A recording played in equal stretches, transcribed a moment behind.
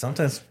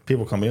Sometimes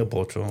people call me a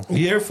pocho.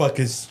 You're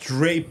fucking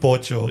straight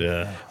pocho.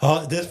 Yeah.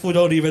 This fool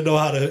don't even know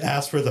how to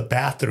ask for the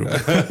bathroom.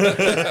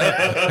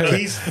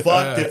 He's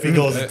fucked if he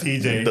goes to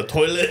TJ. The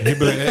toilet. He'd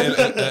be like,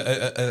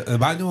 el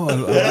baño,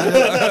 el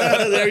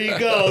baño. There you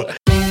go.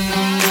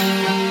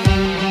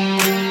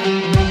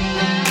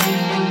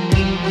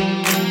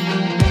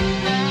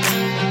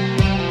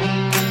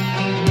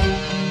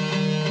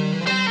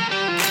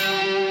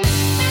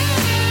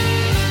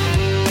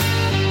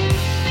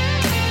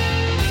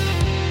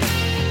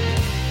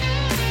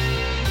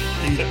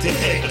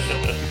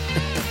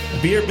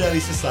 Beer Belly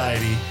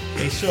Society,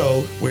 a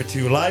show where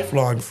two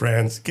lifelong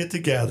friends get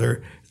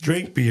together,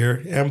 drink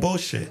beer, and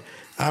bullshit.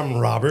 I'm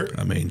Robert.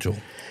 I'm Angel.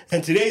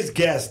 And today's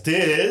guest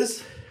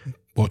is...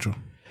 Pocho.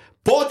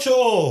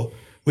 Pocho!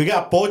 We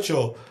got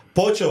Pocho.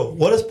 Pocho.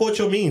 What does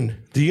Pocho mean?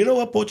 Do you know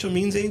what Pocho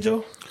means,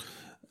 Angel?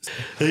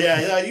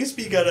 Yeah, you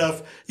speak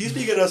enough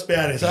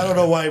Spanish. I don't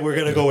know why we're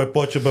going to go with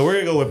Pocho, but we're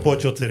going to go with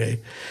Pocho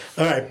today.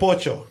 All right,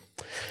 Pocho.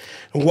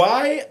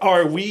 Why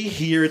are we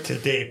here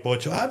today,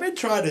 Pocho? I've been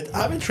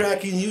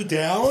tracking you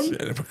down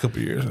For a couple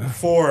of years now.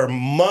 for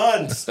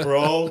months,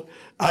 bro.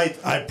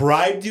 I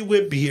bribed you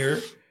with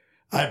beer.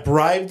 I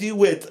bribed you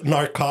with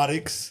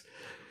narcotics.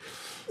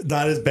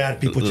 Not as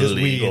bad, people. Just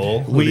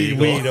Legal. weed.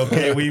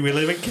 Okay, we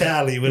live in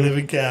Cali. We live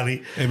in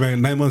Cali. Hey,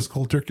 man, 9 months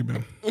cold turkey,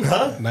 man.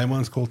 Huh? 9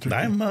 months cold turkey.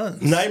 9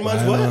 months. 9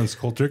 months. 9 What? months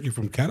cold turkey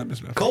from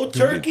cannabis, man. Cold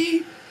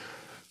turkey?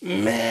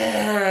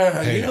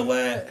 Man, Hey. you know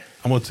what?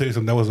 I'm going to tell you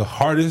something. That was the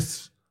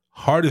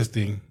hardest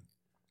thing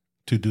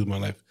to do in my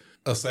life,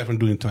 aside from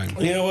doing time.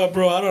 You know what,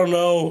 bro? I don't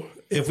know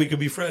if we could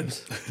be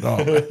friends. No.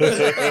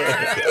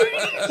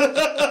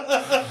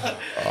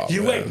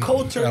 You went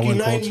cold I turkey went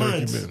 9 cold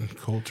months. turkey, man.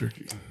 Cold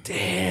turkey.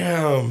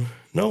 Damn.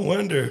 No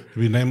wonder.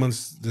 It'll be 9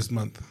 months this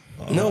month.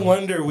 No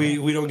wonder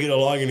we don't get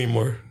along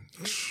anymore.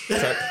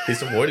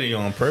 He's avoiding you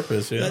on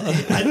purpose. Yeah.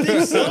 I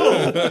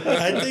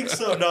think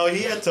so. No,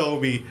 he had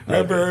told me.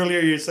 Remember earlier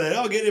you said,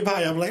 "Oh, get him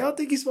high." I'm like, I don't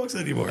think he smokes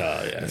anymore.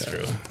 Oh, yeah, that's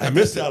true. I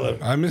miss him.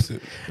 I miss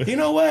it. You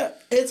know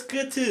what? It's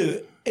good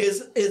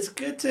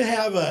to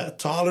have a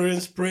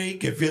tolerance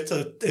break. If it's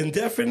a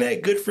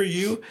indefinite, good for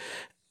you.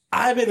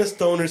 I've been a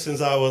stoner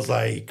since I was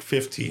like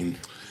 15.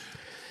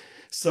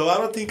 So I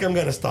don't think I'm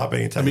gonna stop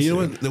anytime I mean, you soon.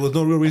 know what? There was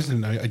no real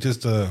reason. I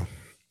just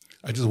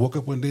woke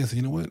up one day and said,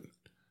 you know what?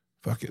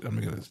 Fuck it. I'm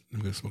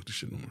gonna smoke this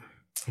shit no more.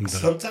 I'm done.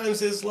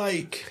 Sometimes it's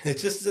like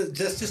it's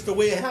just the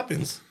way it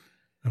happens.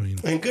 I mean,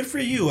 And good for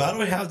you. I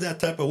don't have that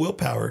type of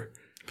willpower.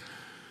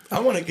 I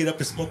want to get up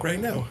and smoke right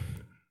now.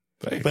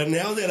 hey, But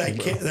now that I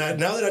can't,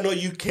 now that I know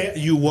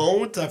you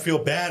won't, I feel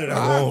bad and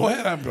I go won't.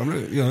 ahead. I'm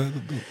ready. You know,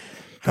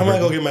 I might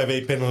go get my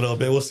vape pen in a little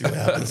bit. We'll see what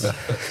happens.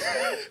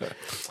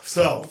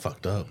 So,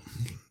 Fucked up.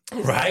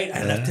 right,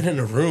 I left it in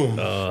the room.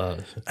 Uh,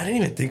 I didn't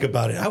even think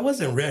about it. I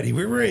wasn't ready.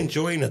 We were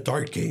enjoying a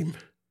dart game.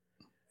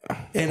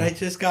 And I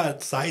just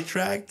got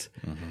sidetracked.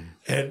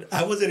 And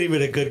I wasn't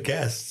even a good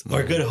guest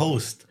or a good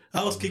host.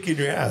 I was kicking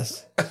your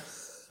ass.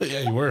 yeah,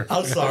 you were.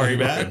 I'm sorry,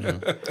 man.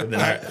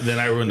 then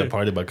I ruined the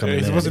party by coming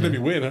You're supposed to in. let me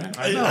win, huh?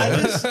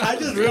 I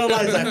just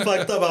realized I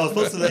fucked up. I was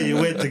supposed to let you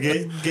win to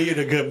get you in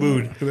a good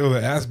mood. There was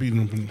an ass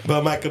beating.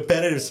 But my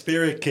competitive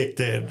spirit kicked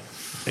in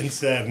and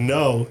said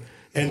no.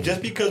 And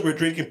just because we're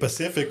drinking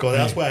Pacifico,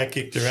 that's why I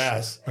kicked your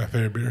ass. My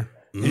favorite beer.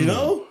 You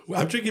know?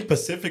 I'm drinking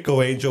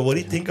Pacifico, Angel. What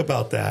do you think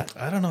about that?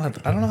 I don't know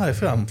how I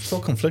feel. I'm so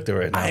conflicted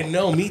right now. I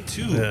know, me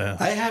too. Yeah.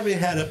 I haven't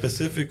had a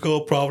Pacifico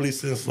probably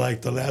since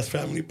like the last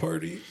family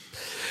party.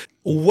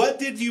 What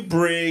did you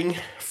bring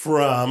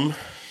from...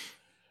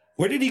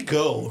 Where did he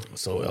go?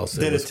 So El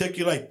That it took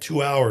you like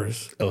 2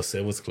 hours.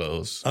 was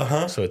closed.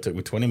 Uh-huh. So it took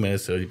me 20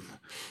 minutes to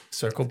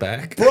circle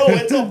back. Bro,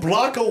 it's a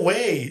block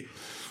away.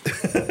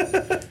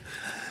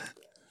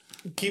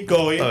 Keep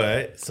going. All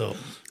right. So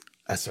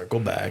I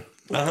circled back.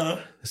 Uh-huh.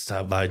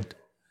 Stopped by.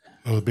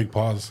 That was a big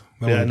pause.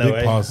 That Yeah, was I a know, big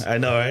right? pause. I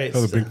know, right?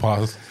 That was a big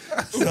pause.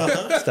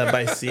 Stopped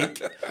by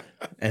Seek,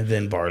 and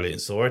then Barley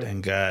and Sword,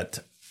 and got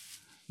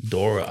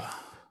Dora.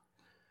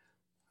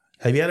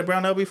 Have you had a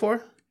brown ale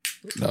before?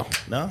 No.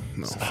 No?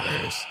 No. So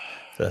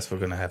that's what we're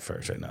going to have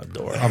first right now,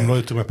 Dora. I'm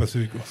loyal to my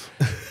Pacificos.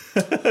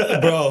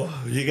 Bro,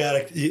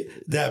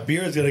 that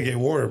beer is gonna get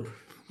warm.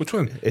 Which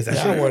one? It's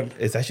actually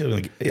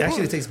it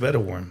actually tastes better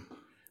warm.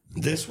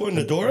 This one,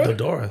 the Dora? The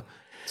Dora.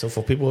 So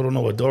for people who don't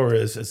know what Dora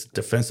is, it's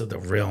Defense of the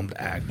Realm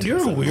Act. You're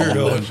a It's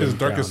weirdo. It's just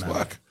dark as brown ale.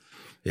 fuck.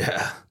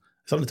 Yeah.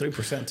 It's only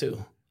 3%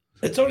 too.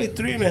 It's only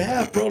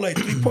 3.5, bro. Like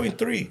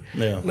 3.3.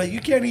 Yeah. Like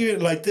you can't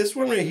even like this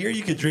one right here.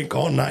 You could drink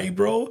all night,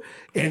 bro.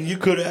 And you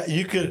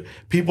could.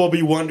 People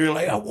be wondering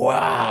like,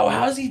 wow,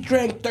 how's he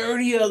drank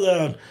 30 of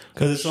them?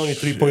 Because it's only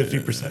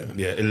 3.3%.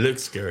 Yeah, it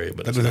looks scary,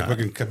 but That it's is like not.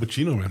 fucking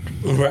cappuccino,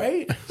 man.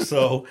 Right?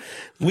 So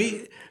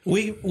we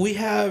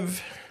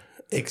have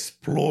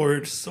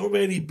explored so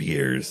many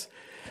beers,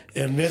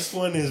 and this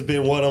one has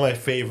been one of my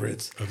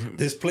favorites.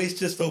 This place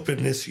just opened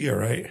this year,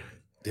 right?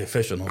 The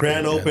official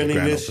Grand opening, yeah, the opening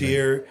grand this opening.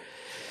 year.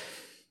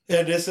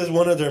 And this is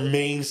one of their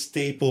main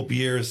staple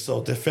beers.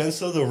 So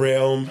Defense of the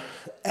Realm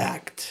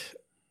Act.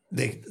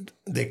 They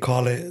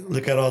call it,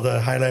 look at all the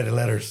highlighted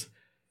letters.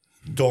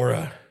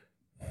 Dora.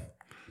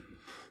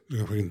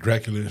 Like fucking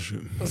Dracula and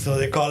shit. So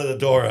they call it a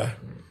Dora.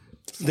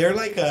 They're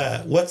like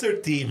what's their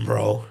theme,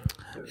 bro?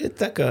 It's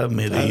like a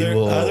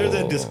medieval. Other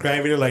than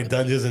describing it like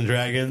Dungeons and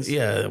Dragons.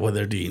 Yeah, well,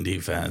 they're D&D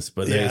fans,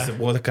 but Yeah.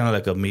 there's kind of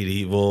like a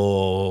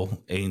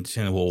medieval,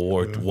 ancient World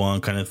War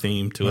One kind of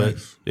theme to it.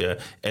 Yeah,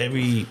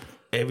 every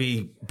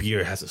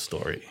beer has a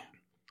story.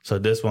 So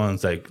this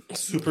one's like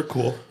Super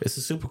cool. it's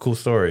a super cool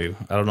story.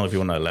 I don't know if you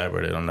want to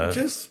elaborate on that.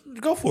 Just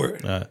go for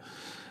it.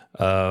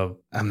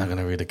 I'm not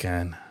gonna read the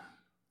can.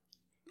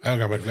 I don't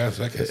got my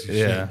glasses. I can't see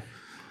Yeah,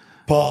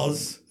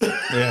 Pause.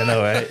 yeah, I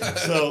know, right?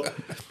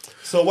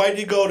 So why'd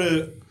you go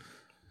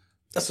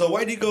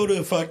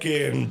to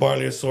fucking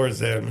Barley and Swords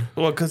then?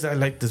 Well, because I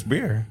like this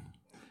beer.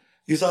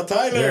 You saw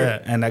Tyler. Yeah,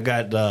 and I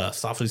got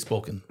Softly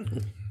Spoken.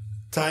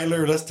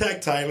 Tyler, let's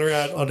tag Tyler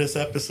out on this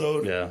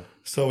episode. Yeah,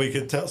 So we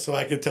can tell. So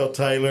I can tell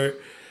Tyler,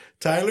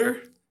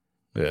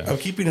 yeah, I'm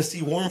keeping the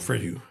seat warm for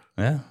you.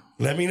 yeah,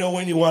 Let me know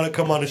when you want to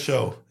come on the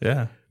show.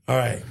 yeah. All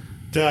right,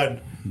 done.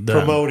 Done.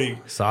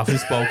 Promoting. Softly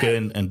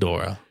Spoken and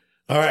Dora.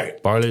 All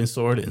right. Barley and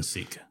Sword and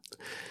Seek.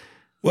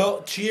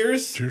 Well,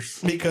 cheers. Cheers.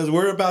 Because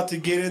we're about to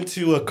get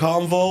into a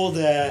convo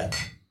that.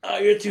 Oh,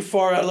 you're too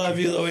far. I love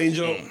you, though,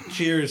 Angel.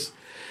 Cheers.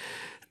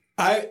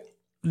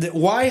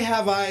 Why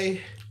have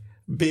I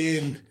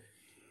been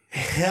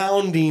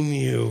hounding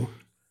you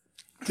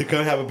to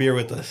come have a beer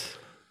with us?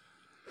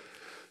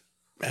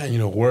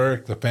 Man,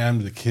 work, the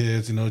family, the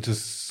kids,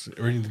 just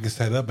everything gets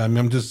set up. I mean,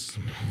 I'm just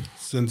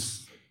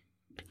since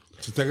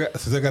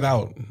I got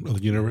out of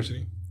the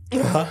university,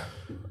 I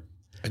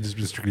just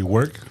been strictly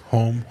work,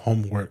 home,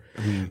 work.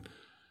 I mean,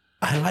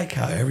 I like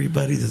how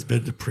everybody that's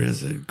been to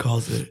prison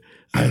calls it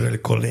either el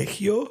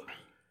colegio,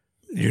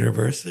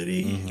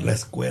 university, la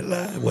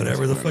escuela,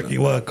 whatever the fuck you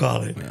want to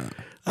call it. Yeah.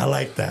 I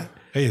like that.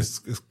 Hey, it's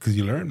because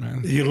you learn,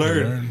 man. You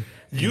learn.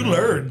 You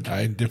learned.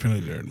 I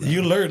definitely learned. Man.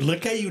 You learned.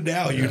 Look at you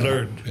now. You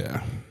learned.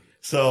 Yeah.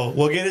 So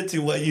we'll get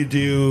into what you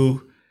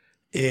do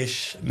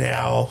ish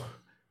now,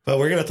 but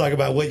we're going to talk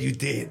about what you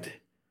did.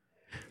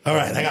 All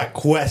right. I got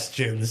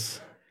questions.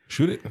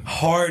 Shoot it.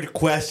 Hard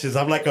questions.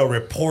 I'm like a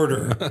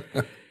reporter.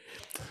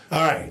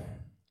 All right.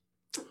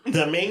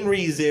 The main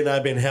reason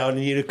I've been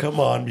hounding you to come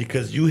on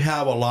because you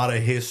have a lot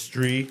of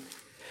history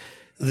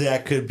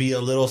that could be a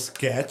little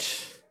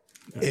sketch,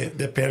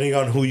 depending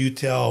on who you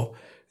tell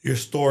your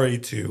story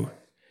to.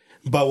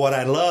 But what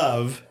I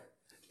love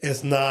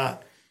is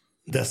not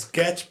the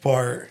sketch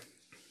part.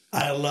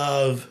 I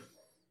love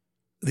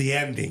the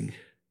ending.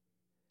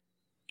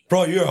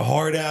 Bro, you're a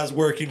hard ass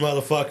working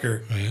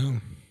motherfucker. I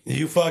am.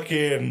 You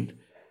fucking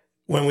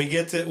when we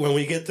get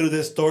through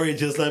this story,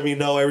 just let me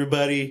know,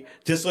 everybody.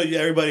 Just so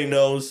everybody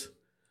knows.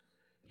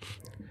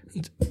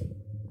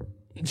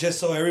 Just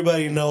so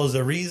everybody knows,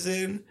 the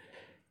reason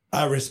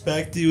I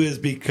respect you is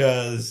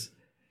because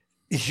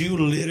you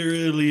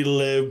literally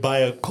live by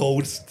a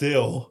code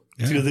still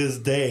to this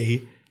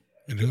day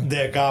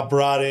that got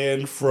brought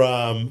in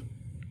from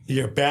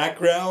your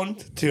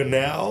background to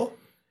now,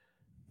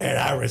 and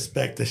I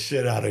respect the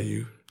shit out of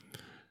you.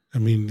 I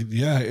mean,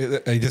 yeah,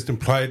 I just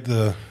implied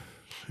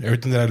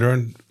everything that I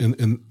learned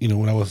in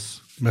when I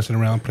was messing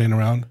around, playing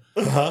around.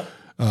 I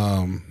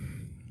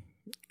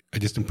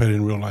just implied it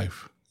in real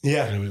life.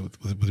 Yeah, anyway,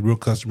 with real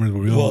customers,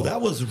 with real. Well, that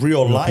was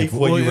real life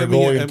what you were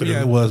going through.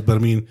 Yeah, it was, but I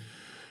mean,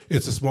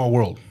 it's a small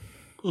world.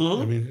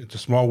 Mm-hmm. I mean, it's a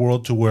small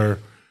world to where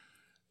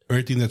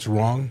everything that's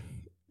wrong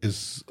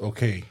is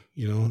okay.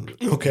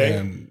 Okay,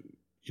 and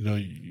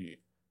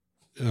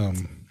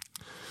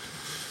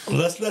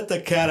let's let the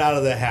cat out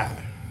of the hat.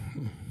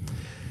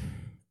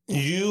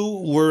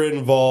 You were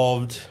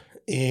involved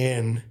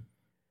in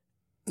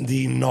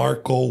the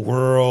narco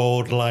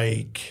world,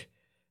 like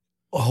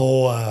a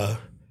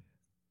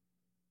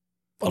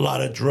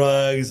lot of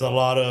drugs, a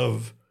lot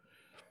of.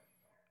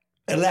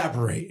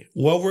 Elaborate.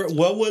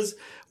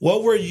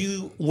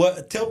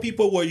 Tell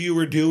people what you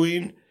were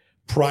doing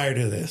prior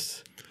to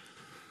this.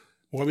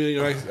 Well, I mean,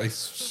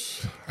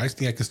 I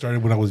think I could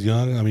start when I was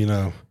young. I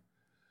mean,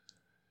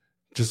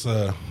 just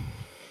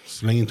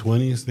slinging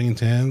 20s, slinging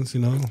 10s,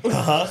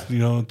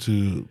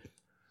 to.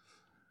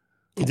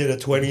 Did a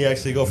 20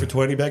 actually go for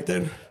 20 back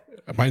then?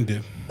 Mine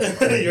did.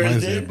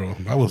 Yours did, bro.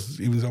 I was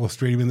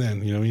straight even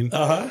then. You know what I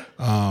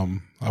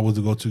mean? I was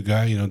the go-to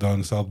guy, down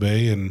in South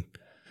Bay, and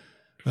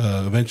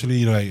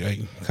eventually, I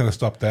kind of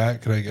stopped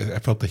that because I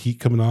felt the heat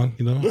coming on.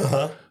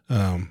 I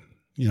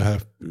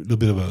had a little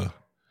bit of a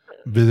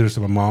visitors to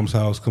my mom's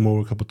house come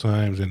over a couple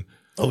times, and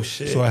oh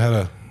shit! So I had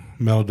to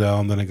mellow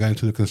down. Then I got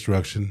into the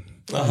construction.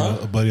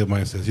 A buddy of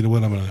mine says, "You know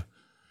what? I'm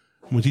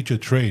gonna teach you a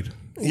trade.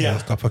 Yeah,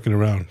 stop fucking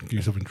around. Get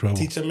yourself in trouble.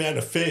 Teach a man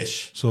to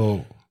fish."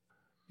 So.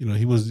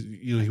 He was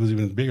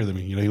even bigger than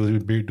me. He was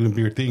even doing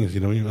bigger things.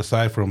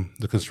 Aside from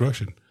the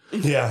construction.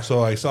 Yeah.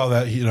 So I saw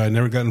that. I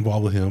never got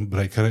involved with him, but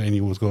I kind of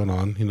knew what was going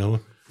on.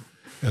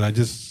 And I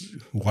just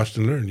watched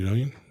and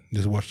learned.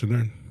 Just watched and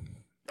learned.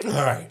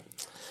 All right.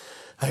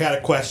 I got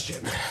a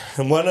question,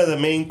 and one of the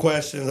main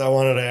questions I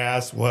wanted to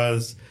ask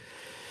was,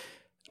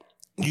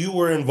 you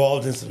were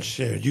involved in some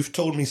shit. You've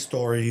told me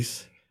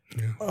stories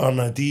on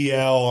a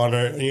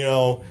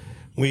DL,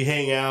 we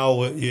hang out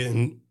with you,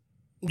 and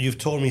you've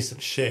told me some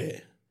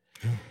shit,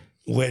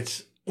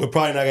 which we're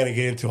probably not going to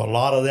get into a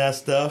lot of that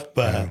stuff,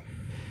 but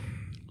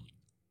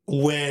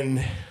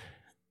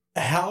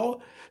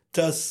how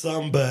does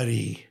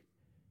somebody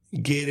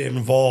get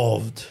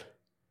involved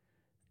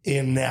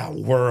in that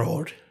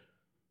world?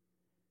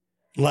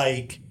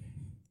 Like,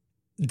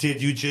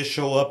 did you just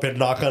show up and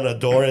knock on a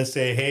door and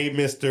say, hey,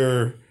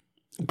 Mr.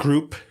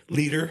 Group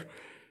Leader?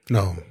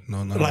 No.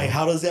 Like,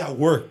 how does that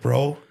work,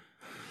 bro?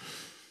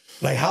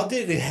 Like, how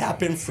did it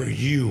happen for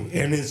you?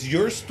 And is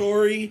your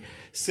story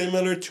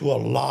similar to a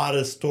lot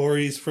of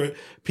stories for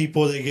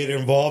people that get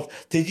involved?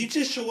 Did you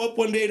just show up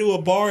one day to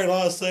a bar and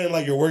all of a sudden,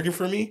 like, you're working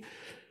for me?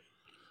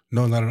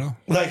 No, not at all.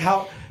 Like,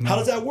 how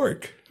does that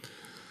work?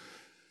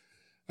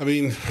 I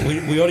mean,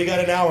 we only got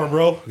an hour,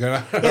 bro. All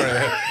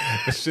right.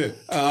 Shit.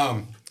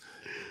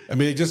 I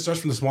mean, it just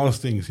starts from the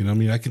smallest things, you know. I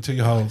mean, I can tell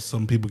you how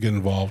some people get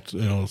involved.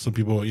 You know, some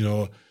people, you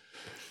know,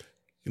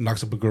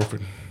 knocks up a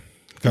girlfriend,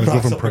 got a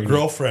girlfriend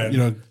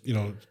pregnant. You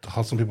know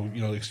how some people,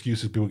 you know,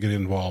 excuses people get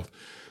involved.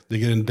 They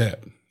get in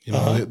debt. You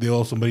know, they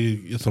owe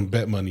somebody some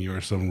bet money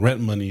or some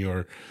rent money,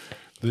 or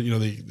you know,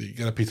 they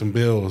got to pay some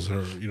bills,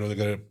 or you know, they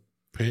got to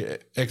pay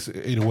X,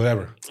 you know,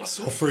 whatever.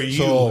 So for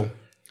you.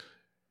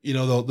 You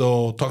know,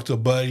 they'll talk to a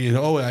buddy and,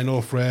 oh, I know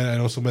a friend, I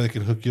know somebody that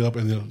can hook you up,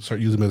 and they'll start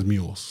using them as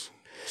mules.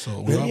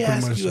 So let me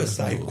ask you a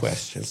side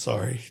question.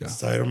 Sorry. Yeah.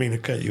 So I don't mean to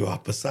cut you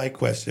off. But side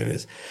question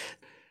is,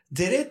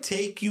 did it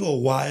take you a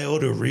while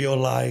to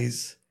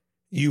realize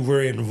you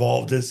were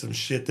involved in some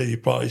shit that you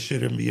probably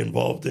shouldn't be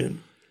involved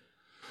in?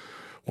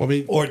 Well, I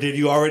mean, or did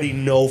you already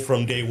know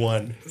from day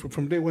one?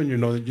 From day one, you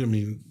know, I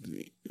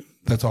mean,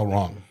 that's all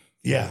wrong.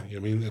 Yeah. I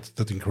mean, that's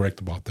nothing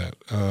correct about that.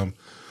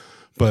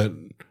 But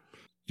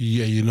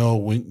yeah, you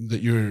know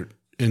that you're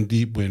in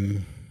deep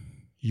when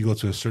you go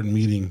to a certain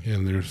meeting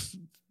and there's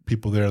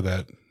people there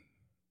that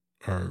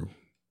are,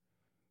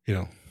 you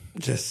know,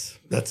 just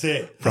that's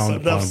it. That's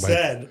enough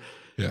said.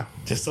 Yeah,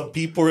 just some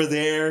people are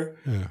there,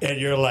 and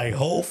you're like,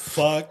 "Oh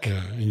fuck!"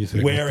 Yeah, and you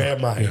think, "Where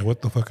am I? Yeah,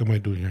 what the fuck am I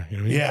doing here?" You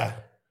know what I mean? Yeah,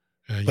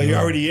 but you're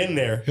already in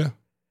there. Yeah.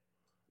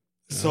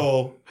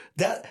 So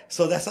that's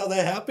how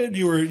that happened.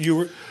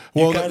 You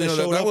well, kind of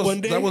showed up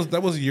one day.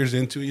 That was years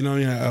into it. You know,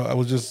 yeah, I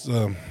was just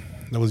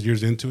that was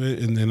years into it,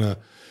 and then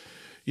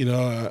you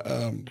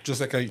know, just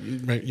like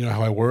you know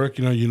how I work.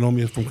 You know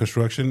me from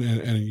construction,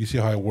 and you see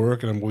how I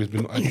work, and I've always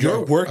been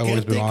your work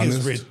ethic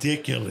is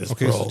ridiculous.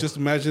 Okay, bro. so just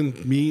imagine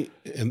me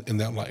in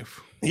that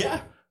life. Yeah,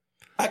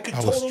 I could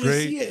totally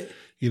see it.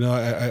 You know,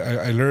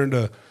 I learned.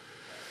 I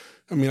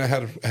mean, I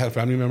had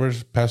family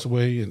members pass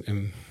away,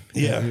 and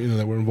yeah, you know,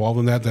 that were involved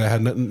in that I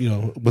had nothing, you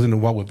know, wasn't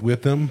involved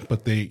with them,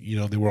 but they, you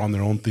know, they were on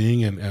their own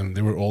thing, and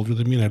they were older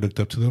than me, and I looked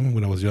up to them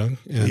when I was young,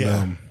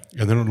 and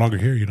they're no longer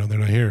here. You know, they're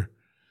not here.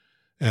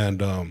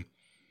 And,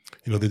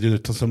 you know, they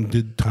some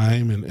did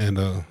time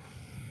and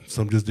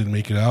some just didn't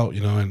make it out, you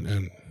know,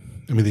 and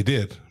I mean, they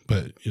did,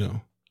 but, you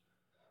know,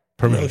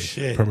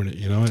 permanent,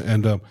 you know,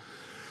 and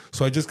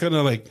so I just kind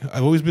of like,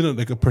 I've always been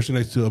like a person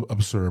that likes to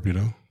observe, you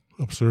know,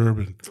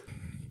 and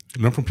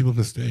learn from people's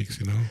mistakes,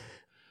 you know.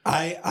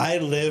 I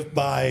live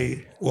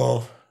by,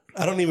 well,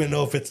 I don't even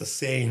know if it's a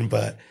saying,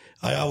 but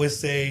I always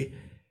say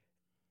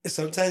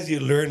sometimes you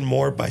learn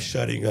more by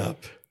shutting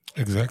up.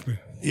 Exactly.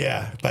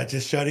 Yeah, by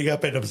just shutting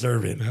up and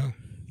observing. Yeah.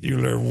 You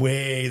learn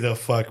way the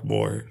fuck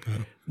more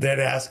than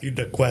asking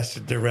the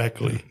question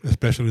directly.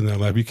 Especially in that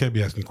life. You can't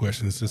be asking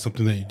questions. It's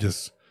something that you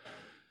just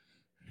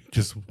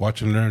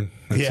watch and learn.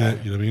 That's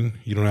it. You know what I mean?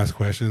 You don't ask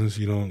questions.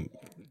 You don't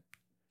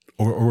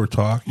or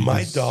talk.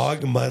 My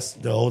dog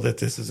must know that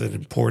this is an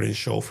important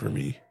show for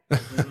me.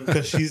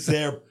 Because she's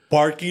there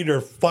barking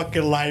her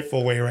fucking life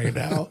away right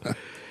now.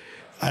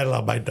 I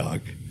love my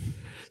dog.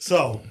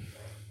 So,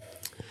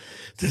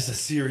 this is a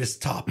serious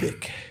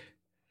topic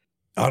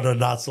on a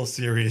not so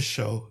serious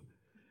show.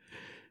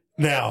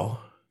 Now,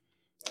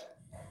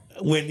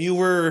 when you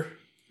were,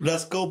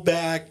 let's go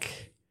back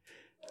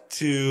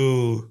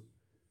to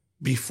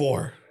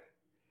before.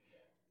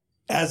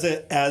 As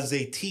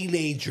a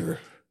teenager,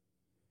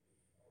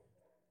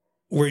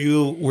 were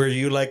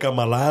you like a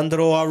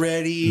malandro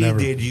already? Never.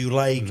 Did you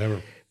like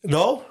Never?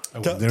 No? I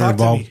was never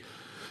involved.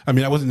 I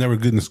mean, I wasn't never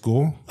good in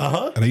school.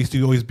 And I used to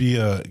always be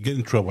get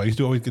in trouble. I used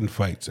to always get in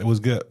fights. I was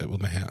good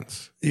with my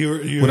hands.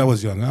 When I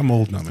was young. I'm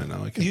old now, man.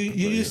 Now you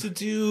used to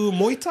do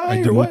Muay Thai?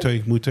 I did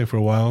Muay Thai for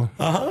a while.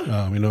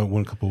 You know,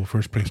 won a couple of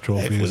first place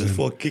trophies. Hey, this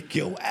fool kick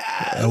your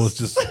ass. I was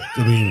just,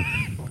 I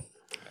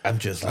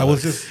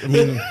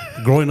mean,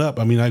 growing up.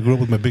 I mean, I grew up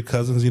with my big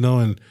cousins, you know,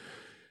 and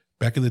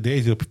back in the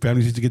days, you know,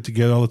 families used to get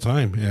together all the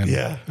time. And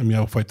I mean,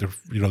 I would fight their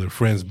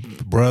friend's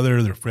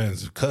brother, their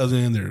friend's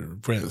cousin, their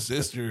friend's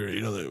sister,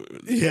 you know,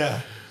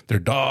 their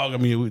dog. I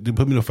mean, they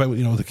put me in a fight with,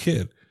 you know, as a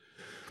kid.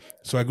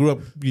 So I grew up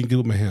being good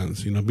with my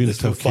hands, you know, being a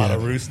tough kid. Fought a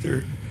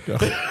rooster.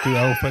 Dude,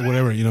 I would fight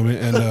whatever, you know what I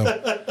mean?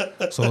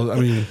 And so, I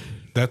mean,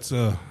 that's,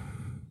 so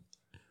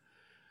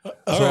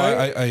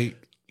right. I,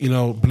 you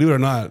know, believe it or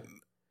not,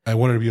 I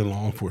wanted to be in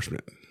law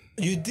enforcement.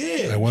 You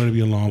did? I wanted to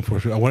be in law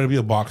enforcement. I wanted to be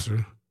a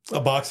boxer. A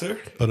boxer?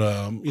 But,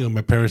 you know,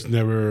 my parents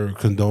never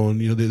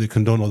condoned, you know, they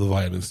condoned all the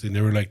violence. They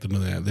never liked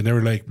none of that. They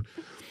never liked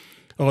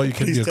Oh, you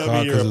can't be Please a tell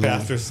cop me you're a because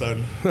pastor's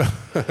son.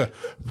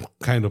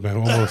 kind of, man.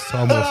 Almost.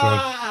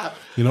 Man.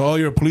 You know, oh,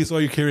 you're a police. Oh,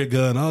 you carry a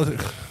gun. I was like,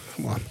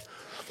 come on.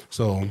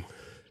 So,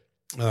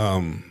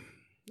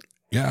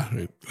 yeah,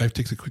 life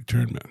takes a quick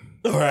turn, man.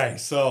 All right,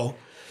 so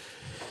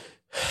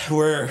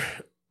we're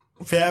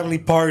family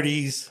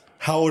parties.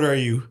 How old are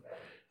you?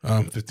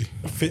 50.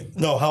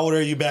 No, how old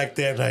are you back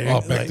then?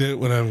 Back then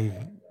when I'm...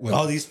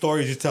 all these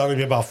stories you're telling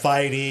me about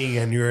fighting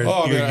and you're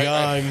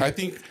young. I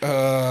think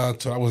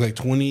so I was like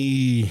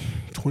 23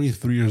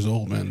 years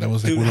old, man. That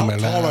was like Dude, one of how my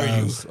tall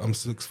last. are you? I'm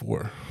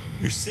 6'4".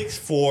 You're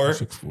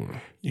 6'4". 6'4".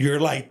 You're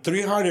like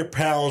 300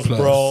 pounds, Plus,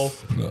 bro.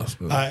 Plus.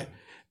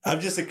 I'm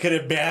just could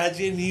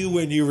imagine you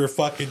when you were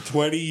fucking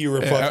 20. You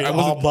were fucking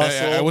all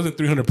muscle. I wasn't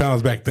 300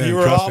 pounds back then. You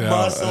were all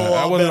muscle.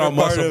 I wasn't all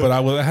muscle, but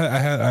I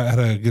had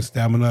a good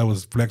stamina. I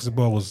was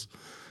flexible. I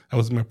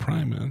was in my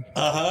prime, man.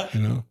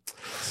 You know.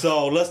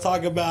 So let's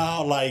talk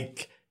about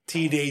like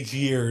teenage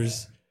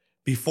years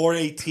before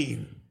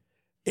 18.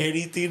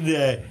 Anything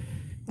that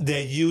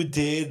you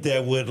did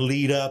that would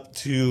lead up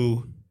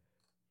to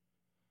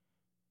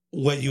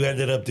what you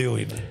ended up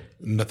doing?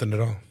 Nothing at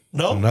all.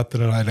 No?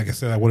 Nothing at all. Like I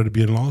said, I wanted to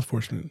be in law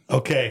enforcement.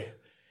 Okay.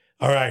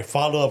 All right.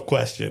 Follow-up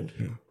question.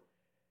 Yeah.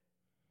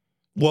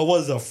 What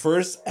was the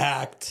first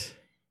act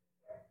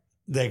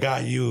that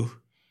got you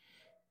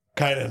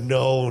kind of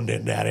known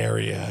in that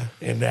area,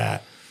 in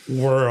that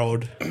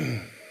world?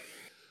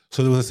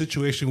 So there was a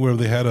situation where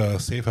they had a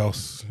safe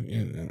house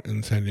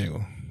in San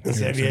Diego. In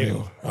San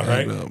Diego. All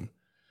right.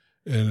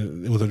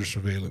 And it was under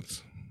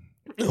surveillance.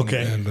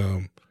 Okay.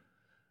 And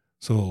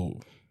so,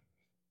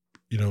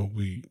 you know,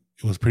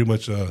 it was pretty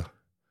much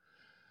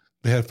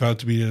they had found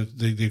to be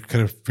they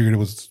kind of figured it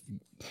was,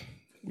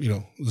 you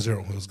know,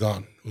 zero. It was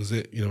gone. It was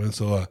it, you know. And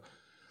so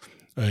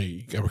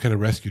I kind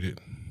of rescued it.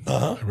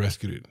 I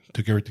rescued it,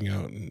 took everything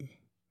out, and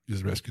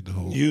just rescued the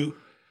whole. You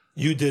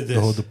did this.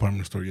 The whole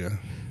department store, yeah.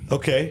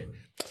 Okay.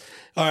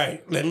 All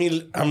right.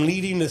 I'm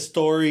leading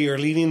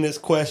this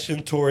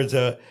question towards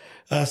a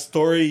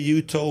story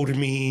you told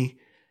me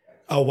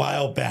a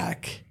while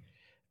back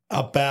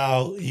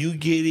about you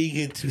getting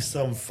into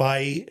some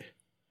fight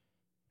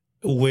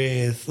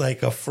with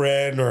like a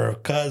friend or a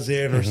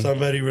cousin or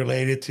somebody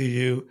related to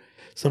you,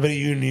 somebody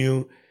you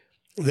knew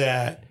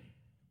that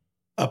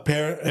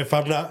if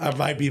I'm not, I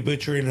might be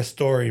butchering the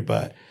story,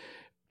 but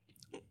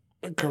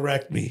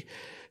correct me.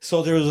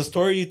 So there was a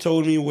story you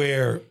told me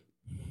where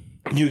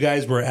you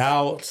guys were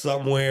out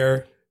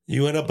somewhere,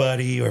 you and a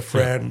buddy or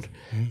friend,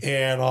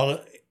 and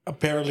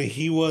apparently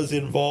he was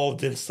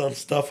involved in some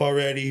stuff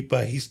already,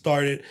 but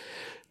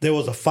there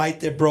was a fight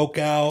that broke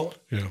out.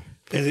 Yeah.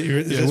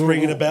 Is this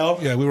ringing a bell?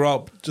 Yeah, we were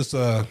out just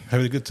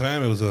having a good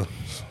time. It was a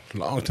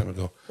long time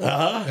ago.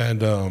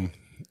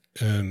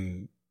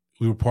 And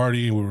we were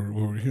partying.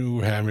 We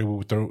were hammering. We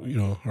were throw, you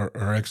know,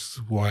 our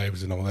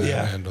ex-wives and all that.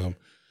 Yeah. And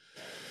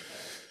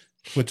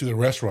went to the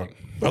restaurant.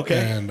 Okay.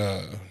 And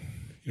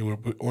you know,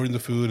 we're ordering the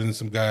food, and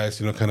some guys,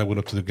 you know, kind of went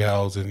up to the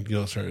gals and, you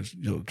know, started,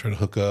 you know, trying to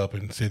hook up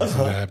and say this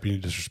and that, being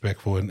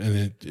disrespectful. And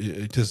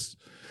it just,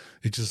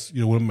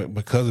 you know, one of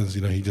my cousins,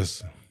 you know, he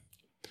was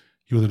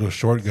a little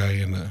short guy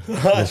and a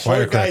little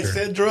short guy firecracker.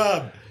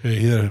 syndrome.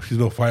 Yeah, he's a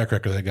little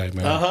firecracker, that guy,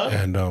 man.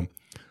 And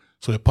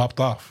so it popped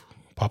off,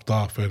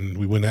 and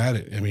we went at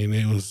it. I mean,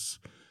 it was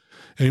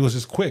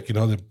just quick, you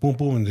know, the boom,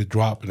 boom, and the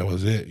drop, and that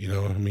was it, you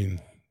know. I mean,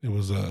 it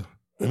was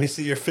Let me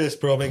see your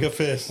fist, bro. Make a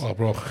fist. Oh,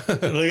 bro. Look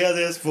at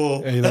this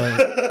fool. And,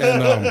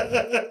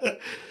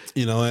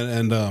 you know,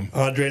 and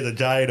Andre the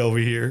Giant over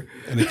here.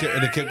 And it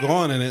kept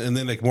going, and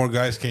then like more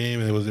guys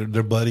came, and it was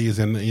their buddies,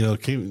 and you know,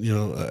 came, you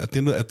know, at the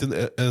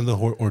end of the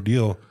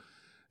ordeal,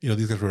 you know,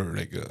 these guys were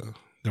like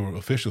they were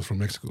officials from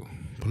Mexico,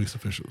 police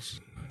officials.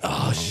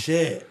 Oh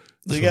shit!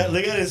 Look at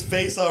his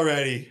face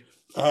already.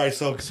 All right,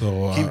 so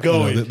keep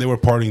going. You know, they were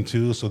partying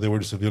too, so they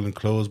were civilian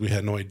clothes. We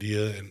had no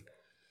idea,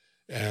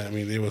 and I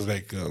mean, there was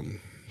like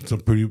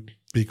some pretty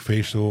big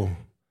facial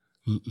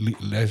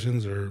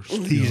lesions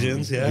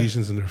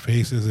lesions in their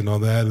faces and all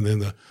that, and then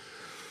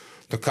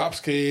the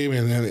cops came,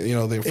 and then, you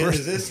know, they first.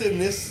 Is this in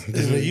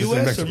the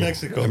U.S. or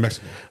Mexico? In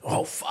Mexico.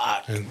 Oh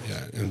fuck! And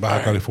in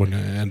Baja California,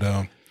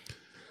 and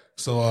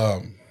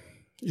so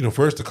you know,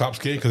 first the cops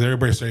came because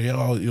everybody saying,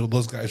 "Oh, you know,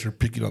 those guys are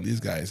picking on these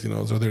guys," you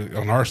know, so they're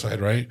on our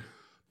side, right?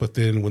 But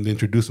then when they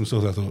introduced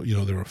themselves as, you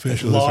know, they're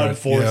officials, law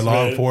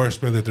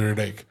enforcement, that they're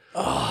like,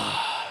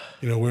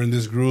 you know, we're in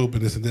this group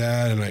and this and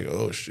that, and like,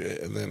 oh shit,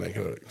 and then like,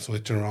 so they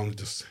turned around and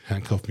just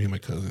handcuffed me and my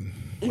cousin.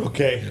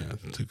 Okay, yeah,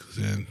 took us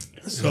in.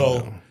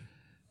 So,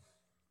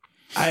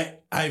 I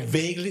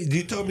vaguely,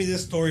 you told me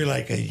this story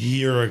like a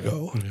year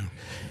ago. Yeah.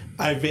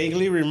 I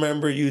vaguely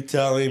remember you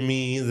telling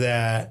me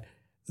that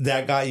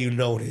got you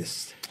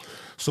noticed.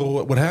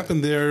 So what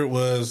happened there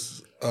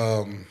was,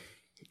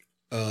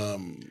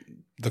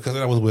 the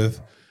cousin I was with,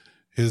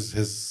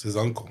 his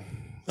uncle.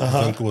 His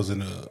uncle was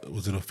an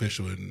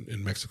official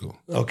in Mexico.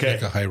 Okay.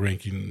 Like a high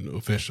ranking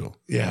official.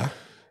 Yeah.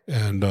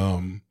 And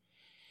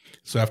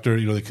so after,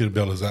 you know, they couldn't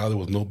bail us out, there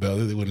was no bail,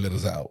 they wouldn't let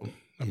us out.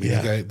 I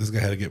mean, this guy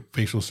had to get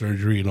facial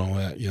surgery and all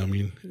that. You know what I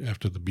mean?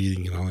 After the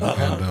beating and all that.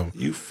 And,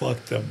 you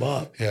fucked him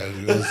up. Yeah,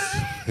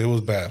 it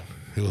was bad.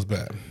 It was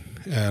bad.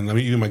 And I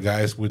mean, even my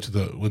guys went to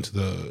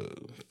the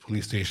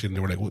police station.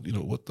 They were like,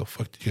 what the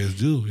fuck did you guys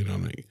do? You know,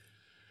 like,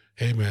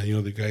 hey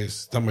man, the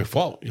guys, it's not my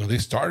fault. They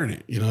started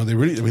it.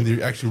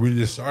 They actually really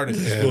just started.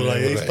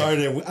 They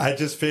started. I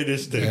just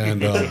finished it.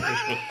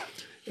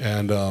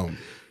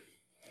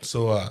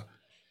 So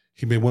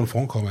he made one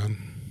phone call, man.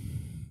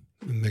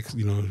 And next,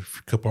 a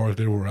couple hours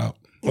later, we're out.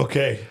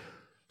 Okay.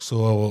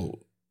 So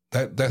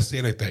that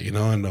stayed like that,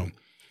 and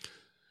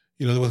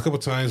there was a couple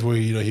of times where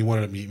he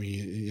wanted to meet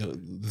me.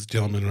 This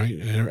gentleman, right?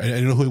 And I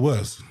didn't know who he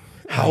was.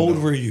 How old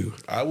were you?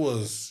 I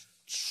was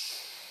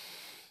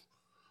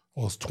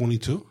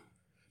 22.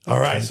 All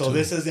right, 22. So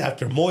this is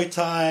after Muay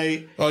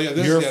Thai. Oh yeah,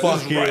 this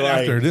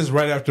is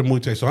right after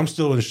Muay Thai. So I'm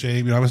still in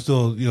shape. I'm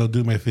still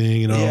doing my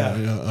thing.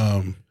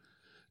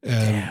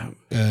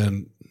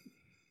 And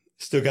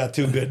still got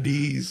 2 good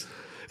knees.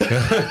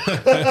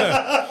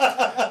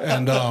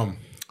 And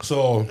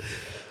so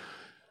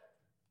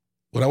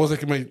when I was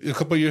like a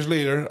couple of years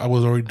later, I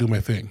was already doing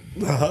my thing.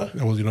 I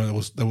was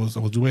I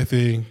was doing my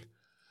thing,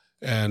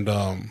 and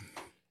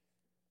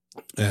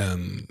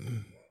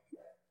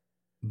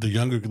the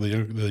younger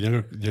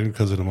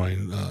cousin of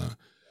mine,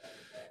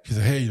 he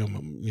said, "Hey,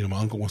 my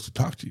uncle wants to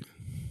talk to you."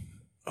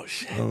 Oh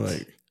shit! I'm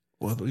like,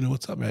 well,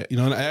 what's up, man?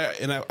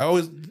 And I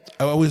always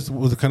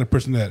was the kind of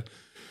person that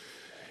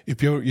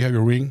if you have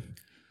your ring,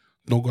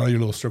 don't go out of your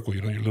little circle.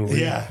 Your little ring.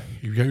 Yeah.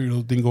 If you have your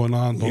little thing going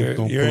on, don't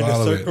pull in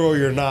out the circle or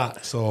you're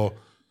not. So,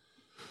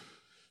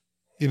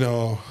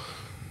 I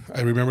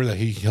remember that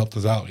he helped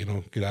us out.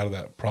 Get out of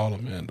that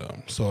problem, and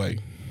so I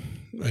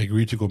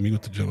agreed to go meet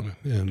with the gentleman,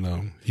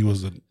 and he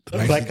was the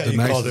nicest, like how you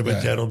called him guy.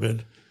 A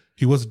gentleman.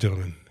 He was a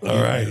gentleman.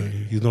 All right.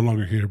 He's no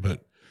longer here,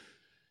 but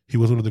he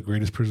was one of the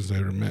greatest persons I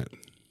ever met.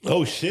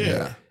 Oh shit!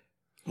 Yeah.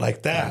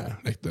 Like that. Yeah,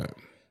 like that.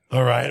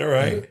 All right.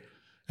 Yeah.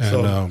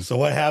 And, so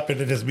what happened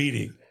in this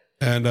meeting?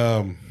 And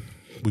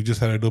we just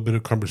had a little bit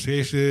of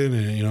conversation,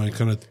 and I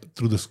kind of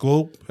threw the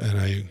scope, and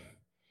I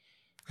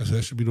said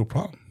that should be no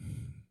problem.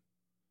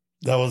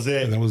 That was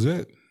it. And that was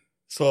it.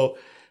 So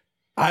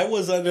I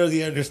was under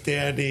the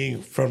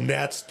understanding from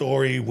that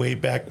story way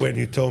back when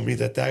you told me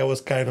that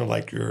was kind of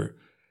like your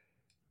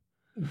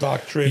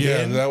doctrine.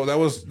 Yeah, that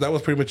was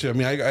pretty much it. I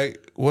mean, I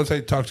once I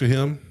talked to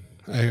him,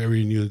 I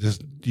already knew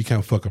just you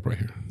can't fuck up right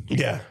here.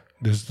 Yeah.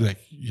 There's like,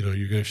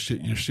 you're gonna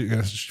shit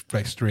gonna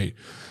fly straight.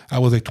 I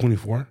was like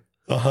 24.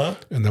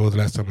 And that was the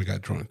last time I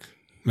got drunk.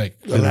 Like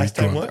the last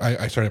time drunk. what?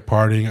 I started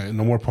partying.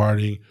 No more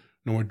partying,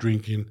 no more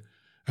drinking.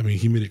 I mean,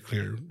 he made it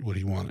clear what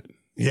he wanted.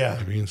 Yeah.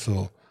 I mean,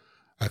 so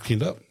I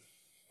cleaned up.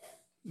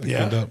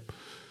 Cleaned up.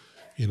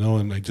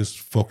 And I just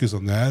focused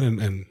on that,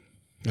 and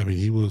I mean,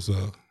 he was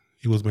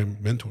my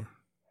mentor.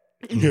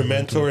 Your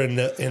mentor in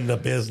the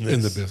business.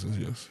 In the business,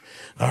 yes.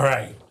 All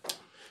right.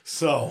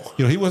 So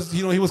he was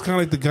kind of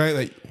like the guy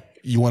that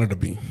you wanted to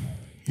be.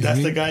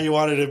 That's the guy you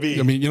wanted to be.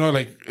 I mean,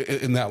 like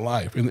in that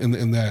life,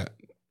 in that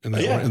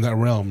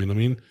realm. You know what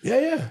I mean?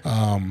 Yeah.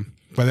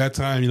 By that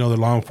time, the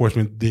law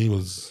enforcement thing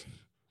was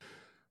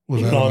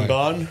long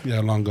gone. Yeah,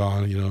 long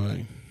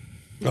gone.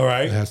 All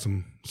right. I had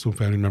some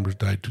family members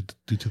died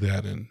due to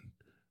that, and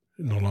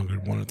no longer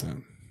wanted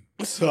them.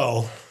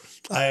 So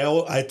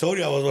I told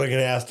you I was only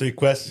going to ask 3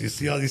 questions. You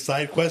see all these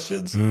side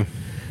questions?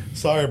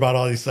 Sorry about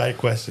all these side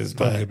questions,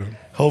 but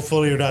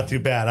hopefully you're not too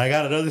bad. I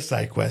got another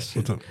side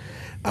question. What's up?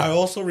 I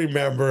also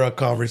remember a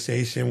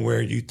conversation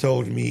where you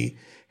told me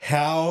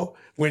how,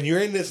 when you're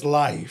in this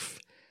life,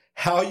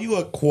 how you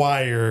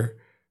acquire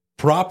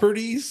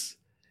properties,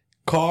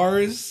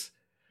 cars,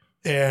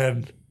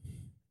 and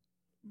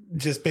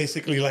just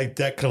basically like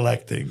debt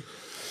collecting.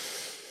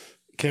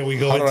 Can we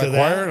go into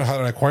that? How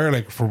did I acquire,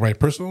 like for my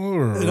personal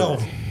or no?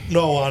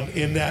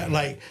 In that,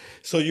 like,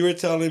 so you were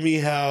telling me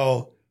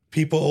how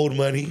people owed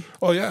money.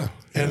 Oh yeah,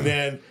 and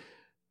then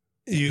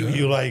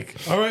you like,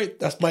 all right,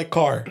 that's my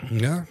car.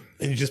 Yeah,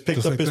 and you just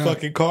picked up his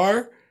fucking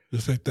car,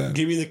 just like that.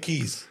 Give me the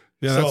keys.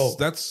 Yeah, so,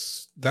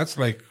 that's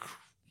like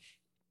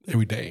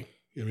every day.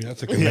 I mean,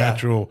 that's like a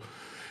natural.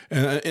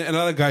 And a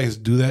lot of guys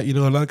do that. A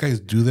lot of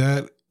guys do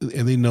that,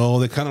 and they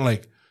kind of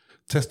like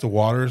test the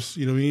waters.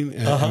 You know what I mean?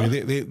 And, I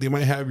mean, they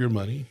might have your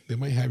money. They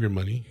might have your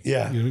money.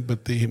 Yeah.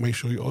 But they might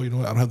show you, I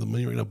don't have the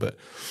money right now, but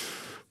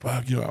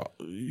fuck, you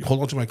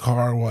hold on to my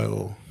car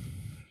while,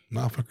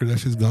 nah, fucker, that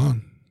shit's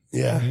gone.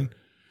 Yeah. I mean,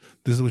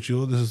 this is what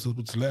you owe. This is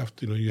what's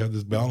left. You have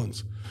this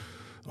balance.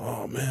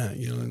 Oh man,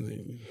 and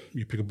then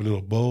you pick up a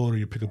little boat, or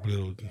you pick up a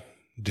little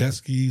jet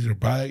skis or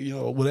bike,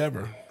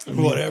 whatever. I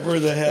mean, whatever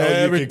the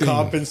hell you can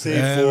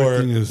compensate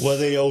for what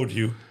they owed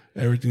you.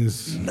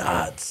 Everything's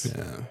nuts.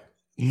 Yeah.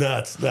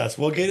 Nuts.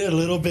 We'll get a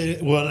little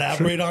bit, we'll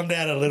elaborate on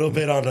that a little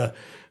bit on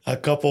a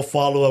couple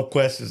follow-up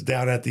questions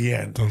down at the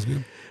end. Sounds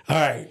good. All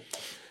right.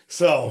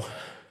 So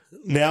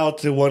now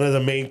to one of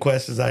the main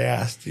questions I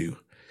asked you.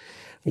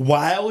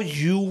 While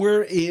you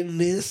were in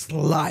this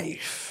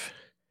life,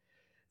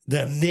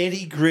 the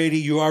nitty-gritty,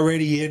 you're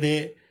already in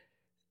it.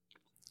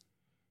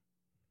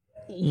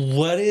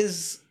 What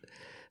is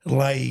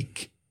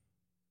like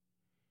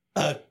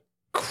a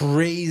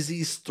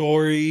crazy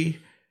story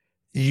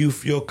you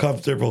feel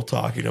comfortable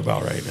talking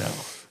about right now?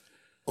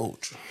 Oh,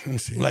 let me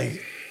see.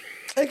 Like,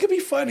 it could be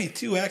funny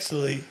too,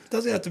 actually. It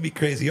doesn't have to be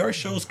crazy. Our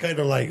show's kind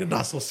of like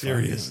not so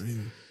serious.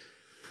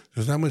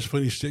 There's not much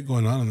funny shit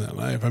going on in that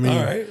life. I mean,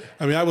 All right.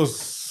 I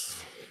was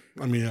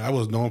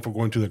known for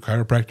going to the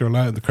chiropractor a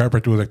lot. The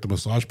chiropractor was like the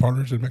massage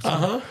parlors in Mexico.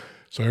 Uh-huh.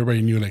 So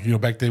everybody knew, like,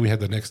 back then we had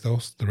the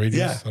Nextels, the radios.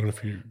 Yeah. I don't know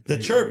if you... The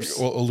chirps.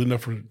 You're old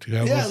enough to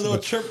have Yeah, those, little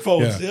chirp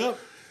phones. yeah. Yep.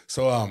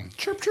 So,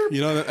 Chirp, chirp. I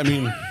lived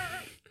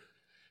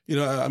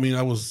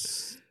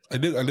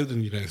in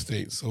the United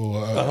States.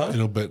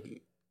 So, but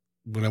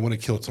when I want to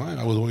kill time,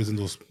 I was always in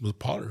those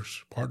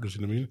partners, you know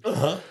what I mean?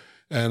 Uh-huh.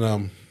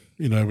 And,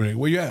 everybody,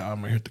 well, yeah,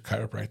 I'm here at the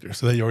chiropractor.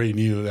 So they already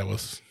knew that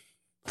was...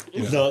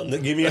 So,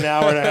 give me an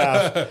hour and a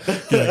half.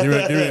 Yeah,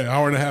 give me an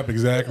hour and a half,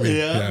 exactly.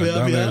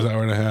 Down there's an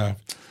hour and a half.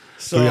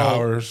 So, 3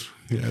 hours.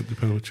 Yeah, it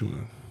depends what you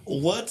want.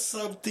 What's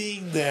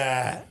something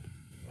that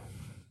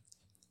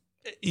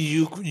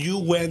you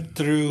went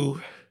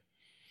through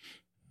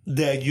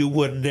that you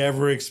would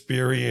never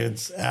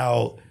experience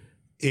out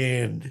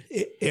in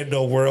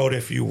the world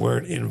if you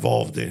weren't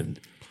involved in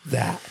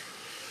that?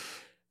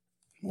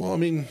 Well, I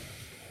mean,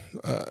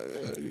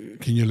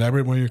 can you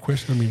elaborate more on your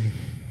question? I mean,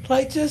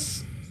 like,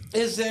 just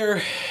is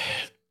there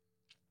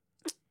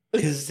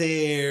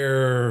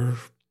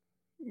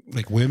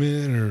like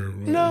women or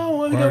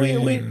no?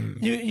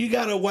 You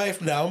got a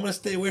wife now. I'm gonna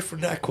stay away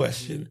from that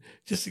question,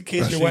 just in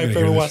case your wife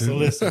ever wants to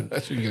listen.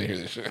 She's gonna hear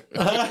this shit.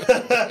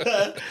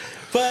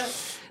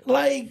 But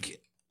like,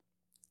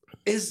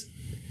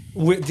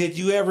 did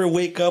you ever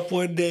wake up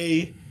one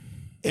day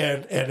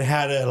and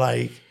had a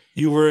like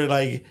you were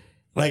like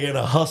in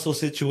a hustle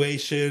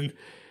situation,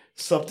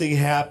 something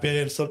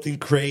happened, something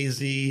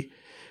crazy?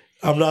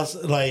 I'm not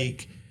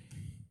like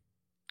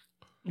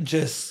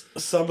just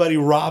somebody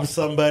robbed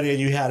somebody and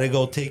you had to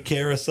go take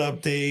care of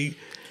something.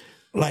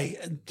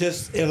 Like,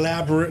 just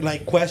elaborate,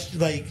 like, question,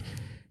 like,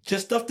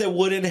 just stuff that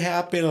wouldn't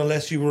happen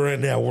unless you were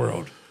in that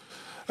world.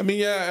 I mean,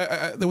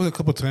 yeah, there was a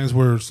couple of times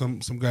where some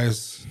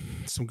guys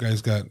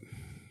got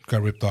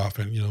ripped off,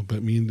 and but I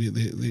mean,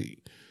 the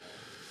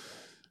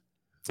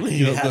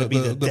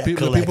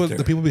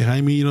people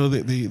behind me,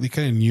 they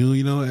kind of knew,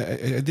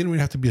 I didn't really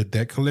have to be a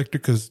debt collector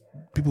because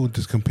people would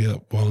just come pay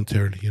up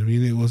voluntarily. You know what I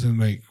mean? It wasn't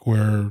like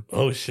where,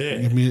 oh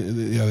shit. I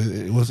mean,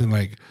 it wasn't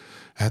like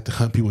I had to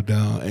hunt people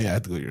down. Hey, I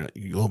had to go.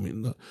 You owe me.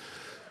 No.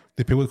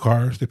 They pay with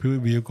cars. They pay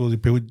with vehicles. They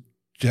pay with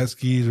jet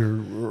skis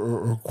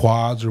or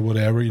quads or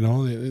whatever.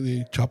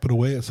 They chop it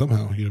away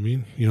somehow. You know what I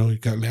mean? You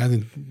got land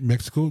in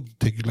Mexico,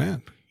 take your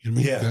land. You know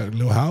what I mean? Yeah. Got a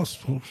little house,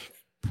 go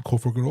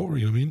fork it over.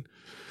 You know what I mean?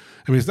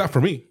 I mean, it's not for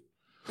me.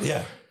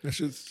 Yeah. That's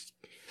just.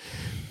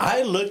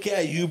 I look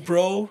at you,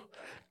 bro,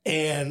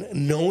 and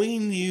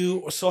knowing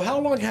you. So how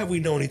long have we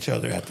known each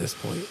other at this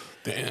point?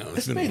 Damn.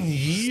 It's been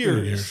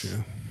years.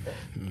 Yeah.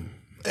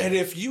 And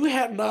if you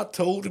had not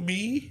told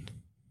me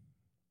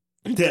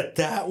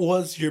that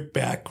was your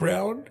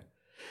background,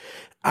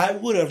 I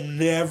would have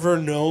never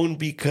known,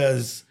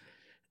 because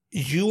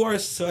you are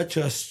such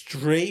a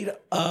straight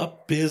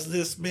up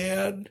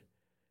businessman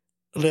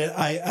that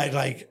I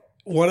like.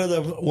 One of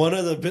the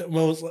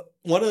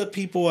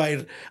people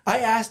I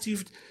asked you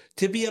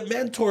to be a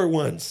mentor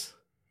once.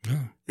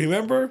 Yeah.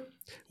 Remember?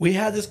 We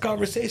had this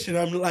conversation.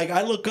 I'm like,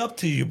 I look up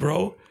to you,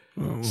 bro.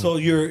 Oh. So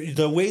you're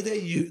the way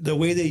that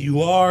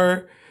you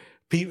are,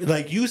 people,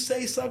 like, you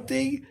say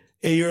something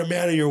and you're a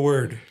man of your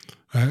word.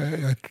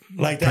 I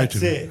like,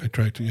 that's it. I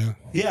try to, yeah.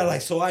 Yeah, like,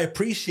 so I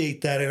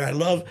appreciate that, and I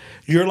love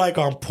you're like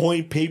on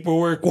point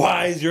paperwork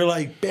wise. You're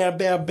like bam,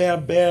 bam,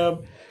 bam,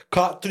 bam,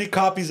 3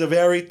 copies of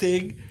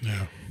everything.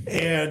 Yeah.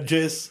 And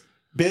just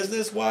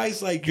business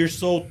wise, like, you're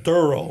so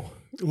thorough.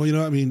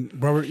 Well, I mean,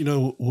 Robert,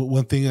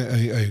 one thing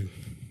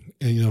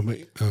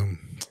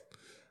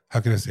how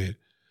can I say it?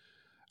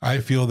 I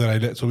feel that I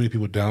let so many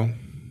people down,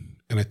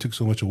 and I took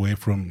so much away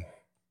from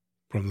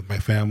my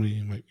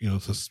family, my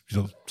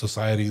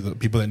society, the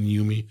people that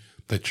knew me,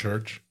 the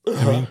church.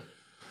 Uh-huh.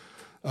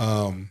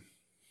 I mean,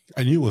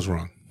 I knew it was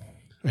wrong.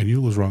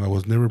 I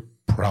was never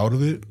proud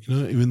of it,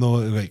 even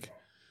though it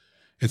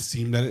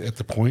seemed that at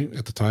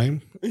the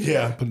time.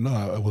 Yeah. But no,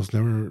 I was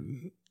never,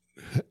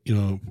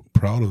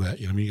 proud of that.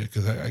 You know what I mean?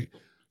 Because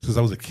since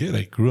I was a kid,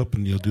 I grew up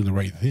and doing the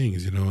right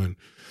things. And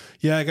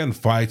yeah, I got in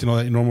fights and all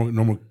that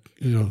normal.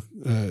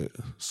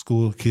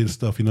 School kid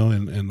stuff,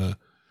 and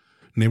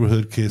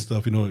neighborhood kid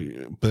stuff, but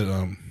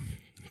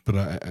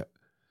I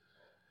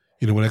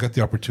when I got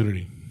the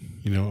opportunity,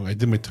 I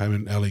did my time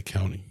in LA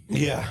County.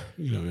 Yeah.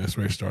 That's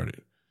where I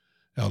started,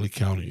 LA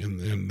County,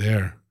 and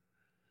there,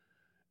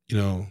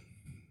 I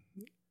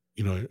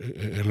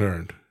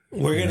learned.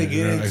 We're going to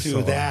get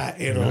into that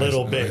in a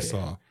little bit.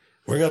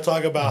 We're going to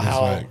talk about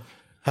how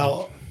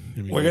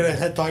we're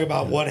gonna talk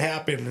about what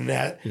happened and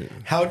that,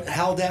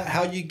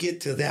 how you get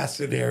to that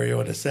scenario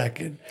in a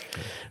second.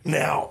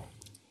 Now,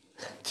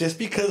 just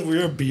because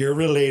we're a beer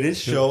related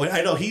show, and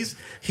I know he's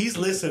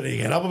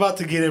listening, and I'm about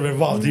to get him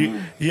involved.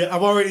 Mm-hmm.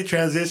 I'm already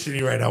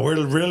transitioning right now.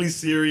 We're really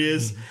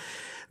serious.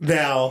 Mm-hmm.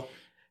 Now,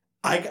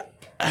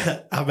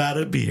 I'm out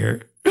of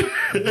beer.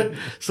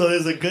 So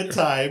there's a good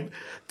time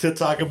to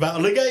talk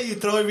about. Look at you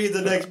throwing me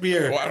the next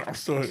beer. Well, I'm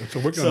still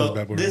working So on this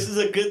bad boy. this is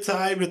a good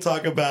time to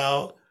talk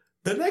about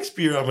the next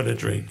beer I'm going to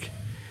drink.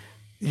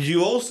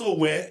 You also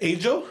went,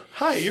 Angel.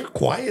 Hi, you're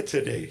quiet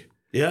today.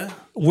 Yeah.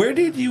 Where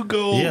did you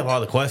go? You have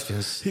all the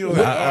questions.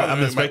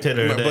 I'm a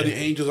spectator. My today. buddy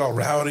Angel's all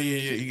rowdy.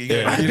 You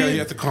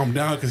have to calm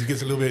down because he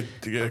gets a little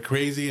bit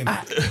crazy. And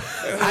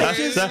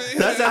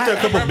That's after a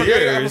couple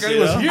beers. I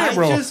was here,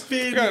 bro.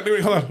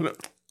 Hold on.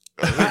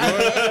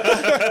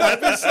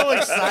 I've been so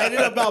excited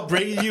about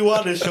bringing you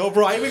on the show,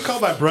 bro. I even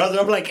called my brother.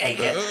 I'm like, hey,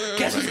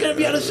 guess who's going to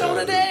be on the show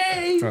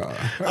today?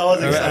 I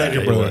was excited.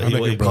 your brother.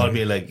 He called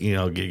me like,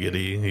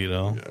 giggity,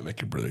 Yeah, I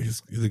like your brother.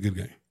 He's a good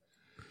guy.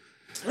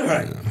 All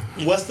right.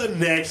 What's the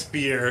next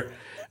beer?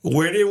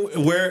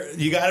 Where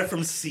you got it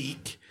from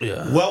Seek?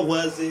 Yeah. What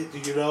was it? Do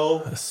you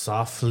know?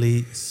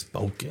 Softly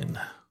spoken.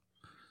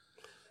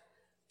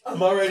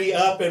 I'm already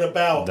up and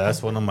about.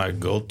 That's one of my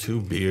go-to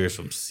beers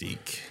from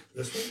Seek.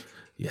 This one?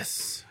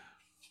 Yes.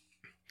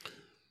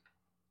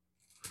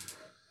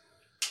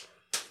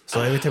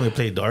 So every time we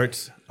play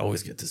darts, I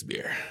always get this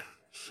beer.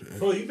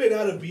 Bro, you've been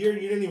out of beer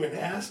and you didn't even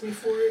ask me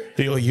for it?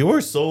 You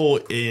were so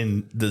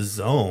in the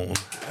zone.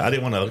 I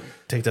didn't want to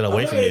take that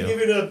away from you. I'm not going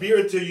to give you a beer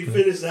until you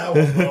finish that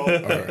one, bro.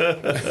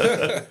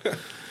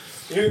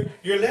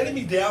 You're letting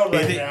me down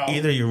right now.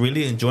 Either you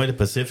really enjoy the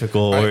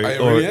Pacifico, or I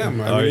really am.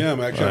 Actually, I'm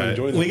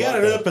enjoying We got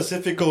another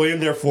Pacifico in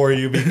there for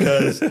you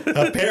because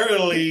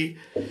apparently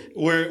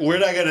we're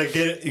not going to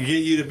get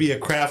you to be a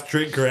craft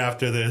drinker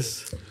after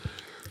this.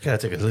 Gotta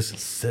take a listen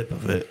sip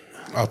of it.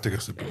 I'll take a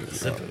sip of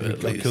it.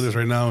 I'll kill this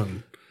right now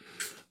and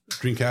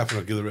drink half and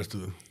I'll give the rest to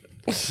them.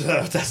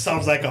 That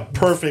sounds like a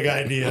perfect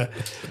idea.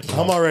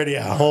 I'm already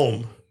at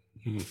home.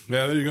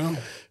 Yeah, there you go.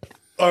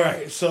 All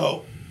right,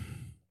 so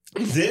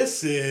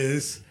this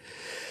is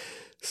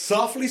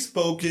Softly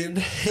Spoken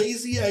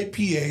Hazy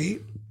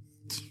IPA.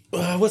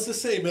 What's it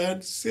say, man?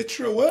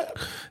 Citra what?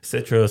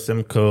 Citra,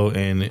 Simcoe,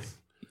 and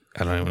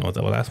I don't even know what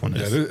the last one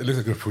is. Yeah, it looks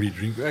like a fruity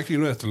drink. Actually,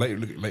 no, that's a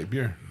light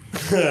beer.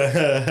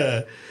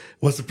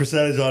 What's the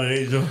percentage on it,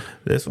 Angel?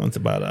 This one's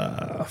about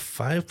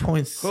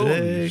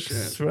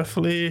 5.6,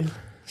 roughly.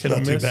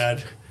 Not too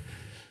bad.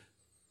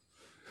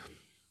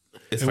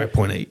 It's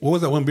 5.8. What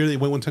was that one beer that you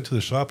went one time to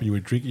the shop and you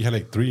were drinking? You had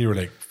like 3 and you were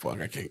like, fuck,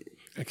 I can't.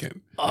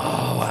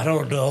 Oh, I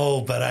don't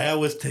know, but I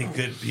always take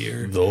good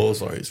beer.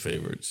 Those are his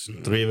favorites.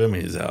 3 of them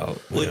he's out.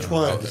 Which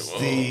ones?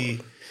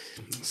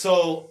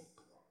 So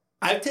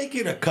I've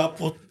taken a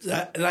couple.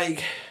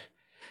 Like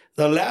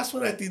the last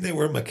one, I think they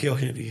were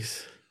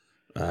McKilhenny's.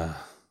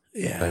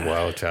 Yeah, Like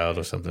Wild Child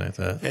or something like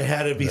that. it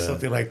had to be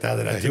something like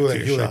that I He took was to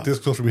like, your shop. this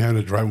close to me having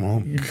to drive him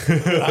home.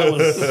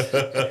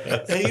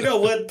 And you know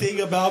one thing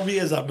about me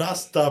is I'm not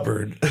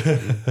stubborn.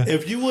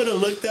 If you would have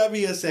looked at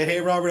me and said, "Hey,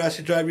 Robert, I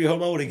should drive you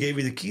home," I would have gave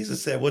you the keys and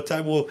said, "What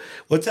time will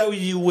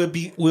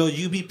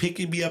you be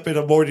picking me up in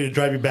the morning and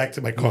drive me back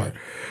to my car?"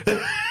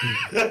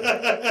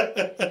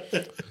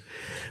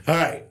 All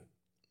right.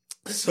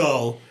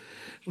 So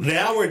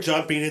now we're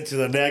jumping into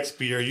the next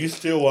beer. You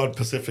still want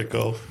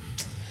Pacifico?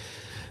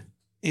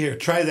 Here,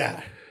 try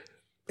that.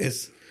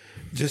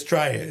 Just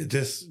try it.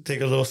 Just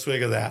take a little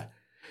swig of that.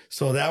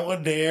 So that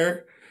one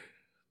there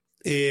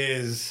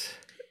is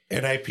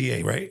an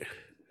IPA, right?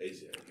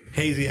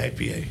 Hazy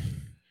IPA.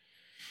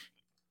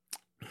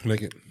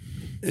 Like it.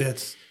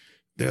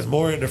 There's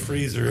more in the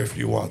freezer if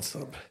you want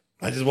some.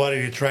 I just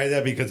wanted you to try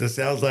that because it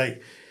sounds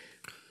like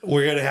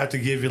we're gonna have to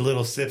give you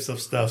little sips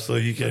of stuff so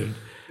you can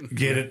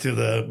get into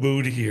the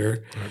mood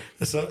here.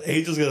 So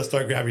Angel's gonna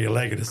start grabbing your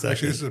leg in a second.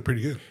 Actually, this is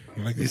pretty good.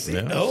 I like it. You see?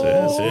 Yeah,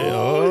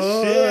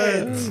 Oh,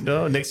 shit.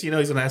 No, next you know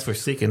he's gonna ask for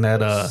seeking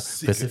that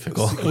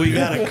Pacifico. We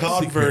got a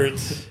convert.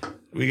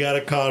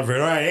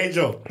 All right,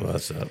 Angel.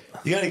 What's up?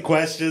 You got any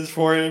questions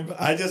for him?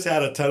 I just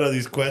had a ton of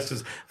these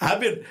questions.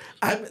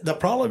 The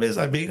problem is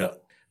I've been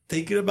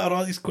thinking about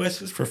all these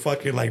questions for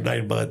fucking like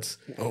 9 months.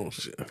 Oh,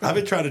 shit. I've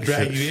been trying to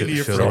drag you in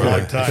here for a Should long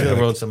have time.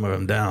 wrote some of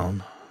them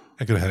down.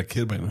 I could have had a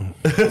kid by now.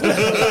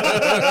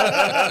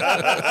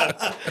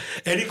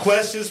 Any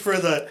questions for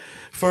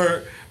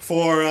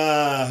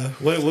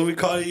what we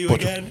call you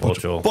again?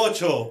 Pocho.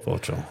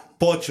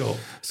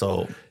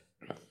 So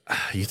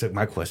you took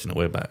my question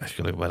away by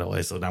the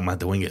way, so now I'm not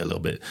doing it a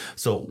little bit.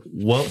 So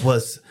what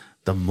was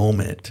the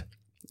moment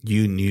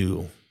you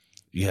knew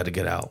you had to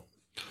get out?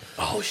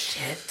 Oh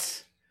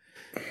shit.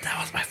 That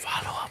was my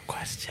follow-up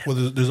question. Well,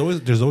 there's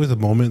always a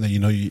moment that you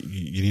know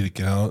you need to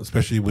get out,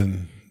 especially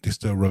when they're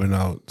still rubbing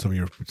out some of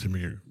your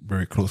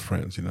very close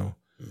friends. You know,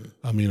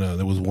 I mean,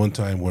 there was one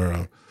time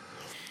where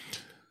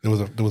there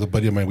was a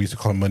buddy of mine. We used to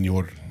call him Money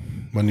Order,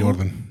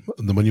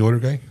 the Money Order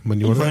guy.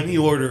 Money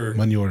Order.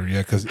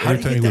 Yeah, because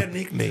every time that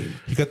nickname?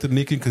 He got the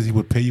nickname because he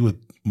would pay you with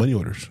money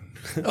orders.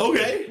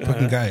 Okay.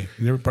 Fucking guy.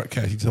 He never brought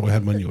cash. He just always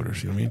had money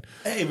orders. You know what I mean?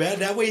 Hey man,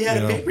 that way you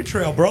had a paper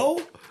trail, bro.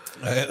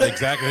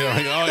 Exactly.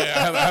 Like, oh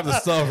yeah, I have the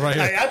stuff right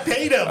here. I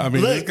paid him. I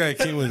mean, this guy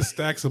came with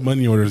stacks of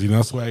money orders. You know,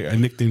 that's why I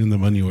nicknamed him the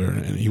Money Order,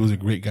 and he was a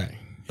great guy.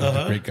 He was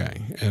a great guy,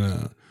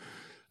 and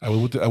I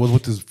was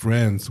with his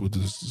friends, with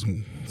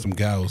some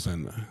gals,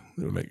 and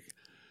they were like,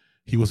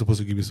 he was supposed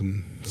to give me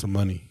some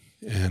money,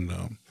 and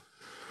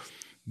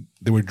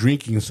they were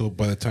drinking. So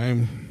by the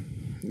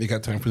time it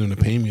got time for them to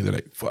pay me, they're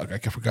like, "Fuck, I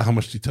forgot how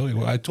much to tell you."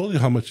 Well, I told you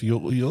how much he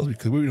owes me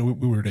because we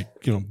were like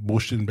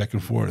bullshitting back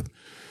and forth.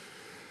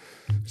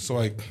 So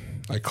I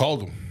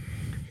called him.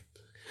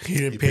 He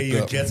didn't pay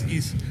you jet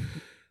skis.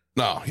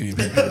 No, he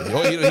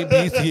didn't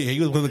pay me. He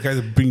was one of the guys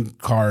that bring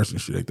cars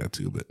and shit like that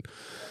too. But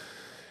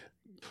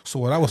so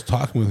when I was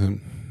talking with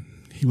him,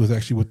 he was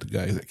actually with the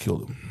guys that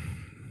killed him.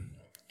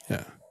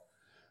 Yeah.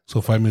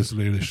 So 5 minutes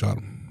later, they shot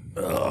him.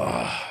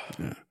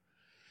 Yeah.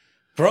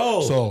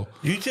 Bro, so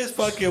you just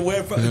fucking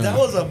went from that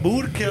was a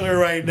mood killer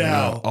right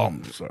now. Yeah. Oh,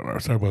 I'm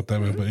sorry about that,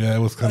 man. But yeah, it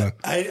was kind of.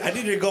 I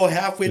needed to go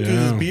halfway through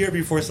this beer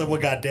before someone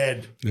got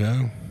dead.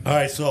 Yeah. All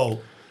right, so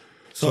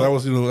that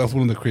was that's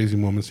one of the crazy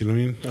moments. You know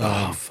what I mean?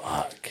 Oh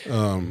fuck.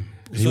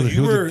 He was a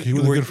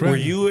good friend. Were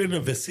you in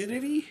the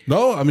vicinity?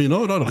 No, I mean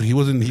no. He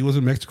was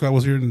in Mexico. I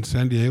was here in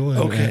San Diego.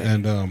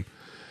 And,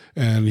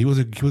 and he was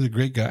a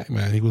great guy,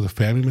 man. He was a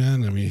family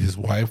man. I mean, his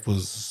wife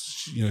was,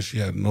 she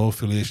had no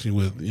affiliation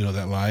with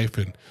that life,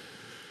 and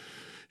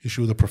she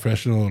was a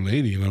professional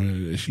lady.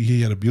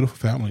 He had a beautiful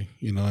family.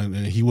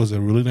 And he was a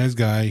really nice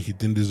guy. He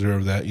didn't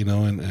deserve that.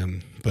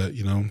 But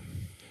I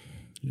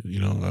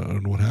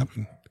don't know what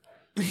happened.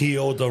 He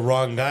owed the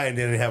wrong guy and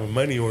didn't have a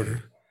money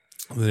order.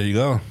 There you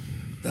go.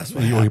 That's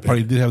what happened. He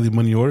probably did have the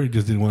money order. He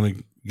just didn't want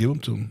to give him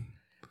to him.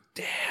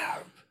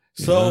 Damn.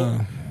 So,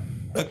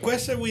 a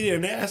question we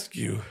didn't ask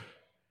you.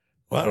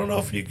 Well, I don't know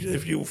if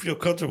you feel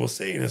comfortable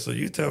saying it, so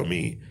you tell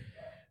me.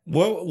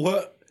 What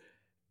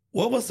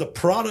was the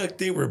product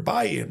they were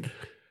buying?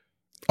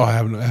 Oh, I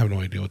have no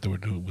idea what they were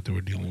doing, what they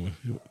were dealing with.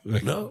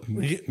 Like, no,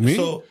 me.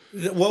 So,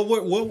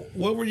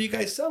 what were you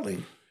guys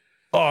selling?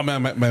 Oh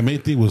man, my main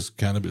thing was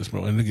cannabis,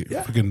 bro. And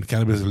freaking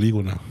cannabis is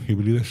illegal now. You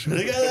believe that shit?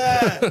 Look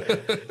at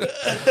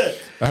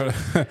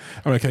that.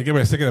 I'm like, can I get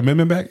my Second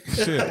Amendment back?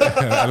 Shit,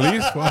 at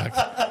least, fuck.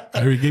 I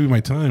already gave you my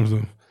time,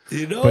 so.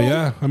 But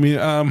yeah, I mean,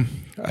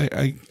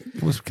 I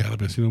it was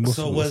cannabis,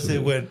 So was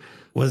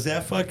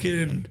that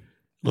fucking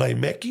like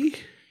Mecky,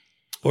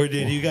 or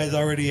did you guys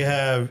already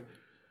have?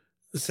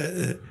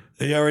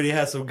 You already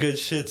had some good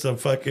shit, some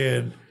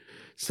sin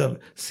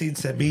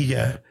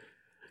semilla.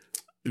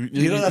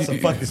 That's a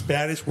fucking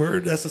Spanish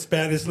word. That's a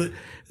Spanish.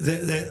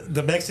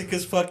 The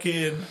Mexicans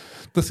fucking.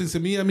 The sin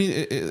semilla. I mean,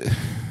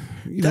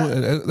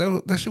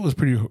 that shit was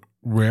pretty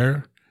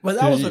rare. But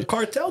that was a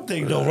cartel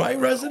thing, though, right,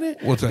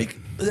 Resident? What's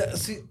that?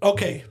 See,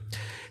 okay.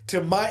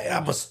 I'm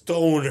a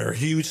stoner,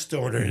 huge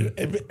stoner.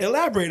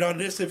 Elaborate on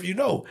this if you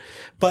know.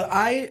 But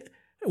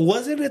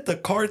wasn't it the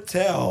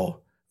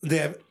cartel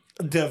that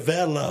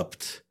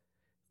developed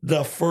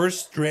the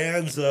first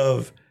strands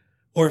of,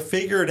 or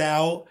figured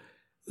out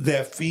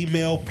that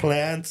female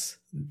plants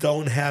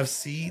don't have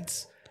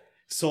seeds?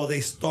 So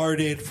they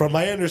started, from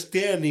my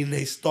understanding,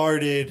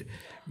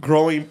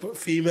 growing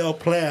female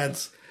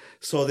plants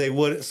so they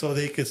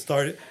could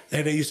start,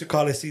 and they used to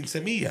call it sin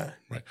semilla.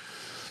 Right.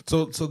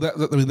 So that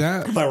I mean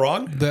that. Am I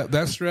wrong? That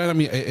strat. I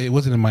mean, it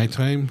wasn't in my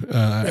time.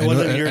 It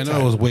wasn't in your time. I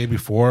know it was way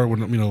before,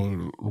 when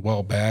a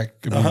while back.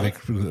 I mean, like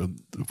from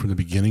the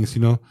beginnings,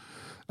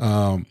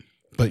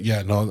 But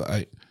yeah, no,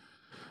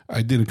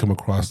 I didn't come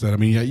across that. I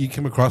mean, yeah, you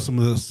came across some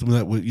of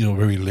that with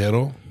very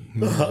little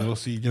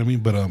seed. You know what I mean?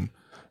 But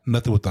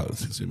nothing without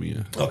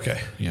semilla.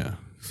 Okay. Yeah.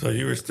 So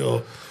you were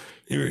still,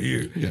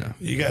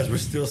 you guys were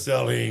still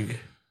selling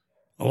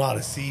a lot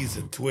of seeds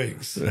and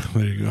twigs.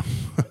 There you go.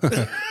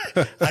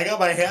 I got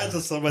my hands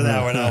on some of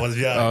that when I was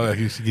young. Oh, that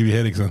used to give you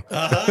headaches, huh?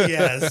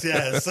 Yes.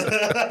 Yeah.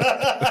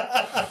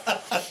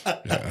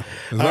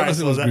 As long as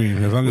it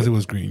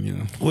was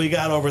green, We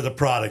got over the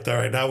product. All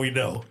right, now we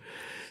know.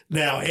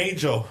 Now,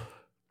 Angel,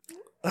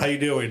 how you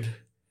doing?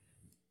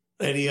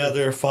 Any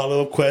other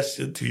follow-up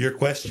question to your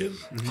question?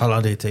 How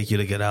long did it take you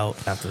to get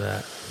out after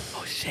that?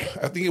 Oh, shit.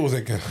 I think it was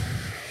like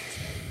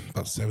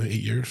about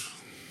 7-8 years.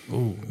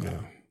 Ooh. Yeah.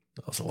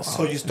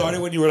 So you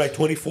started when you were like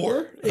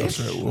 24? Well,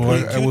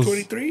 22,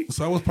 23?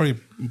 So I was probably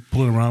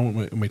pulling around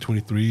with my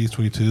 23s,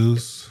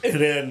 22s.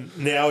 And then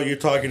now you're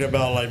talking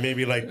about like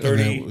maybe like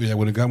 30? Then,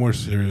 when it got more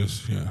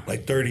serious, yeah.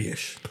 Like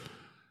 30-ish?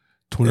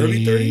 20,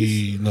 early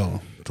 30s?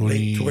 No,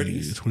 20,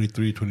 20s?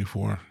 23,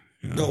 24.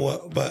 Yeah.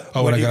 No, but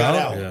when you got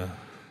out? out? Yeah.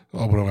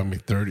 Oh, but I'm in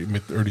mid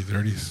early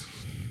 30s.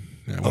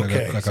 Yeah,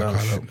 okay.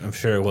 I'm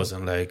sure it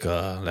wasn't like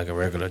a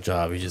regular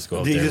job. You just go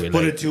up Did there. you just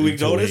put a 2-week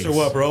notice or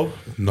what, bro?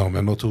 No,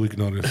 man, no 2-week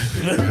notice.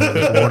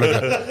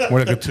 more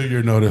like a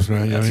 2-year notice,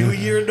 man. A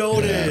 2-year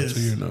notice.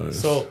 Yeah, 2-year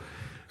notice. So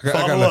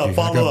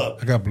follow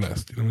up. I got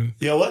blessed. You know what I mean?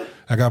 Yeah, what?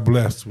 I got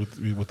blessed with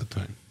the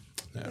time.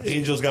 Yeah.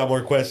 Angel's got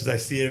more questions. I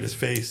see it in his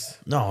face.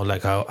 No,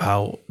 like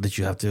how did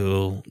you have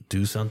to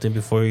do something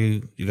before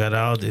you got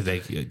out? Did they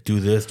do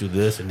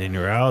this, and then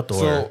you're out?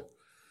 Or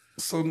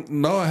So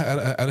no,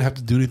 I didn't have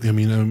to do anything. I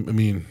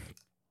mean,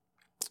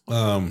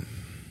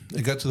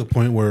 it got to the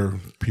point where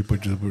people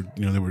just were,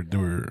 they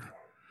were,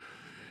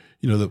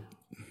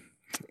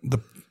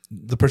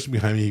 the person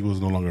behind me, he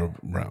was no longer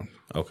around.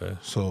 Okay.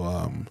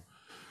 So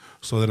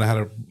So then I had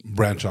to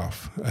branch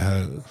off. I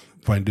had to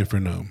find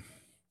different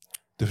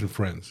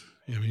friends.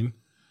 You know what I mean?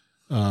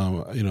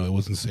 It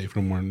wasn't safe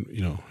no more in,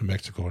 in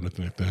Mexico or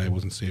nothing like that. It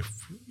wasn't safe,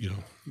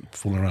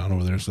 fooling around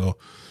over there. So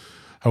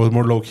I was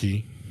more low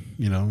key,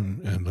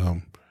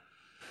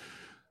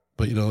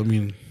 but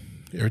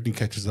everything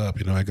catches up.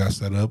 I got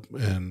set up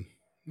and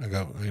I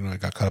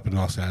got caught up in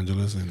Los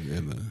Angeles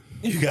and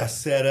you got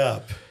set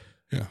up.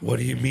 Yeah. What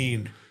do you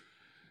mean?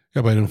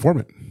 Yeah, by an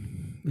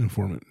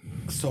informant.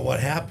 So what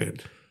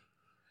happened?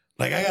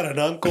 Like I got an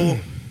uncle,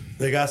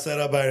 they got set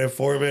up by an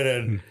informant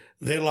and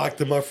they locked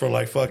him up for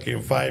like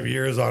fucking 5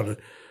 years on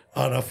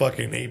a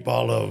fucking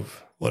 8-ball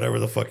of whatever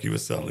the fuck he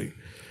was selling.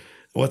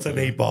 What's an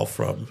 8-ball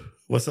from?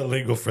 What's the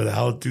lingo for that?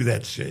 How to do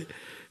that shit?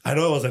 I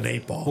know it was an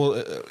 8-ball.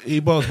 Well,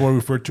 8-ball is more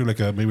referred to like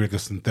maybe like a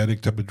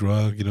synthetic type of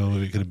drug. It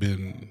could have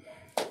been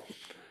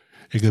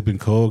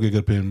coke. It could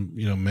have been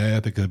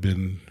meth. It could have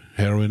been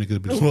heroin. It could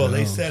have been. Well,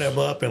 they set him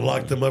up and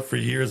locked him up for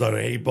years on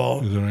an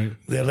 8-ball. Is that right?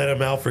 They let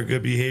him out for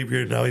good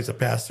behavior. And now he's a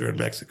pastor in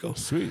Mexico.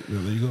 Sweet.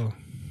 There you go.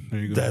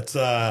 That's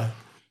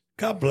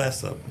God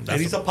bless him. And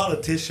he's a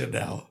politician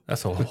now.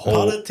 That's a whole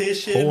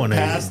politician,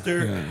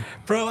 pastor. Yeah.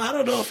 Bro, I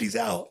don't know if he's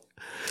out.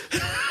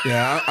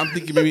 Yeah, I'm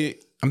thinking maybe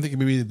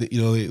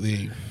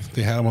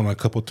they had him on a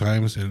couple of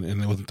times, and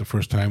it wasn't the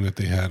first time that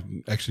they had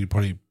actually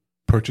probably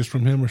purchased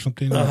from him or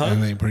something,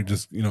 and they probably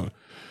just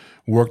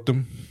worked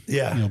him.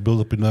 Yeah,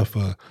 build up enough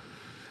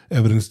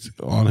evidence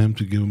on him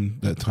to give him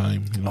that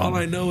time. All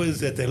I know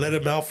is that they let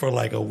him out for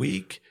like a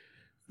week.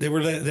 They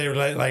were let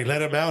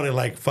him out and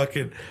like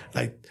fucking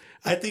like.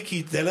 I think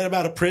they let him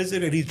out of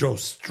prison and he drove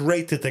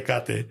straight to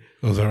Tecate.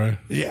 Was that right?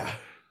 Yeah.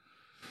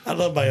 I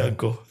love my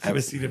uncle. I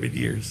haven't seen him in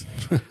years.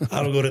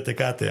 I don't go to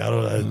Tecate.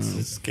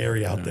 It's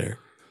scary out there.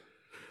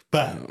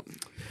 But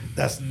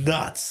that's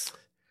nuts.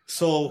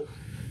 So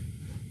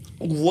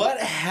what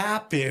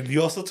happened?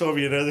 You also told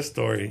me another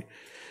story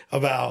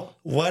about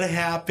what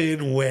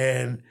happened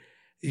when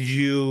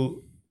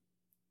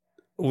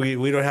we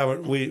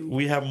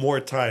have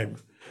more time.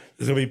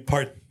 There's gonna be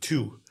part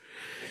 2.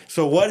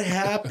 So what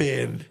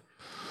happened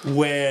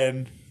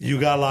when you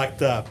got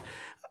locked up?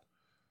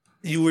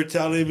 You were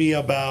telling me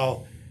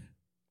about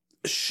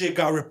shit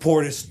got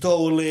reported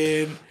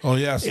stolen. Oh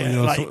yeah, so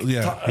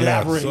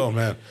elaborate. So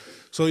man,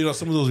 so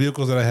some of those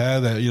vehicles that I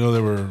had that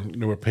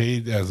they were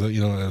paid as a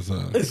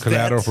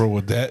collateral for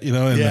with debt,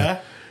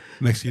 and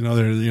next thing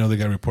they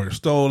got reported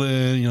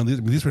stolen.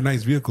 These were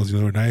nice vehicles,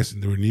 they were nice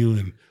and they were new,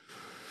 and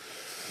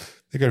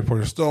they got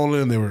reported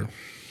stolen. They were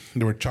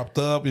chopped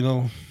up,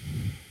 they're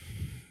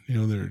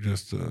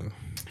just.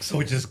 So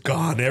it's just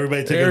gone.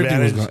 Everybody took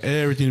everything advantage. Was gone.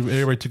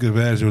 Everybody took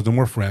advantage. There was no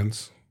more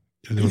friends.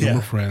 No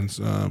more friends.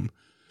 No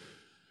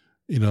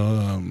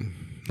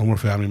more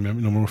family.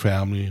 No more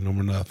family. No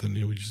more nothing.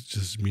 It was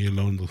just me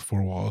alone. Those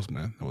 4 walls,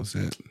 man. That was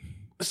it.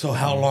 So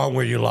how long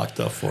were you locked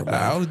up for? Man?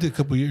 I only did a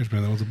couple of years,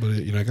 man. That was about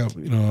it. I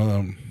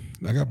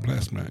got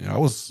blessed, man. I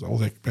was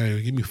like,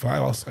 man, give me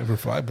 5. I'll sign for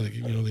 5, but they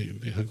give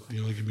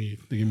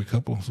me a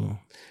couple.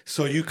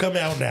 So you come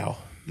out now.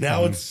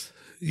 Now it's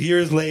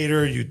years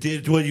later. You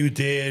did what you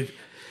did.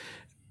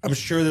 I'm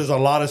sure there's a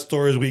lot of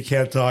stories we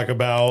can't talk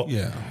about.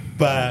 Yeah.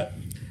 But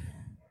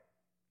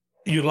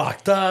you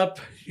locked up.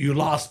 You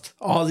lost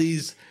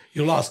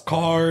you lost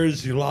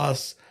cars.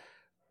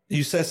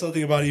 You said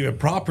something about even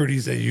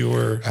properties that you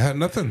were. I had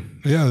nothing.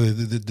 Yeah.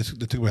 They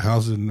took my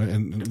house and my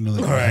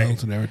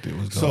house and everything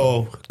was gone.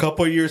 So a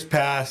couple of years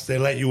passed. They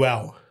let you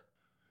out.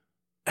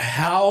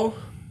 How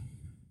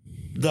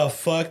the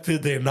fuck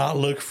did they not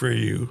look for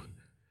you?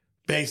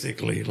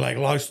 Basically, like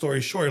long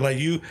story short, like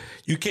you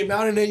came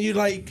out and then you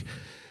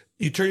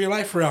turn your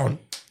life around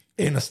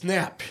in a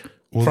snap.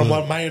 From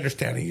what my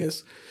understanding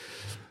is,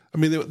 I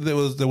mean, there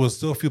was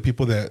still a few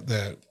people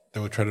that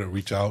would try to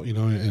reach out,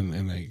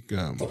 and like,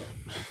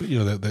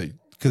 that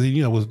because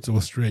I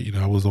was straight,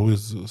 I was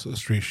always a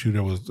straight shooter.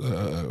 I was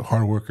a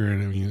hard worker,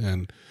 and everything,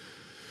 and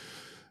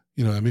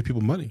I made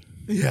people money.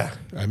 Yeah,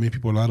 I made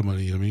people a lot of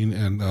money. You know what I mean,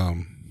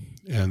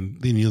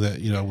 and they knew that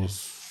I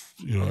was,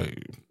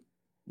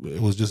 it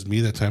was just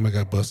me that time I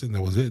got busted, and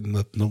that was it.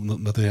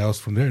 Nothing else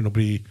from there.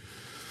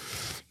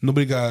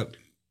 Nobody got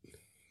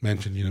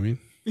mentioned, you know what I mean?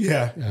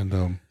 Yeah.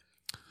 And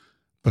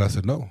but I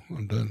said no,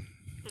 I'm done.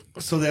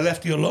 So they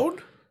left you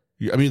alone?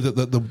 Yeah, I mean,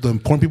 the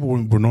important people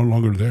were no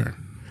longer there.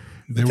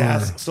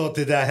 So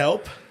did that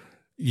help?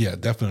 Yeah,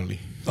 definitely.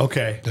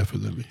 Okay.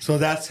 Definitely. So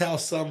that's how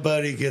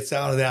somebody gets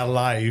out of that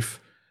life.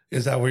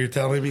 Is that what you're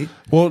telling me?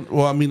 Well,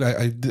 I mean,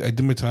 I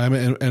did my time,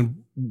 and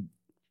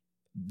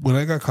when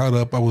I got caught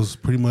up, I was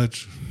pretty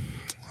much,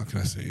 how can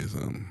I say,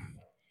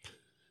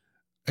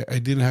 I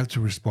didn't have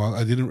to respond.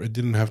 I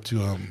didn't have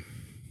to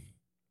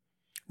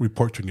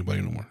report to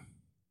anybody no more.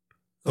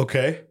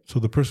 Okay. So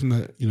the person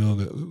that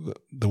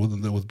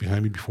that was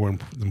behind me before,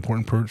 the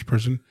important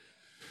person,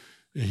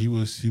 he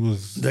was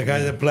the guy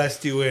that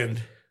blessed you in.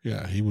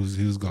 Yeah, he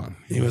was gone.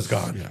 He was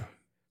gone. Yeah.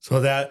 So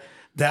that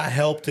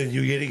helped in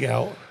you getting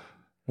out.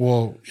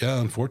 Well,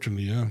 yeah,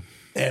 unfortunately, yeah.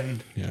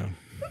 And yeah.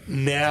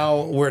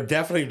 Now we're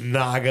definitely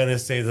not gonna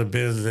say the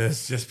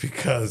business just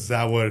because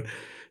that would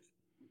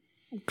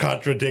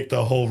contradict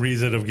the whole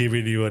reason of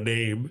giving you a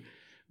name,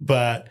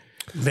 but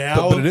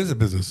now but it is a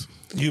business.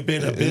 You've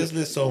been a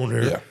business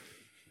owner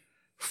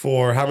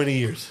for how many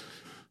years?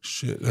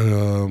 Shit,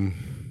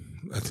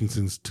 I think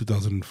since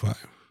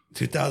 2005.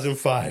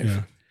 2005.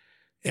 Yeah.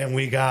 And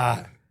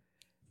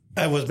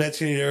I was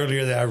mentioning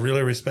earlier that I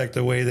really respect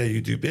the way that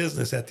you do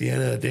business. At the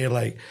end of the day,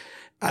 like,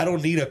 I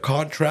don't need a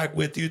contract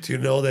with you to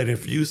know that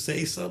if you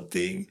say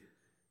something,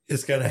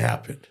 it's going to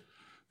happen.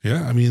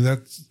 Yeah, I mean, I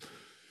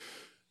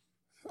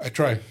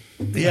try.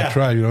 Yeah. I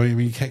try, you know, I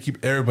mean, you can't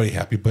keep everybody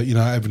happy, but, you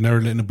know, I've never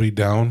let anybody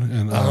down.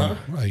 And I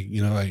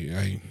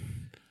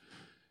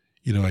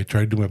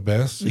try to do my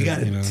best. You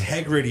got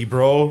integrity,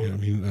 bro. You know, I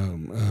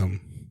mean,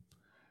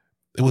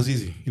 it was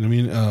easy. You know what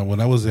I mean?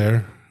 When I was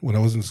there, when I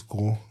was in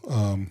school,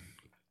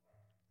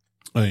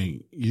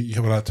 you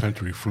have a lot of time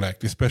to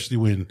reflect, especially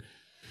when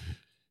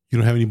you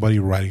don't have anybody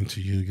writing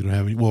to you. You don't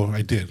have any. Well,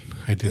 I did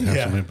have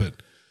something,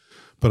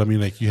 but I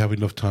mean, like, you have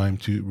enough time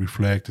to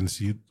reflect and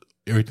see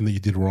everything that you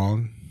did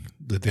wrong,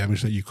 the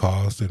damage that you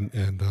caused, and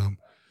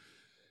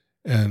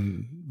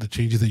the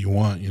changes that you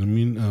want. You know what I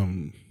mean?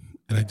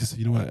 And I just,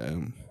 you know what,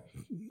 I'm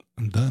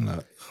done. I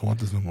don't want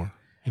this no more.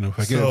 You know, if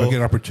I get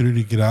an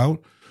opportunity to get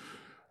out.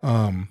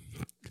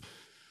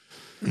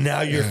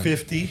 Now you're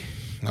 50.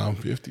 Now I'm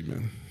 50,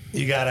 man.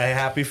 You got a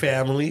happy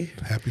family.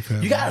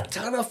 You got a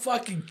ton of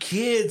fucking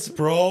kids,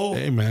 bro.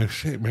 Hey, man.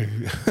 Shit,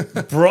 man.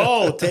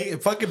 Bro,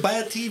 fucking buy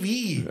a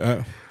TV.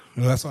 Well,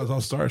 that's how it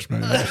all starts,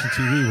 man. Watching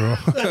TV, bro.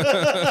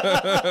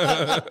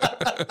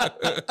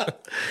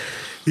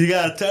 You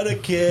got a ton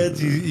of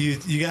kids.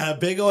 You got a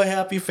big old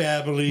happy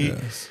family.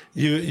 Yes.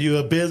 You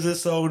a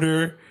business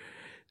owner.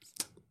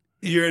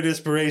 You're an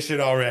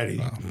inspiration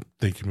already.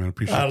 Thank you, man.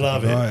 Appreciate it. I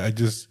love it.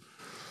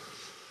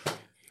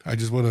 I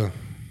just want to,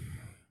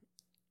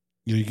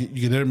 you know,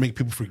 you can never make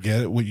people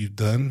forget what you've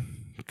done,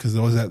 because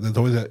there's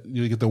always that,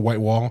 you get the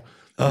white wall,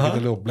 you get the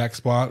little black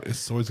spot,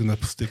 it's always going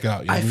to stick out.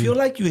 You know I feel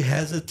like you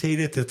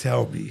hesitated to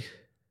tell me.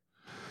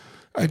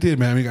 I did,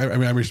 man. I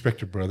mean, I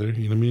respect your brother.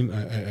 You know what I mean?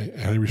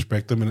 I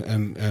respect him,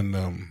 and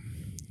I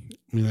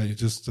mean, I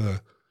just,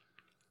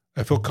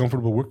 I felt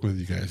comfortable working with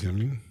you guys. You know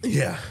what I mean?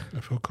 Yeah. I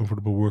felt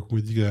comfortable working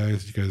with you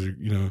guys. You guys are,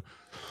 you know,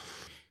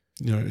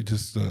 it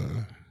just,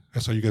 I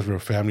saw you guys were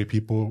family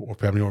people or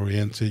family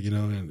oriented, you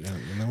know, and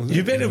that was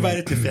You've been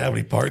invited to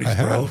family parties,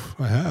 bro.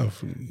 I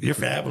have. Your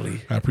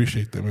family. I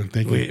appreciate that, man.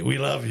 Thank you. We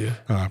love you.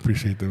 I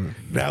appreciate that, man.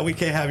 Now we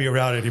can't have you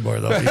around anymore,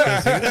 though,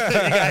 because you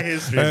got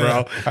history,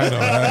 bro. I know.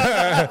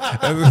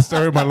 That's the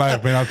story of my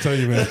life, man. I'll tell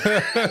you, man.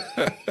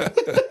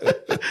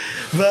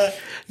 But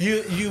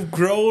you've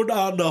grown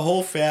on the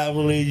whole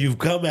family. You've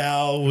come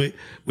out.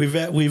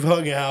 We've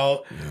hung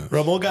out. Yes.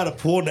 Ramon got a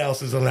pool now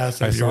since the last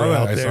time you were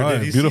out there. I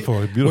saw it. Beautiful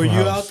Were you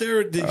house. out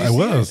there? Did you I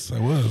was.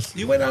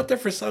 You went out there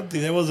for something.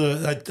 There was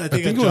I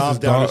think a job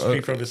down the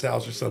street from his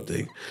house or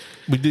something.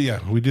 We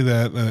did, we did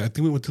that. I think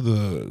we went to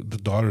the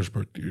daughter's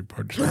birthday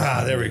party.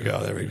 There we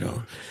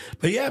go.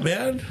 But yeah,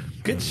 man,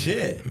 good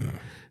shit. Yeah.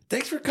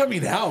 Thanks for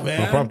coming out,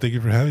 man. No problem. Thank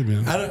you for having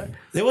me.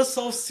 It was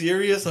so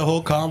serious, the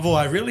whole convo.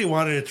 I really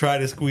wanted to try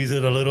to squeeze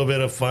in a little bit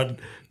of fun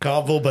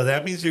convo, but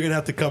that means you're going to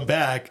have to come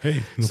back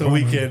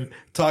we can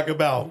talk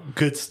about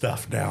good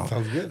stuff now.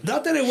 Sounds good.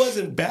 Not that it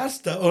wasn't bad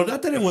stuff, or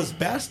not that it was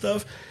bad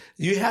stuff.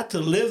 You had to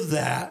live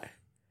that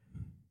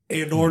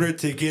in order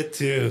to get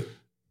to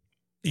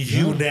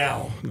you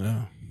now.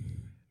 No.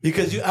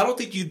 Because I don't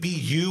think you'd be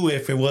you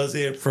if it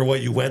wasn't for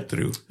what you went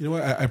through. You know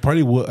what? I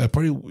probably would.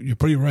 You're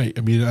probably right.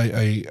 I mean,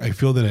 I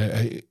feel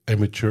that I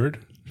matured.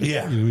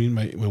 Yeah. You know what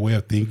I mean? My way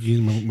of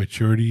thinking, my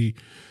maturity.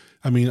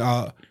 I mean,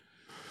 like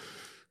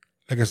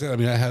I said, I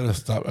mean, I had to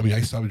stop. I mean,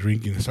 I stopped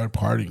drinking and stopped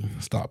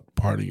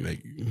partying.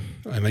 Like,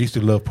 and I used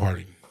to love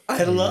partying.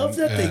 I love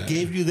that they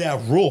gave you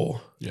that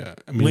rule. Yeah.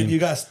 I mean, when you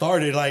got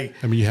started, like,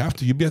 I mean, you have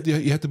to be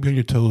on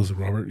your toes,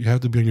 Robert. You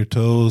have to be on your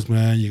toes,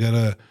 man. You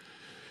gotta,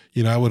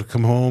 you know, I would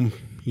come home,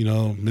 you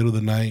know, middle of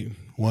the night,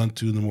 1,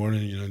 2 in the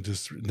morning, you know,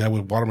 and I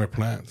would water my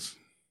plants.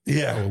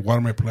 Yeah. I would water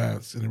my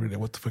plants. And every day,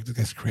 what the fuck, this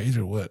guy's crazy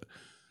or what?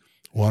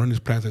 Watering these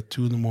plants at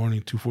 2 in the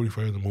morning,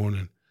 2:45 in the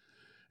morning.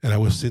 And I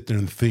would sit there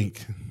and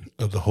think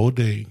of the whole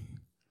day,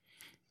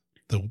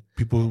 the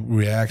people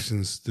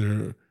reactions,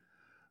 their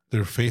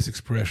face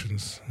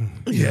expressions.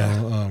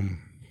 Yeah.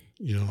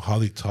 You know, how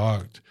they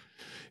talked,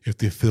 if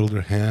they filled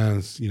their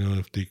hands, you know,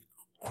 if they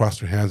crossed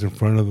their hands in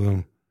front of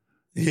them.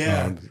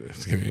 Yeah, I'm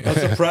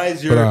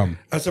surprised you're. I'm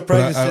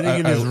surprised you're sitting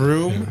in his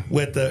room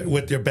with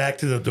your back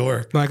to the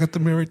door. No, I got the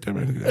mirror right there,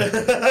 man.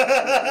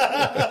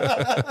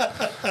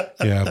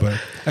 Yeah,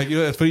 but you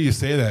know, it's funny you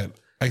say that.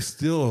 I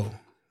still,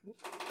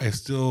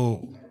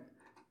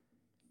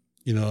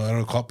 you know, I don't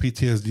know, call it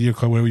PTSD or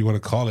call it whatever you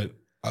want to call it.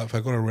 If I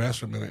go to a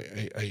restaurant, man,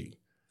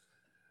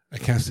 I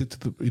can't sit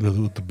to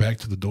with the back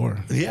to the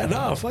door. Yeah,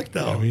 no, fuck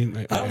no. I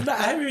mean, I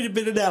haven't even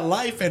been in that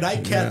life, and I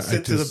can't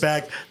sit to the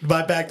back,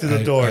 my back to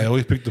the door. I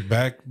always pick the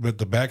back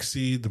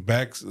seat,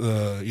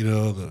 you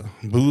know, the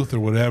booth or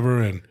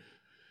whatever, and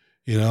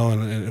you know,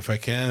 and if I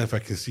can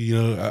see,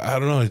 you know, I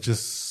don't know, I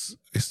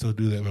still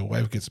do that. My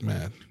wife gets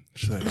mad.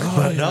 She's like,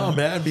 But no,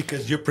 man,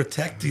 because you're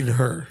protecting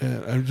her.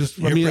 Yeah, I'm just.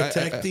 You're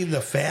protecting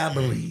the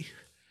family.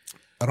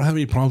 I don't have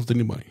any problems with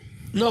anybody.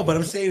 No, but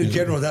I'm saying in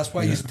general, that's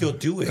why you still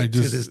do it to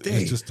this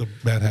day. It's just a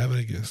bad habit,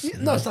 I guess. Yeah,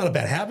 no, it's not a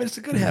bad habit. It's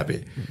a good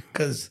habit.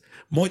 Because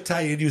Muay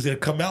Thai, you're going to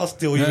come out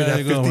still even at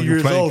 50 go,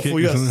 years old. kick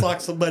You're going to or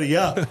sock somebody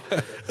up.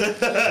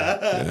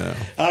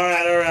 All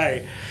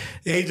right.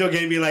 Angel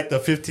gave me like the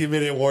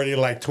 15-minute warning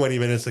like 20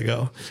 minutes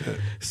ago.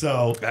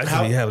 So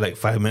Actually, you have like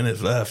 5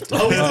 minutes left.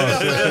 Oh, we still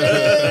got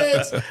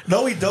 5 minutes.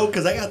 No, we don't,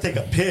 because I got to take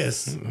a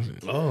piss.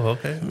 Oh,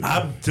 okay.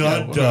 I'm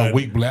done.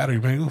 Weak bladder,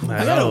 man.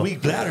 I got a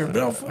weak bladder.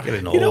 But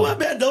you know what,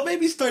 man? Don't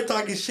make me start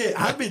talking shit.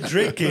 I've been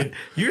drinking.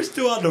 You're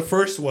still on the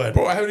first one.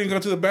 Bro, I haven't even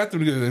gone to the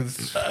bathroom.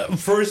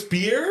 First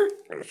beer?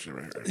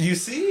 You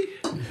see?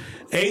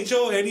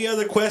 Angel, any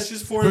other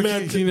questions for him,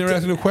 man? You never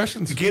asked no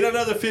questions. Get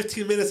another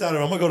 15 minutes out of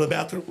him. I'm going to go to the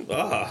bathroom.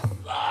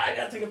 I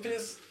got to take a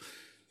piss.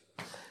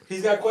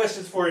 He's got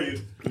questions for you.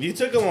 You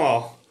took them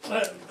all.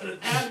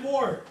 Add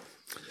more.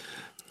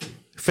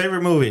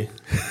 Favorite movie?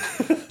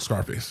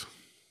 Scarface.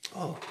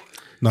 Oh.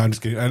 No, I'm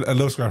just kidding. I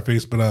love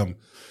Scarface, but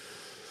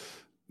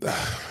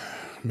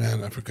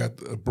man, I forgot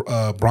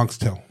Bronx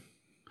Tale.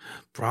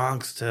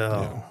 Bronx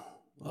Tale.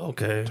 Yeah.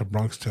 Okay. It's a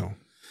Bronx Tale.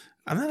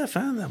 I'm not a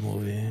fan of that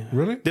movie.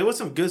 Really? There was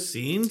some good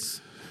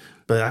scenes,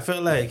 but I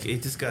felt like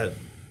it just got.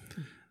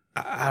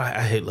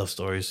 I hate love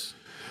stories.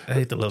 I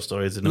hate the love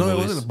stories in the movies. No,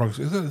 it wasn't a Bronx.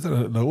 It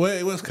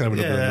was kind of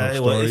a love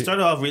story. It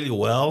started off really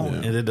well,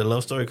 and then the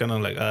love story kind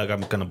of like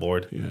I'm kind of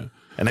bored. Yeah.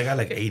 And I got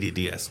like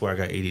ADD. I swear I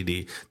got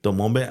ADD. The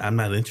moment I'm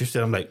not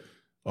interested, I'm like,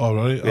 oh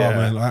really? Yeah. Oh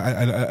man,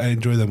 I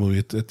enjoy that movie.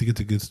 I think it's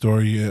a good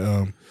story.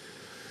 I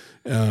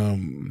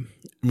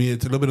mean,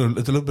 it's a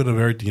little bit of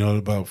everything, you know,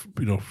 about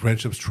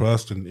friendships,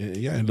 trust, and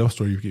and love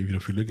story. If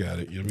you look at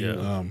it, you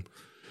know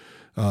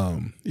what I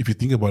mean. If you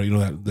think about it, you know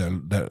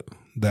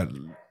that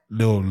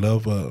little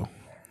love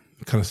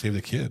kind of saved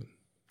the kid.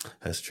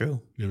 That's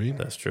true. You know what I mean?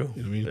 That's true.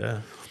 You know what I mean?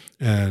 Yeah.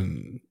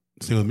 And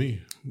same with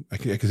me. I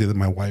can say that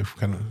my wife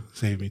kind of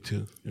saved me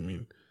too. I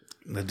mean,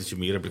 now, did you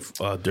meet her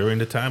before, during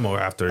the time or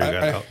after you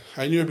got out?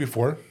 I knew her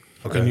before.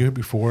 Okay. I knew her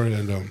before,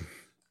 and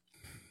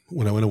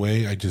when I went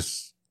away, I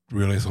just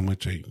realized how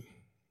much I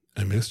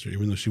missed her,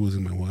 even though she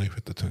wasn't my wife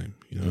at the time.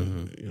 You know,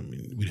 I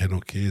mean, we had no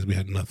kids, we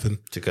had nothing.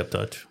 She kept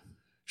touch.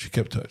 She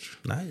kept touch.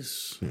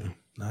 Nice,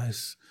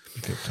 nice.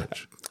 She kept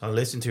touch. I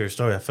listened to your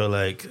story. I feel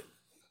like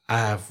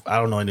I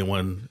don't know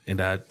anyone in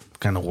that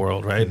kind of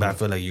world, right? But I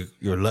feel like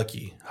you're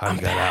lucky how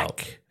you got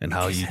out and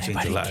how you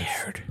changed your life.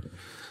 Cared.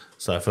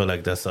 So I feel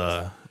like that's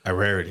a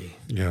rarity.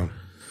 Yeah.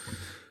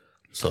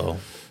 So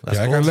that's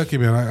cool. I got lucky,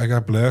 man. I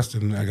got blessed,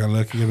 and I got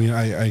lucky. I mean,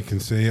 I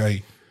can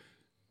say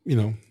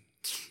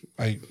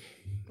I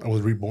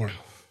was reborn.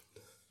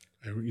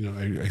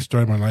 I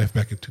started my life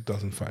back in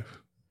 2005.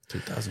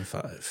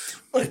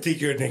 2005. I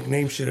think your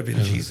nickname should have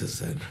been Jesus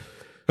then.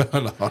 No, I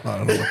don't know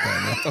about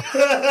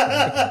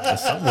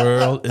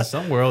that. In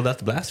some world,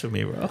 that's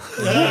blasphemy, bro.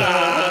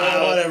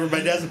 Whatever.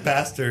 My dad's a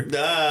pastor.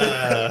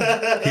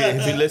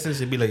 If he listens,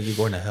 he'd be like, "You're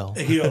going to hell."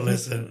 He don't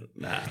listen.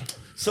 Nah.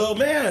 So,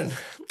 man,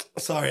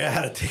 sorry, I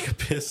had to take a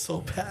piss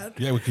so bad.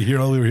 Yeah, we could hear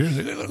all over here.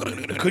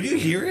 Could you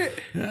hear it?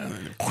 Yeah.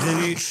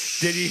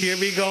 Did you hear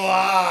me go,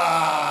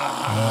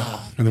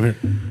 ah?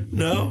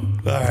 No? All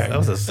right. That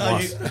was a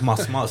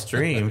small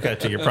stream. You got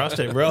to your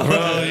prostate, bro.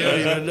 Bro, you don't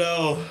even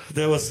know.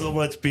 There was so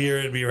much beer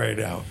in me right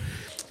now.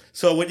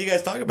 So what do you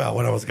guys talk about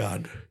when I was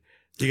gone?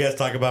 Do you guys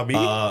talk about me?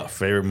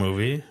 Favorite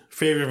movie?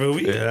 Favorite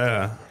movie?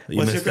 Yeah.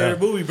 What's your favorite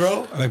movie,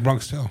 bro? I like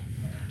Bronx Tale.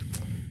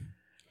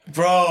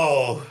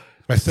 Bro.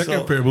 My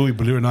second favorite movie,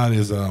 believe it or not,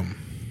 is oh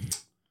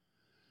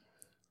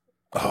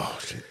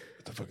shit.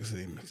 What the fuck is the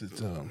name?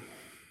 It's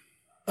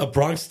A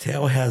Bronx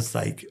Tale has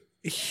like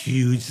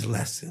huge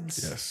lessons.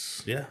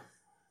 Yes. Yeah.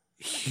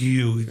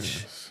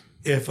 Huge. Yes.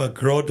 If a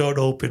girl don't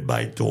open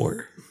my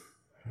door,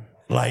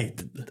 like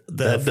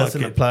that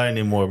doesn't apply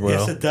anymore, bro.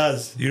 Yes, it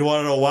does. You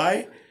want to know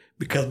why?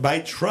 Because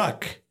my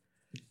truck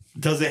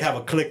doesn't have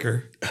a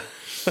clicker.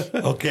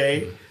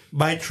 Okay,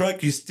 my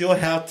truck, you still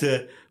have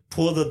to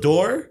pull the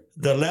door,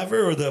 the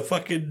lever, or the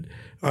fucking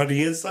on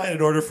the inside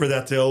in order for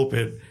that to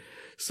open.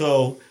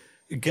 So,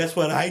 guess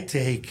what I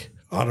take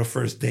on a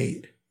first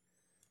date?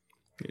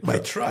 My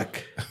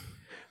truck,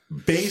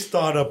 based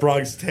on a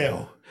Bronx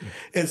Tale.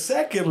 And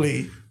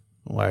secondly,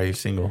 why are you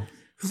single?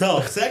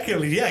 No,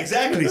 secondly, yeah,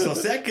 exactly. So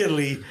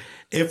secondly,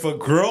 if a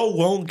girl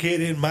won't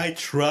get in my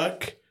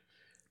truck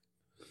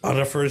on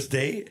a first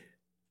date,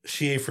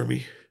 she ain't for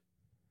me.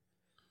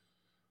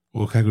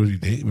 What kind of girls you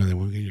date when they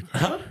want to get in your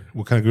car? Huh?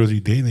 What kind of girls are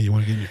you dating that you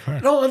want to get in your car?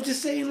 No, I'm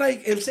just saying,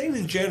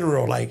 in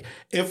general, like,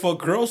 if a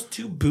girl's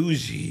too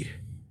bougie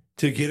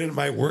to get in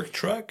my work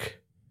truck,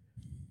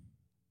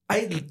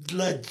 I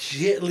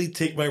legitly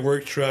take my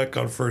work truck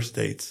on first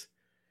dates.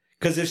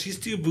 Because if she's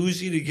too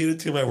bougie to get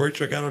into my work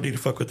truck, I don't need to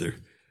fuck with her.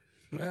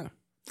 Yeah.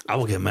 I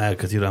will get mad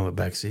because you don't have a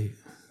back seat.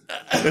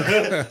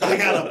 I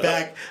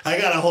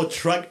got a whole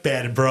truck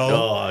bed, bro.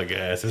 Oh, I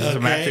guess. There's a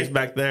mattress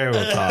back there.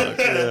 We'll talk.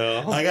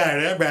 I got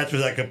an air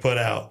mattress I can put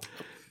out.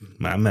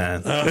 My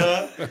man.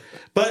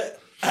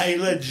 But I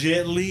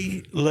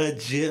legitly,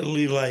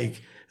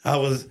 like, I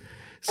was.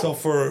 So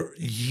for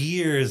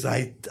years,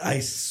 I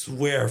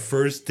swear,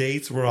 first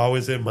dates were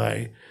always in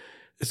my.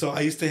 So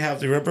I used to have.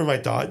 Do you remember my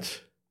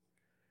Dodge?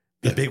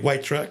 The big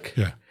white truck?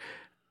 Yeah.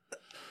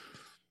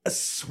 I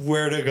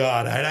swear to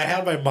God. And I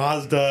had my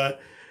Mazda.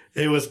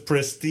 It was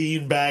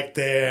pristine back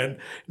then.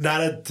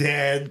 Not a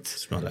dent.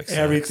 Smelled like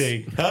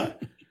everything. sex. Huh?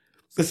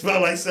 It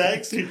smelled like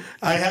sex?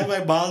 I had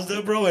my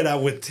Mazda, bro, and I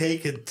would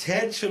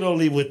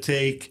intentionally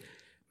take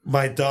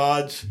my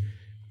Dodge,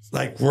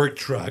 like, work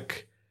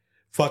truck,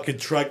 fucking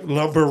truck,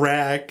 lumber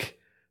rack,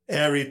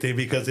 everything.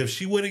 Because if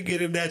she wouldn't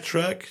get in that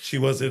truck, she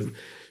wasn't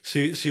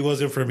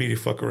for me to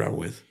fuck around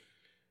with.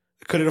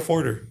 I couldn't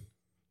afford her.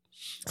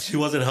 She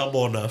wasn't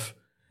humble enough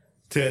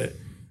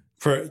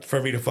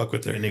for me to fuck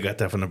with her. And you got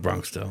that from the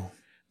Bronx, though.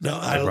 No,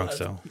 Bronx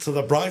Tale. So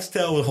the Bronx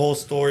Tale, the whole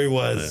story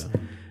was,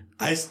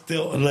 I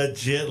still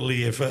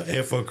legitly,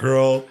 if a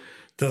girl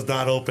does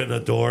not open a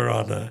door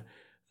on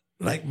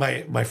like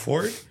my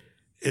Ford,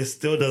 it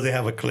still doesn't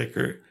have a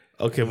clicker.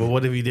 Okay, but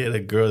what if you did a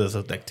girl that's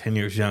like 10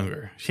 years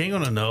younger? She ain't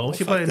gonna know.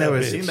 She probably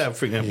never seen that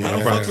freaking. I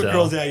don't fuck with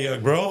girls that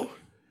young, bro.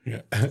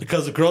 Yeah.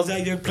 Because the girls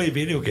that young play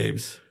video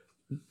games.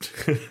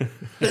 Yeah,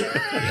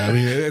 I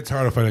mean, it's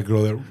hard to find a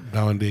girl that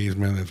nowadays,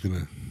 man, that's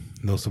gonna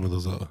know some of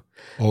those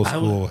old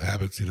school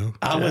habits, you know.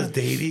 I was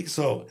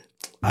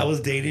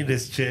dating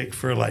this chick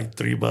for like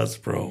 3 months,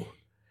 bro,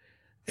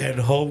 and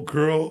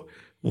homegirl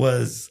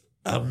was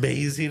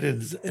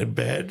amazing in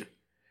bed,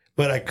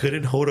 but I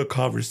couldn't hold a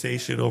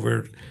conversation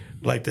over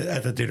like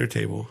at the dinner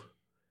table.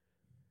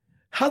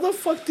 How the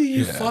fuck do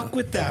you fuck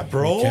with that,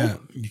 bro?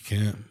 You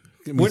can't.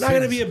 We're not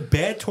gonna be in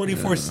bed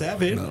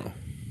 24/7. No.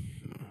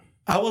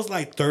 I was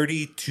like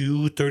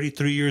 32,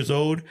 33 years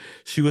old.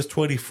 She was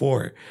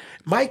 24.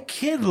 My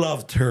kid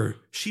loved her.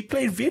 She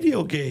played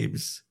video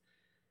games.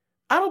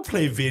 I don't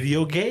play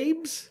video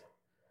games.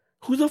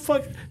 Who the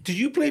fuck? Do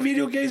you play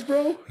video games,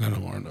 bro? I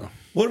don't want to know.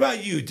 What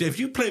about you? If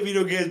you play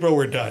video games, bro,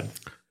 we're done.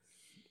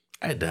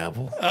 I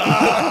dabble.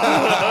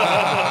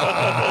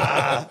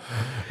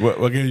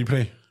 What game do you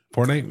play?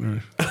 Fortnite? No.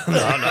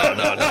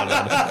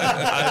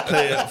 I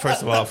play,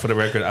 first of all, for the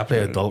record, I play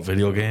adult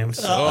video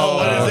games.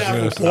 What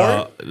is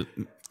that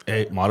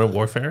for? Modern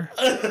Warfare.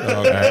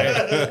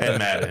 Okay. And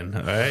Madden.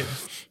 All right.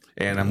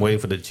 And I'm waiting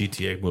for the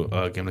GTA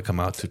game to come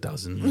out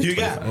 2000. You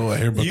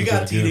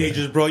got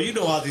teenagers, bro. You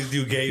know all these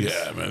new games.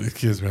 Yeah, man. These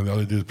kids, man, all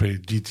they do is play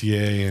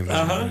GTA and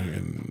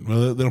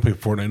well, they don't play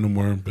Fortnite no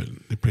more, but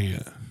they play.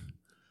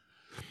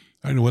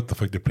 I don't know what the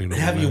fuck they're playing.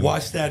 Have you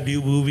watched that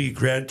new movie,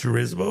 Gran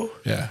Turismo?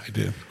 Yeah, I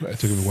did. I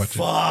took him to watch it.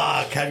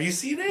 Fuck, have you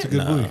seen it? It's a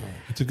good movie.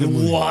 It's a good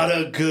movie. What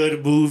a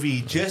good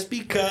movie. Just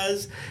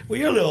because, well,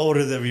 you're a little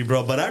older than me,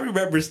 bro, but I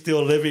remember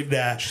still living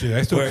that. Shit,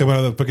 I still come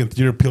out of the fucking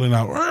theater peeling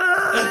out.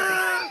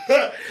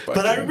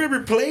 But I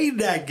remember playing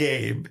that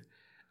game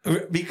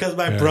because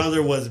my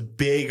brother was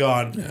big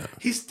on,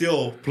 he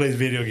still plays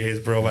video games,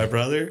 bro, my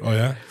brother. Oh,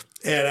 yeah?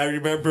 And I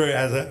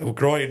remember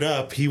growing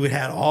up, he would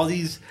have all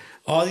these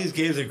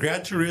games in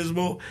Gran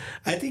Turismo.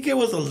 I think it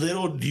was a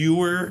little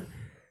newer.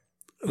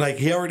 Like,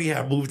 he already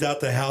had moved out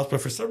the house, but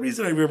for some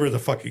reason I remember the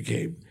fucking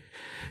game.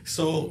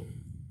 So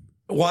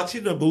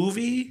watching the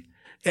movie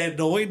and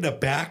knowing the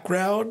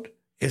background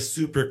is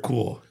super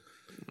cool.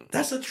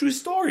 That's a true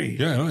story.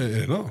 Yeah,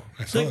 I know.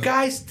 The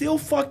guy still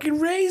fucking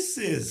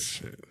races.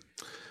 Shit.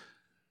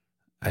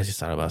 I just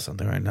thought about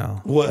something right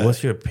now. What?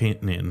 What's your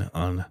opinion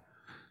on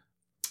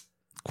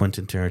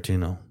Quentin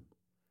Tarantino?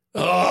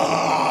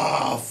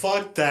 Oh,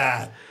 fuck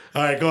that.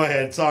 All right, go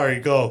ahead. Sorry,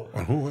 go.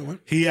 Who? What?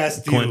 He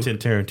asked you. Quentin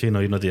Tarantino,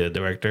 you know, the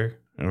director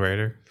and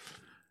writer?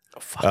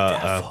 Fuck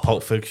that fool.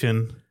 Pulp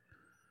Fiction.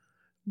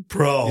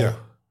 Bro.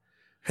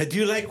 Yeah. Do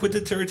you like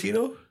Quentin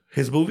Tarantino?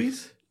 His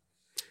movies?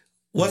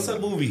 What's a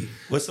movie?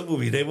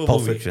 Name a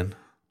Pulp movie. Fiction.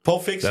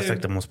 Pulp Fiction? That's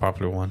like the most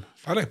popular one.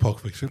 I like Pulp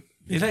Fiction.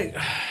 You like,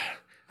 I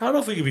don't know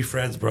if we can be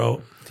friends,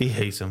 bro. He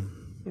hates him.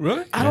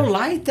 Really? I don't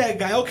like that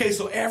guy. Okay,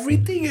 so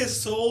everything is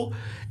so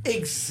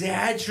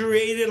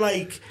exaggerated,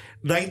 like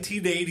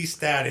 1980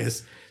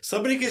 status.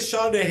 Somebody gets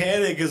shot in the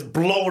head and gets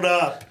blown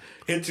up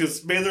into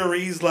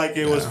smithereens like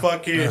it was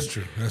fucking. That's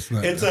true. That's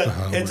not. It's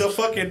that's a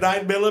fucking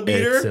 9mm.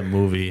 It's a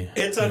movie.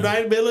 It's a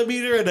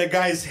 9mm, and the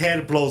guy's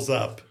head blows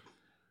up.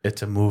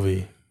 It's a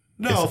movie.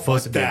 No, it's supposed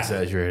fuck to be that.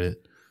 Exaggerated.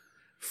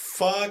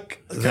 Fuck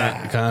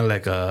that. Kind of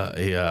like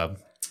a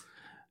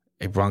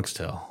Bronx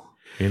Tale.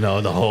 You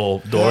know, the whole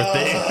door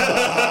thing.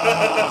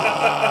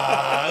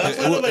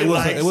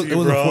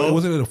 It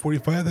wasn't a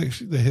 45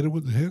 that hit it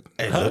with the hit.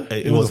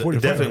 It was a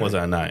 45. Definitely was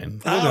a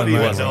 9. I don't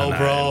even know,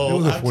 bro. It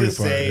was a I'm 45, just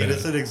saying, yeah.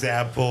 it's an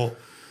example.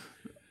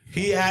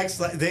 He acts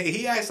like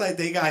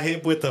they got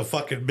hit with a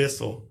fucking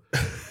missile.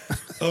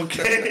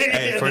 Okay.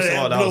 Hey, first of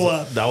all,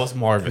 that was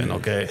Marvin.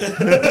 Okay.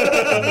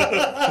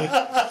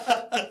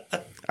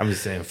 I'm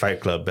just saying, Fight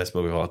Club, best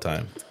movie of all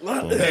time.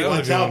 Hey,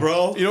 watch out,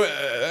 bro. You know,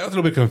 that was a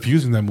little bit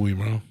confusing, that movie,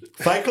 bro.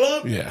 Fight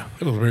Club? Yeah,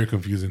 it was very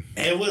confusing.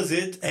 It was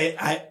it.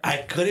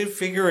 I couldn't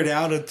figure it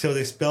out until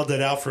they spelled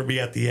it out for me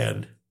at the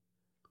end.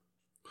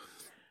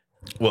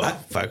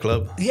 What? Fight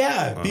Club?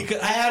 Yeah,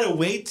 because I had to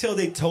wait till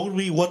they told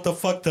me what the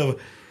fuck the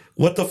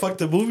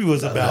movie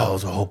was about. That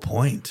was the whole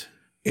point.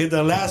 In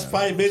the last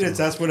 5 minutes,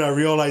 that's when I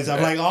realized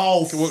I'm like,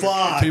 oh fuck.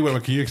 Tell you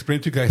what, can you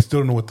explain to you guys? I still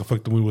don't know what the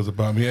fuck the movie was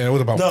about. I mean, it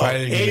was about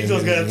fighting.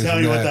 Angel's gonna tell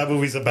you what that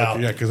movie's about.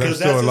 Yeah, because that's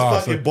his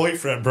fucking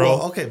boyfriend, bro.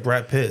 Well, okay,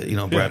 Brad Pitt. You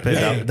know, Brad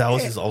Pitt. That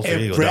was his alter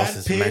ego. That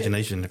was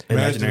his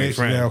imaginary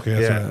friend. Yeah,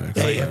 okay.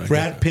 Hey, if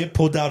Brad Pitt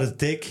pulled out his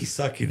dick, he's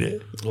sucking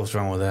it. What's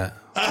wrong with that?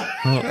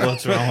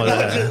 What's wrong with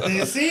that?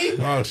 You see?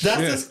 Oh, that's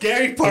the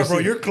scary part, bro.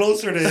 You're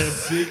closer to him.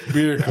 Sick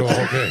beer, cool.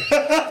 Okay.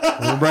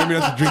 Remind me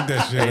not to drink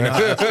that shit.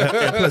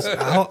 And plus,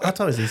 I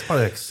told you he's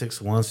probably like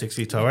 6'1", 6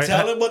 feet tall, right?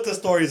 Tell him what the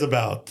story's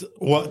about.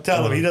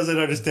 Tell him. He doesn't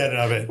understand it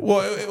of it.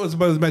 Well, it was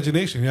about his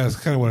imagination. Yeah, that's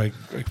kind of what I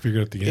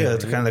figured at the end. Yeah,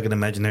 it's kind of like an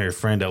imaginary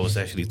friend that was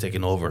actually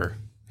taking over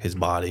his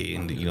body,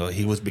 and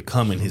he was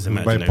becoming his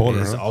imaginary,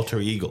 his alter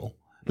ego.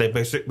 Like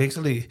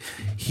basically,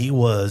 he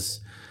was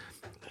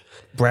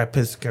Brad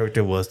Pitt's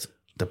character was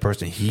the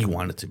person he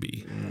wanted to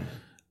be,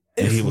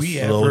 and he was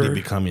slowly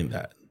becoming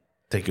that,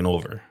 taking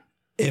over.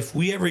 If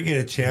we ever get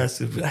a chance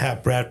to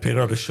have Brad Pitt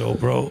on the show,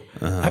 bro,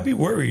 I'd be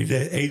worried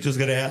that Angel's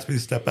gonna ask me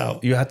to step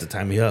out. You have to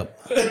tie me up.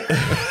 You have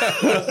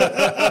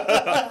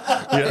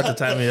to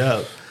tie me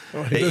up.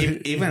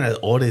 Even as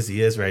old as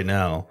he is right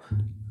now,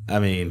 I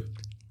mean,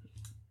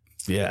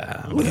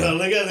 yeah. Look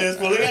at this.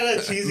 Well, look at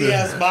that cheesy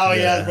ass smile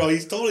he has, bro.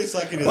 He's totally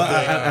sucking his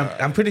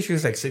dick. I'm pretty sure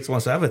he's like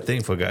 6'1", so I have a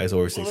thing for guys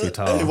over 6 feet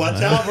tall. Hey,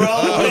 watch out, bro.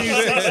 What are you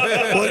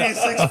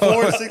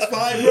 6'4",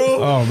 6'5",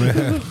 bro? Oh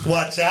man,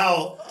 watch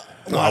out.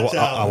 Watch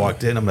out. I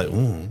walked in. I'm like,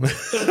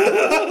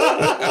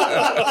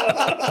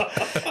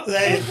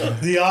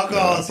 the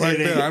alcohol's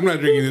hitting. I'm not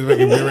drinking this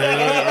fucking beer right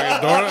now.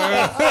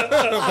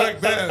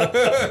 Like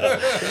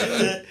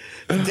that.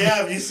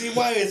 Damn, you see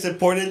why it's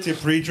important to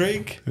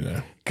pre-drink?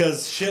 Yeah.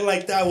 Because shit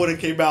like that would have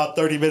came out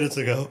 30 minutes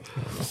ago.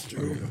 That's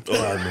true.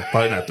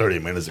 Probably not 30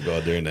 minutes ago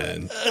during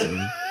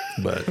that.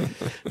 But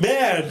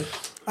man,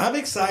 I'm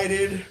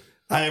excited.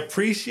 I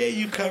appreciate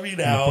you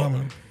coming out.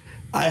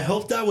 I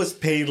hope that was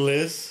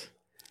painless.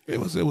 It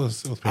was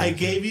painless. I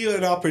gave you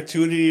an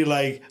opportunity.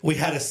 Like, we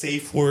had a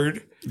safe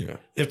word. Yeah.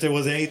 If there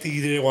was anything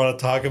you didn't want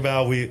to talk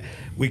about, we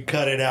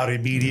cut it out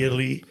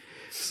immediately.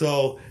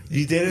 So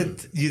you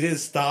didn't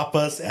stop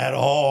us at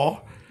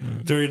all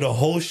during the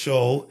whole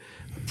show.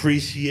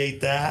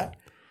 Appreciate that.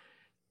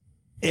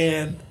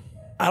 And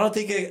I don't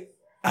think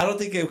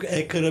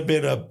it could have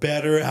been a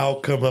better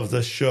outcome of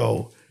the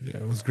show. Yeah,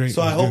 it was great.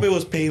 So I hope it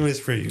was painless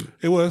for you.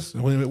 It was.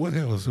 It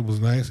was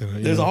nice.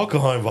 And, There's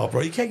alcohol involved,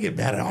 bro. You can't get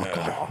mad at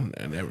alcohol.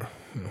 Never.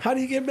 How do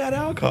you get mad at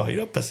alcohol? You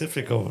know,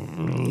 Pacifico.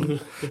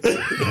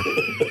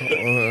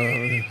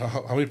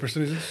 How many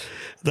percentages?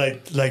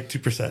 Like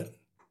 2%.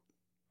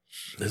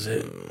 is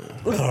it?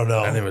 I don't know.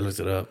 I never looked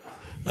it up.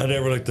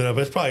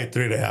 It's probably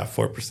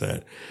 3.5%,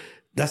 4%.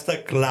 That's the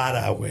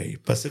clara way.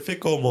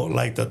 Pacifico,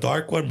 like the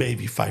dark one,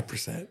 maybe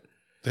 5%.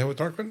 They have a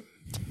dark one?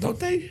 Don't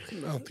they? I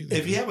don't think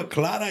If you have a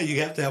clara,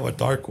 you have to have a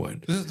dark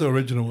one. This is the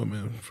original one,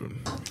 man.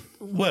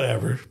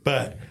 Whatever,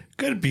 but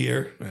good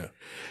beer.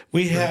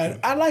 Yeah.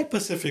 I like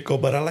Pacifico,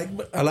 but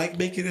I like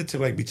making it to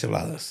like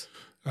micheladas.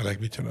 I like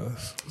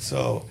micheladas.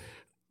 So,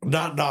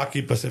 not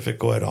knocking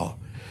Pacifico at all.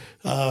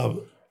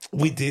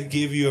 We did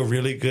give you a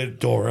really good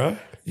Dora.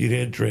 You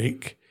didn't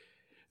drink.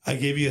 I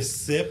gave you a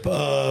sip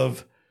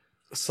of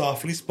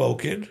Softly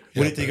Spoken.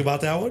 What do you think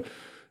about that one?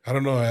 I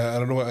don't know. I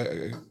don't know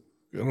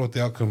what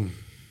the outcome.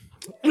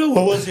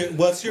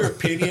 What's your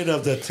opinion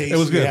of the taste It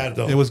was good. you had,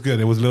 though? It was good.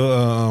 It was a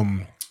little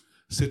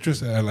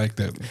citrus. I like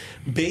that.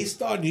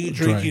 Based on you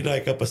drinking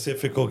like a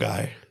Pacifico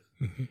guy,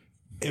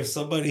 if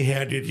somebody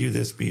handed you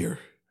this beer.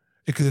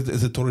 Because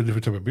it's a totally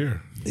different type of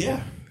beer.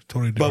 Yeah.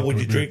 Totally different. But would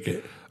you drink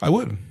it? I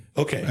would.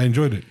 Okay. I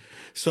enjoyed it.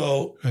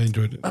 So I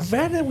enjoyed it. I'm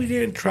mad that we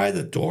didn't try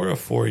the Dora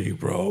for you,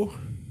 bro.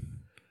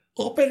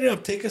 Open it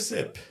up. Take a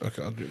sip.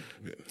 Okay, I'll drink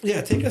it.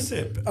 Yeah, take a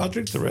sip. I'll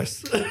drink the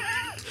rest.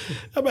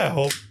 I'm at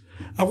home.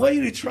 I want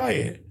you to try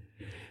it.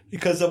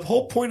 Because the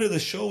whole point of the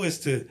show is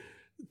to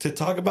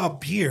talk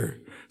about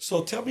beer.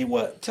 So tell me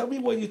what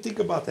you think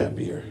about that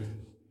beer.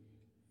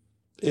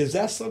 Is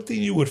that something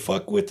you would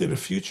fuck with in the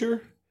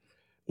future?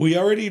 We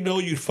already know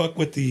you'd fuck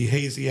with the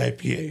hazy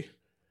IPA.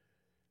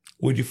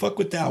 Would you fuck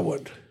with that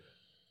one?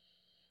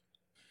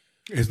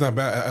 It's not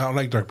bad. I don't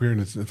like dark beer,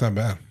 and it's not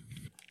bad.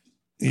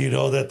 You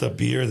know that the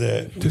beer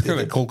that Just kind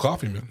of like cold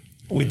coffee, man.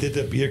 we did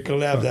the beer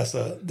collab.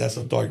 That's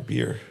a dark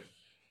beer.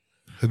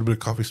 A little bit of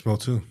coffee smell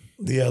too.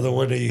 The other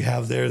one that you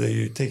have there that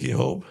you take it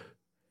home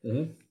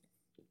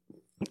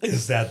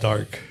is that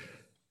dark.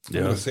 I'm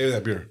gonna save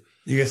that beer.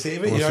 You gonna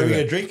save it? You are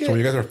gonna drink it? So when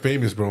you guys are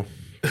famous, bro,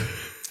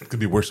 it could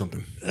be worth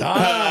something.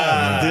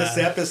 This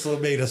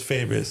episode made us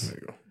famous. There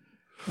you go.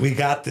 We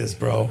got this,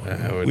 bro.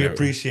 We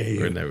appreciate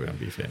you. We're never gonna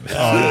be famous. He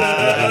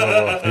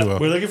will.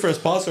 We're looking for a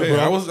sponsor, Hey, bro.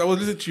 I was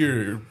listening to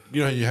your, you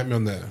know, how you had me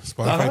on that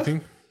Spotify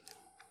thing.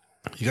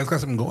 You guys got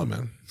something going,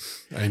 man.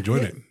 I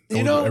enjoyed it.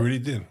 I really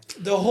did.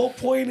 The whole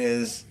point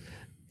is,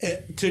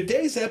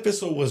 today's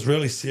episode was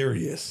really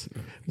serious.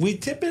 We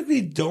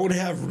typically don't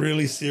have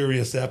really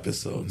serious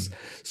episodes,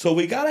 so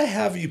we gotta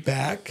have you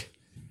back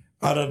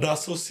on a not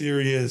so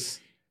serious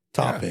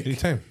topic. Yeah,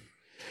 anytime.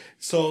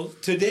 So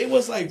today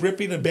was like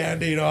ripping the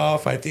Band-Aid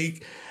off. I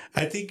think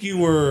you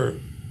were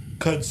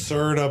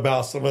concerned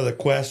about some of the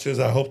questions.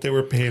 I hope they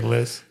were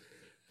painless.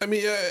 I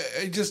mean,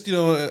 I just,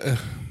 I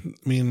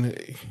mean,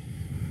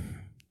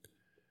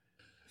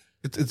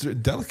 it's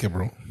delicate,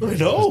 bro. I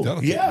know. It's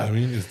delicate. Yeah. I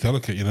mean, it's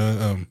delicate,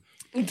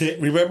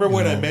 Remember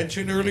when I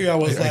mentioned earlier, I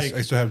was like,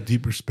 I still have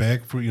deep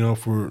respect for a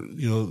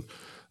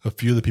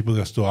few of the people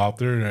that are still out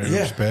there, and I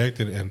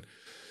respect and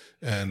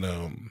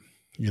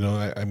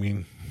I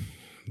mean,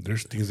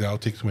 there's things that I'll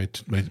take to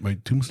my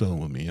tombstone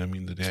with me. I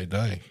mean, the day I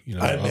die,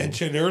 I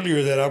mentioned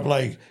earlier that I'm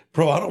like,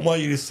 bro, I don't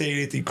want you to say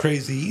anything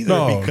crazy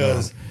either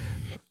because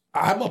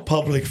I'm a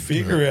public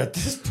figure at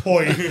this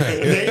point.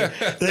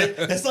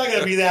 It's not going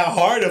to be that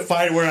hard to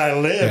find where I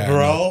live,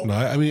 bro. No,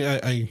 I mean,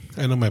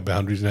 I know my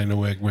boundaries and I know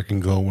where I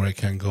can go and where I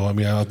can't go. I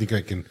mean, I don't think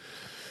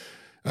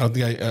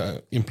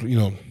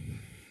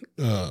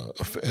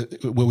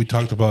what we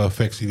talked about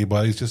affects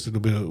anybody. It's just a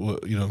little bit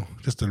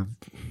of, just a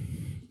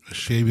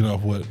shaving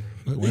off what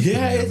went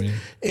through me.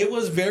 It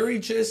was very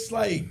just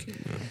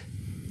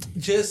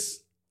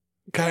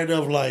kind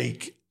of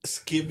like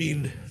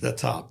skimming the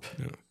top.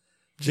 Yeah.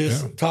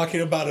 Just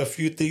talking about a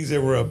few things that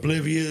were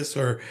oblivious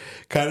or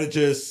kind of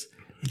just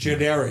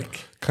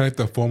generic. Kind of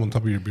like the foam on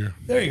top of your beer.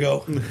 There you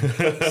go.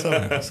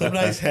 some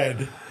nice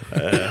head.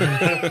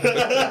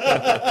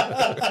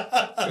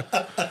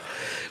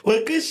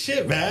 Well, good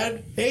shit,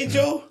 man.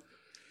 Angel,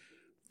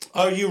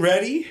 are you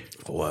ready?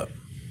 For what?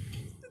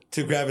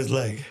 To grab his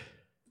leg.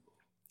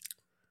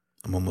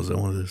 I'm almost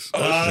done with this.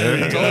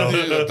 I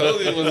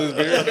told you it was his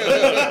beer.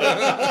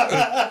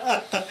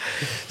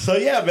 So,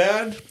 yeah,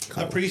 man.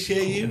 I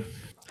appreciate you.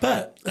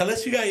 But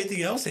unless you got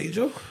anything else,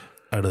 Angel.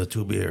 Out of the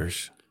two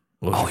beers.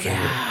 What was your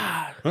favorite?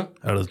 Huh?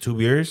 Out of the two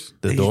beers,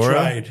 the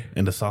Dora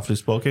and the Softly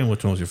Spoken,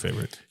 which one was your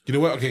favorite? You know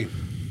what? Okay.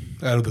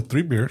 Out of the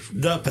three beers.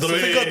 The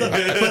Pacifico's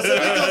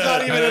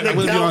not even in the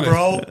I'm count,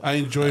 bro. I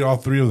enjoyed all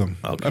three of them.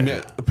 Okay. I mean,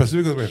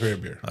 Pacifico's my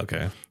favorite beer.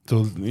 Okay.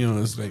 So,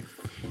 it's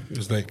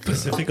like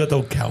Pacifico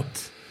don't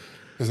count.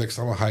 It's like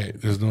Salma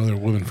Hayek. There's no other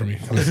woman for me.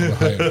 Salma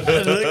Hayek.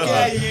 Look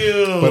at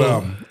you.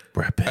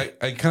 But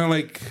I kind of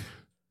like.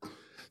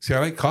 See, I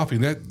like coffee.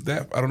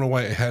 That I don't know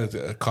why it had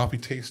a coffee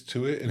taste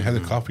to it and it had a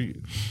coffee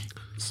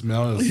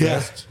smell and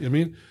zest. You know what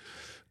I mean?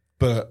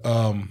 But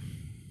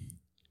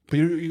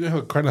you have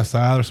a carne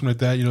asada or something like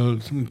that.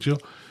 Something chill.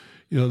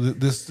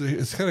 This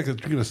it's kind of like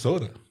drinking a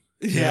soda.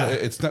 Yeah,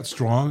 it's not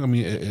strong. I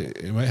mean,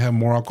 it might have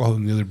more alcohol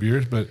than the other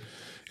beers, but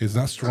it's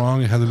not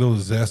strong. It has a little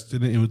zest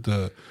in it with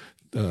the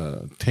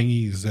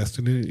tangy zest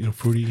in it.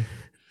 Fruity,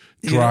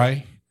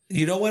 dry.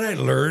 You know what I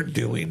learned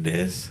doing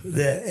this?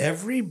 That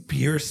every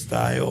beer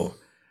style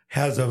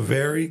has a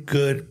very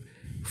good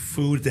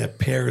food that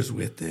pairs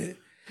with it.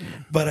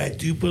 But I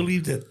do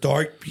believe that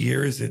dark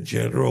beers in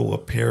general will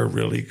pair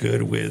really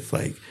good with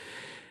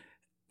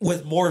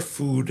more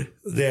food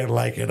than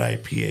like an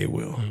IPA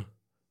will.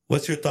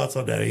 What's your thoughts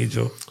on that,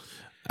 Angel?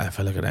 I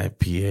feel like an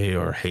IPA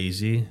or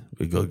hazy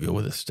would go good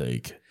with a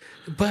steak.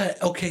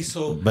 But okay,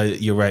 so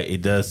but you're right.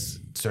 It does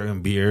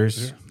certain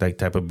beers, like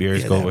type of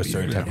beers, go with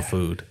certain type of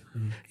food.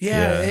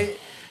 Yeah.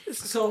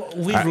 So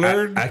we've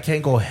learned. I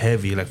can't go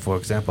heavy. Like for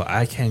example,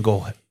 I can't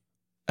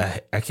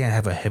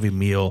have a heavy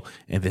meal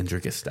and then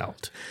drink a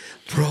stout,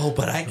 bro.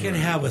 But I can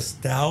have a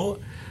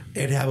stout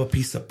and have a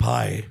piece of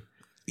pie.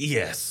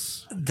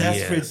 Yes,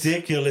 that's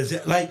ridiculous.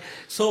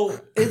 So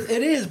it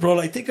is, bro.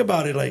 Like think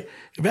about it. Like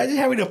imagine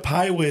having a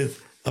pie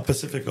with a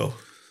Pacifico.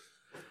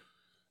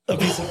 A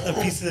piece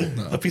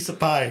of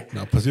pie.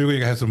 No, Pacifico,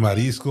 you have some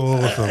marisco.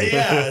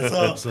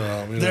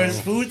 There's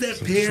food that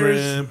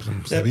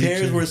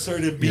pairs with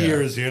certain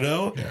beers,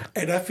 Yeah.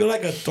 And I feel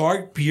like a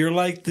dark beer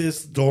like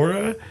this,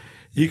 Dora,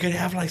 you can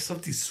have like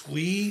something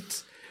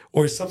sweet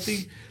or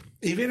something,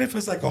 even if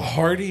it's like a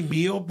hearty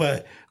meal,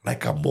 but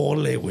like a mole,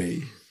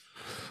 güey.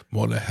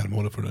 Mole, I had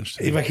mole for lunch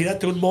today.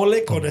 Imagínate un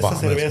mole con esa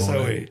cerveza,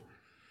 güey.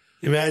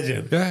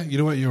 Imagine. Yeah, you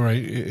know what? You're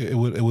right. It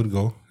would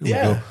go. It would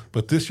go.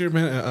 But this year,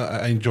 man,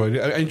 I enjoyed it.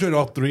 I enjoyed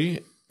all three.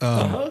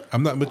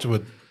 I'm not much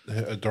of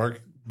a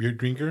dark beer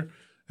drinker,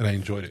 and I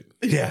enjoyed it.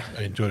 Yeah.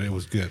 I enjoyed it. It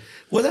was good.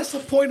 Well, that's the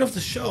point of the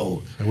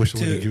show. I wish I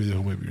would have given you the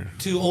homemade beer.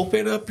 To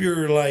open up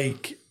your,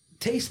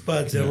 taste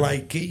buds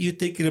and, get you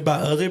thinking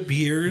about other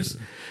beers.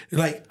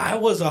 Like, I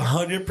was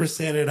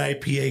 100% an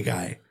IPA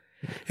guy.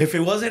 If it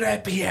wasn't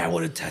IPA, I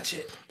wouldn't touch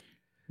it.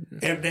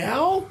 And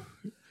now...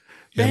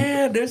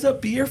 Man, there's a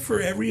beer for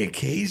every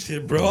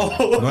occasion, bro.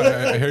 No,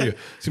 I hear you.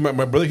 See, my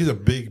brother, he's a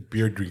big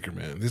beer drinker,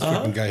 man. This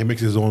fucking guy, he makes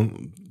his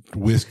own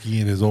whiskey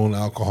and his own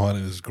alcohol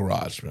in his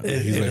garage, man.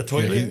 He's in the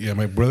toilet?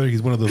 My brother,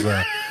 he's one of those...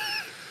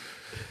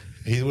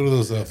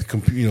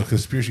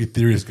 conspiracy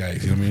theorist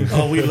guys. You know what I mean?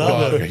 Oh, we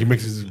love it. He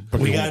makes his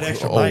we got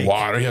extra mic.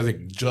 Water. He has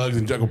jugs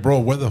and jugs. Bro,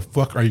 where the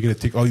fuck are you going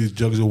to take all these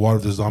jugs of water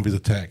if the zombies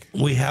attack?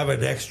 We have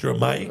an extra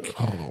mic.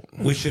 Oh.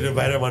 We should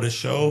invite him on the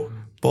show.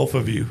 Both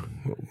of you.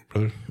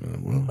 Brother,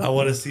 I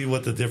want to see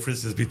what the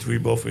differences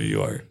between both of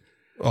you are.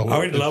 I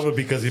already love him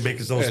because he makes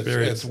his own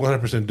spirits. It's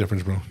 100%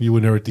 difference, bro. You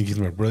would never think he's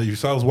my brother. You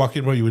saw us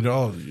walking, bro. You would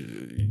know.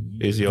 You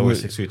Is he over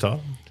 6 feet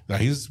tall? Nah,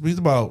 he's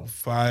about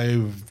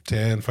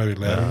 5'10",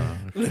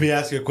 5'11". Let me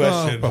ask you a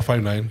question. About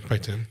 5'9",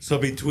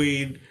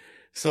 5'10".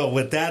 So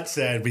with that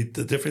said,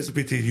 the difference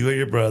between you and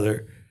your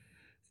brother,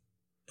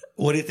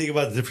 what do you think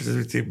about the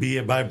differences between me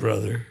and my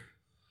brother?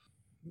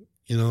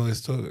 You know, I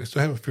still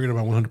haven't figured him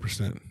out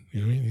 100%.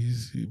 You know what I mean?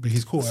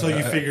 He's cool. So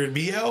you figured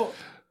me out?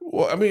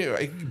 Well, I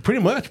mean,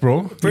 pretty much,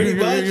 bro. Pretty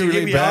much. You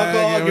give me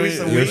alcohol, give me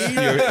some weed.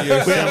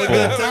 You're We have a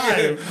good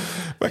time.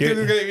 My kid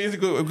is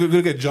going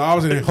to get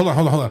jobs. And hold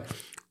on. Like,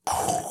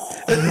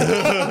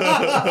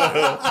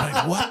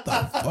 what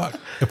the fuck?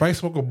 If I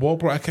smoke a bowl,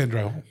 bro, I can't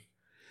drive home.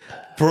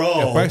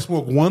 Bro. If I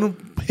smoke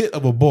one hit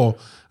of a bowl,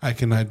 I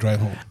cannot drive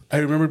home. I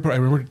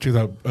remember, check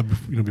out,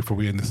 before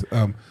we end this,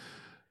 I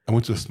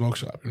went to a smoke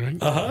shop, right?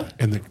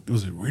 And there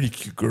was a really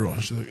cute girl.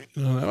 And she's like,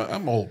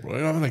 I'm old, bro.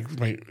 I'm like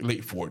my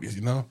late 40s,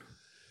 you know?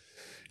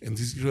 And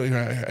these,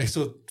 I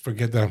still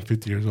forget that I'm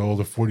 50 years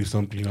old or 40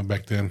 something,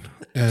 back then.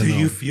 And, do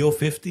you feel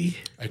 50?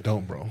 I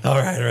don't, bro.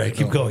 All right.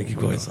 Keep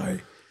going.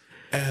 Sorry.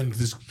 And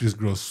this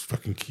girl's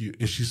fucking cute.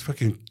 And she's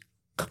fucking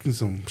cooking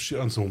some shit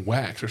on some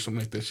wax or something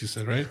like that, she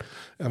said, right?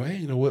 And I'm like, hey,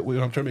 you know what?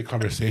 I'm trying to make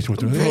conversation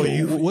with her. Bro,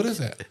 hey, what is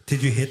that?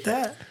 Did you hit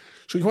that?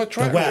 So you want to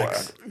try the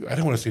wax? I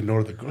didn't want to say no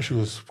to the girl. She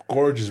was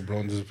gorgeous, bro.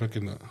 In this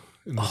fucking, oh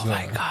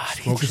my God.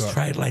 He just shop.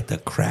 tried like the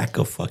crack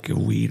of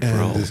fucking weed, And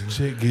bro. this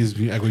chick gives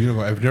me, I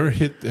go, I've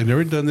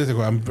never done this. I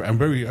go, I'm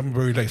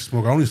very like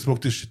smoke. I only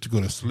smoke this shit to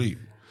go to sleep.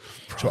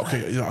 So,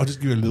 okay, I'll just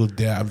give you a little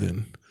dab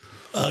then.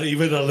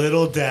 Even a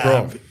little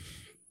dab. Bro.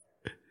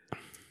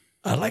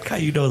 I like how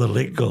you know the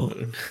lingo.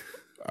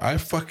 I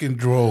fucking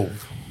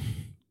drove.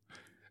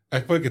 I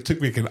fucking it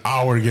took me like an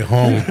hour to get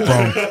home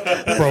from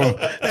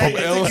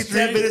L took you 10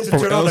 Street. minutes to From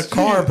turn on L the Street-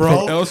 car, bro.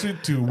 From L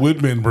Street to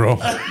Woodman, bro.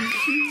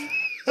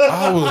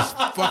 I was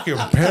fucking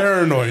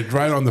paranoid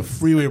driving on the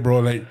freeway, bro.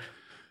 Like,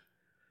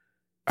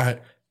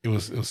 it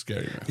was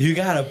scary, man. You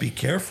gotta be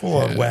careful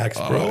on wax,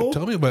 bro.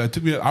 Tell me about it. It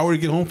took me an hour to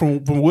get home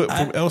from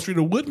L Street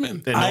to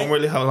Woodman. And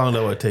normally, how long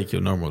that would take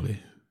you normally?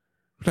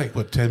 Like,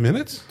 what, 10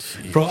 minutes?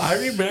 Jeez. Bro, I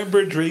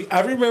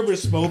remember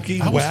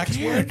smoking wax.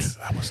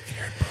 I was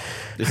scared, bro.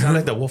 It's not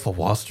like the Wolf of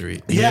Wall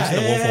Street. Yeah,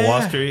 the Wolf of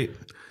Wall Street.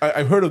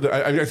 I've heard of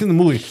that. I've seen the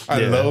movie. I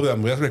love that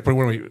movie. That's like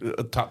one of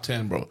my top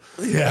 10, bro.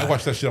 Yeah. I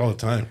watch that shit all the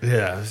time.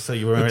 Yeah. So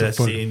you remember that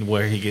scene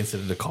where he gets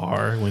into the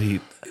car when he...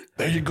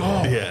 There you go.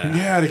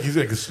 Yeah. Like he's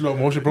like a slow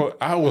motion, bro.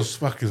 I was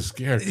fucking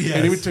scared. Yes.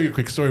 And let me tell you a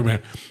quick story,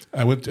 man.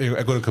 I go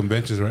to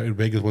conventions, right, in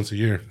Vegas once a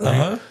year.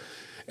 Right?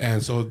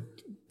 And so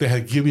they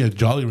had given me a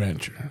Jolly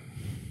Rancher.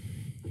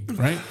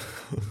 Right?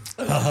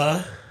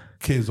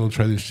 Kids, don't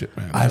try this shit,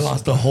 man. I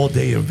lost a whole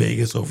day in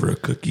Vegas over a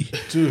cookie.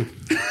 Dude.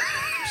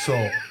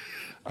 So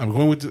I'm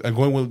going with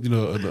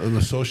an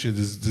associate,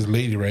 this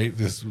lady, right?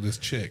 This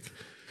chick.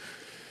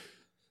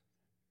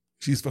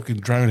 She's fucking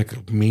driving like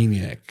a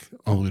maniac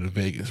all the way to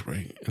Vegas,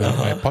 right? And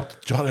I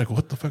popped the Jolly. I go,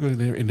 what the fuck?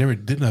 It never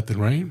did nothing,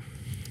 right?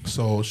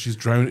 So she's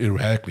driving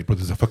erratically, but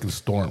there's a fucking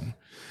storm.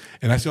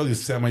 And I see all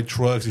these semi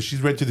trucks, and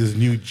she's rented this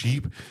new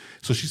Jeep.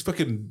 So she's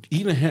fucking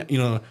eating a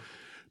hand,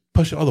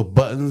 pushing all the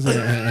buttons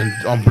and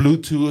on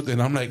Bluetooth.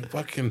 And I'm like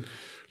fucking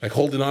like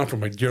holding on for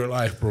my dear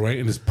life, bro, right?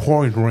 And it's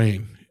pouring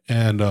rain.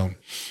 And I'll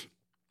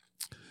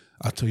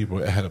tell you,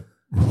 bro, I had a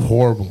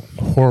horrible,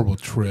 horrible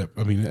trip.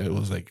 I mean, it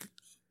was like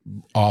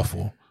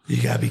awful.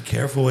 You gotta be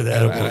careful with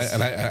edibles.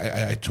 And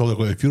I told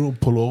her, if you don't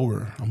pull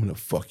over, I'm gonna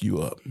fuck you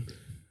up.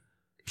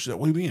 She said,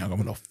 what do you mean? I'm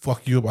gonna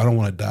fuck you up. I don't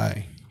want to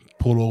die.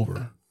 Pull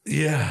over.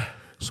 Yeah.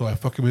 So I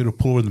fucking made her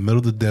pull over in the middle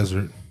of the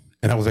desert.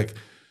 And I was like,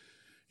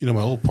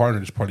 my old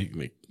partner is probably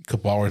like a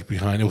couple hours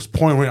behind. It was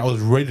pouring rain. I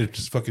was ready to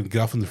just fucking get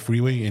off on the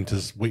freeway and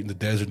just wait in the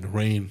desert in the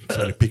rain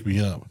so to pick me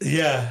up.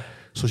 Yeah.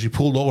 So she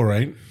pulled over,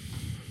 right?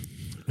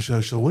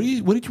 She said, what'd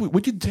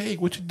you take?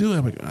 What'd you do?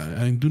 I'm like, I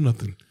didn't do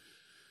nothing.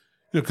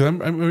 Because I'm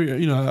very, I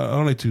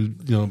don't like to,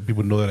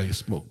 people know that I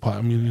smoke pot.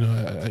 I mean,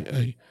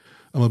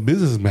 I'm a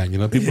businessman,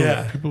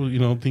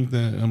 People, think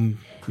that I'm,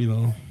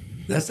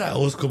 That's that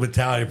old school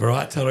mentality, bro.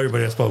 I tell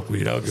everybody I smoke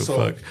weed. I don't give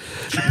a fuck.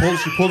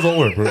 She pulls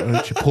over,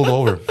 bro. She pulled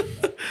over.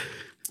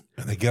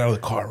 And I get out of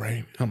the car,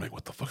 right? I'm like,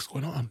 what the fuck's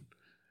going on?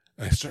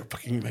 And I start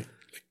fucking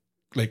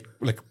like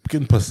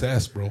getting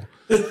possessed, bro.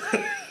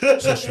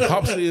 So she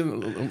hops in,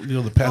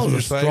 the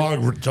passenger side.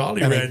 Strong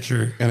Jolly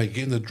Rancher. And I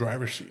get in the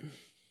driver's seat.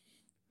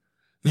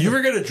 You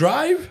were gonna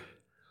drive?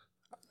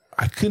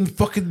 I couldn't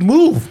fucking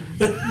move.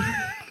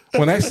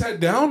 When I sat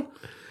down,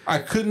 I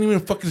couldn't even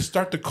fucking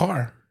start the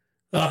car.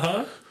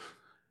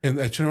 And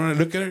I turn around and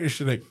look at her, and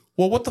she's like,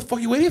 well, what the fuck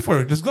are you waiting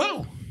for? Just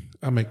go.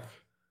 I'm like,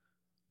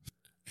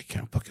 I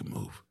can't fucking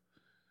move.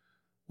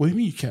 What do you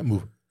mean you can't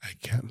move? I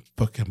can't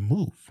fucking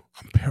move.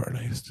 I'm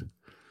paralyzed.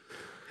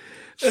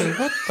 So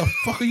what the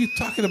fuck are you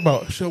talking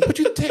about? So what'd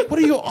you take? What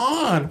are you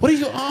on? What are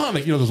you on?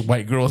 Like, those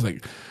white girls,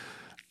 like,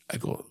 I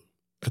go,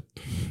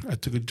 I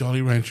took a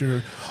Jolly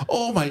Rancher.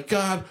 Oh my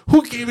God,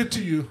 who gave it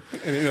to you?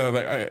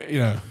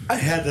 And I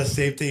had the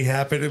same thing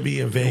happen to me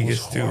in Vegas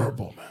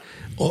horrible, man.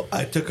 Oh,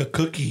 I took a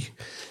cookie.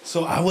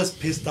 So I was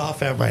pissed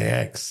off at my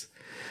ex.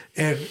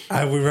 And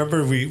I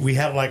remember we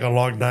had like a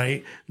long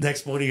night.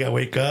 Next morning I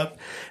wake up.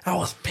 I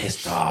was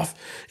pissed off.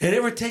 And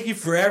it would take you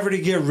forever to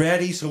get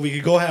ready so we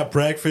could go have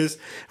breakfast.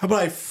 I'm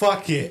like,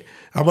 fuck it.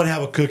 I'm going to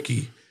have a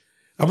cookie.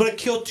 I'm going to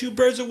kill 2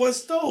 birds with 1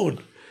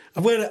 stone.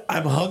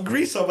 I'm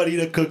hungry, so I'm going to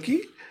eat a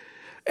cookie.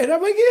 And I'm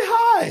going to get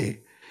high.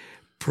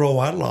 Bro,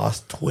 I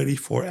lost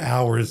 24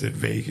 hours in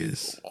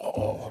Vegas.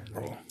 Oh,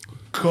 bro.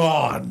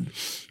 Gone.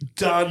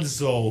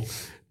 Donezo.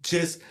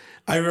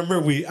 I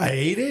remember I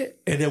ate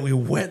it, and then we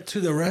went to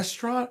the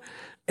restaurant,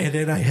 and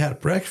then I had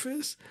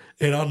breakfast.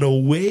 And on the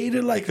way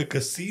to like a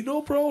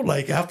casino, bro,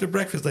 like after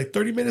breakfast, like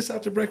 30 minutes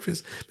after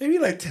breakfast, maybe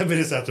like 10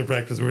 minutes after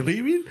breakfast, we're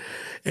leaving.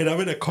 And I'm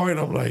in a car, and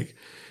I'm like,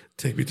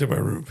 take me to my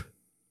room.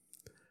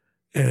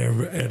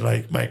 And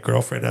like my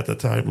girlfriend at the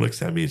time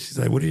looks at me, and she's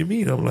like, what do you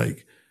mean? I'm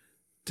like,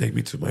 take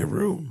me to my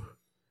room.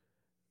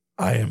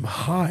 I am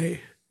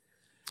high.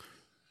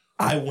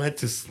 I went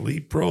to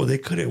sleep, bro. They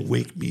couldn't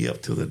wake me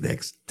up till the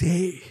next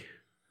day.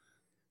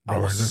 I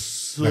was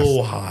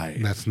so high.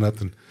 That's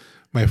nothing.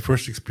 My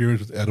first experience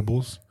with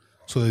edibles.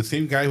 So the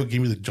same guy who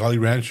gave me the Jolly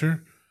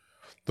Rancher,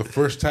 the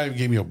first time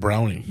gave me a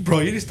brownie. Bro,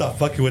 you need to stop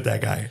fucking with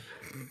that guy.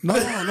 No.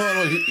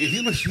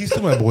 He's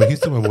still my boy. He's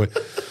still my boy.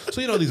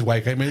 So these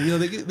white guys, man.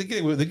 They get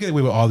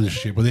away with all this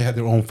shit, but they had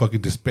their own fucking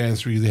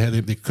dispensaries.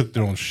 They cook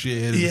their own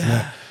shit.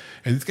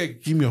 And this guy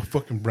gave me a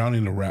fucking brownie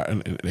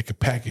in like a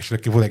package.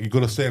 Like if you go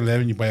to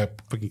 7-Eleven, you buy a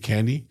fucking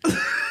candy.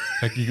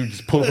 Like you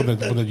just pull it when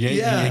the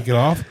yank it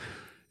off.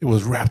 It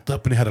was wrapped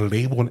up and it had a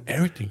label and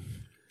everything.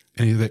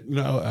 And he's like,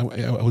 I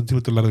would deal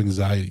with a lot of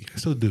anxiety. I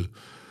still do.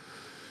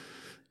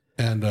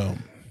 And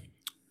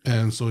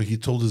so he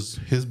told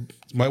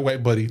my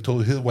white buddy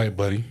told his white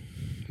buddy,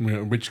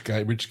 rich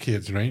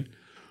kids, right?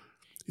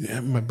 Yeah,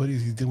 my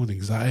buddy's he's dealing with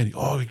anxiety.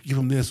 Oh, give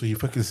him this. So he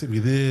fucking sent me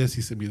this.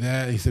 He sent me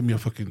that. He sent me a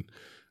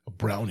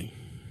brownie.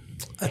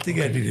 I think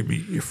I need to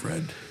meet your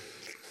friend.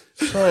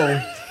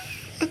 So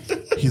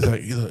he's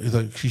like,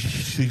 she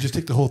just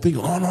take the whole thing.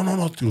 Oh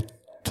no, dude.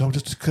 Tell him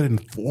just to cut it in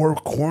 4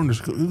 corners.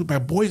 My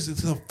boy's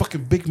it's a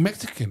fucking big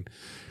Mexican.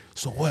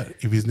 So what?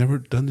 If he's never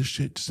done this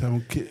shit, just have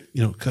him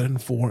cut it in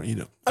 4.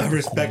 I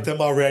respect him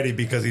already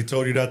because he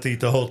told you not to eat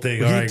the whole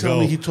thing.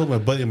 He told my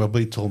buddy, and my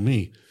buddy told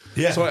me.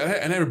 Yeah. So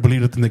I never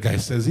believed nothing the guy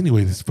says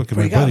anyway. This fucking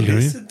my buddy.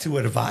 Listen to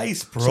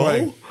advice,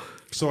 bro.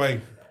 So I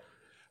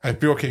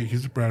feel okay.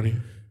 Here's a brownie,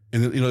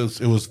 and then,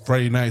 it was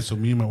Friday night. So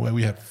me and my wife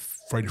we had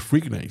Friday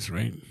freak nights,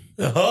 right?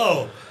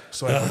 Oh,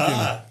 so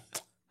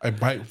I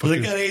bite.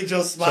 Look at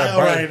Angel smile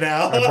right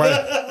now.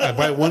 I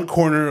bite 1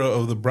 corner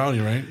of the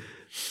brownie, right?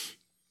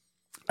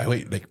 I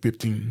wait like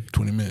 15,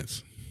 20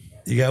 minutes.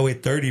 You gotta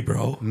wait 30,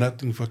 bro.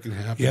 Nothing fucking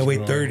happens. You gotta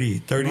wait 30.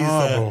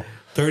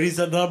 30's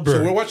a number.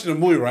 So we're watching a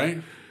movie,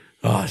 right?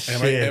 Oh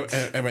shit!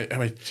 And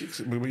my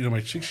chick, my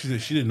chick, she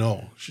didn't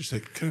know. She's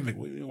like, kind of like,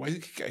 why do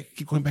I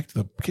keep going back to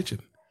the kitchen?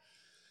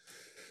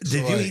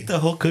 Did you eat the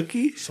whole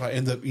cookie? So I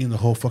ended up eating the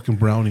whole fucking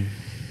brownie.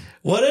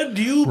 What a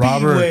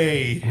newbie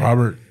way!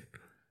 Robert,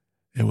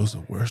 it was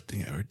the worst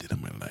thing I ever did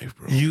in my life,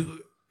 bro.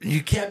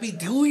 You can't be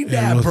doing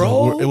that,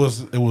 bro. It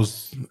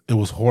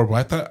was horrible.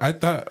 I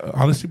thought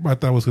honestly, I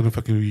thought I was gonna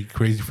fucking be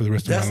crazy for the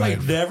rest of my life. That's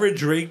like never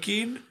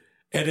drinking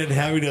and then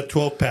having a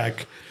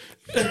 12-pack.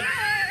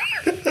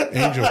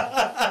 Angel,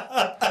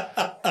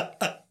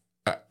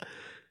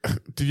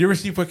 did you ever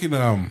see fucking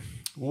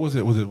what was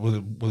it?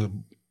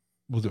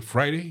 Was it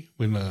Friday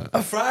when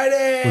a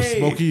Friday with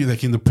Smokey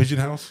like in the pigeon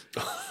house?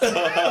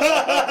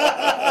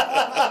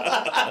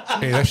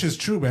 Hey, that shit's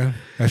true, man.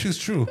 That shit's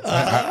true.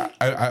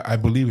 I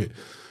believe it,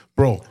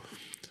 bro.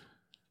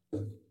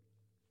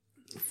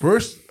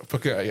 First,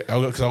 fucking,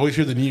 because I always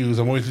hear the news.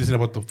 I'm always listening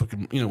about the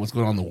fucking, what's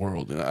going on in the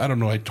world. And I don't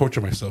know. I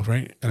torture myself,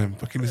 right? And I'm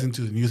fucking listening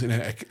to the news, and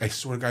I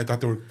swear to God, I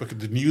thought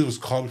the news was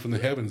calling from the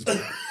heavens.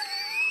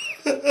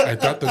 I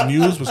thought the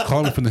news was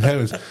calling from the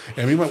heavens.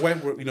 And me and my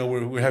wife,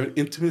 we're having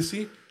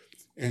intimacy,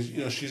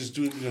 and she's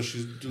doing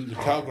the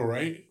cowgirl,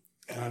 right?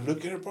 And I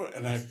look at her, bro,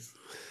 and I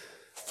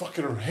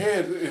fucking her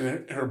head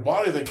and her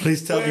body like.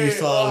 Please tell me you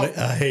saw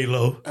a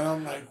halo. And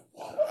I'm like,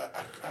 whoa,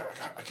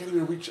 I can't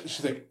even reach.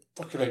 She's like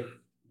fucking like.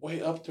 Way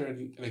up there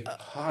and like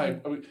high.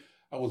 I mean,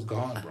 I was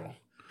gone, bro.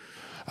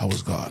 I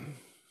was gone.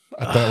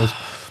 I thought it was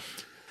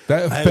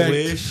that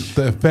effect.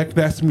 The effect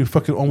lasted me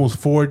fucking almost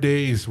 4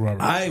 days,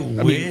 Robert. I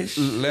wish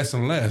less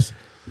and less.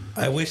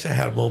 I wish I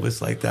had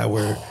moments like that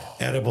where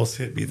animals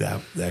hit me that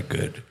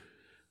good.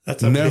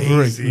 That's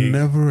amazing.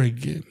 Never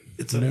again.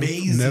 It's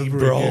amazing,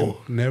 bro. Again.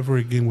 Never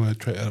again will I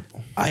try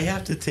edible. I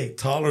have to take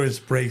tolerance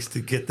breaks to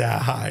get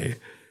that high.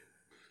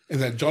 And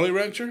that Jolly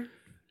Rancher?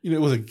 It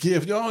was a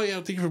gift. Oh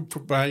yeah, thank you for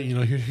buying.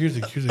 Here's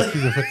a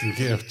fucking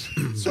gift.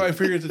 So I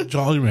figured it's a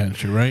Jolly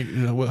Rancher, right?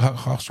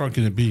 How strong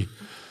can it be?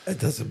 It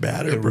doesn't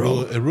matter,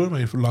 bro. It ruined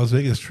my Las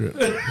Vegas trip.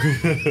 The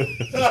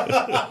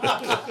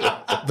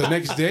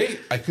next day,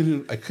 I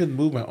couldn't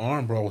move my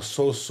arm, bro. I was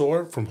so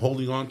sore from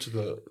holding on to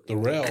the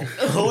rail.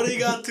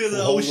 Holding on to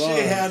the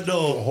shit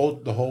handle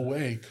the whole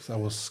way because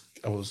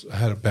I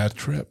had a bad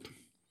trip.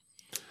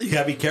 You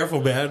gotta be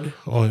careful, man.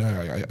 Oh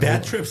yeah,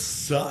 bad trips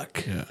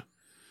suck. Yeah.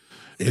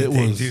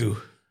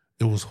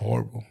 It was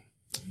horrible.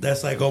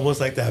 That's like almost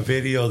like that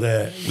video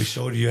that we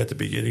showed you at the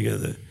beginning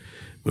of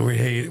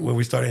when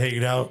we started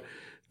hanging out.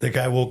 The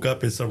guy woke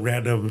up in some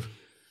random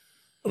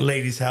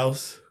lady's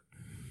house.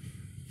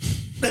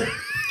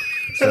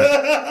 So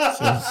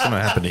it's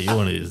gonna happen to you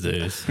one of these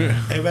days.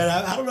 Hey man,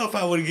 I don't know if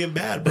I would get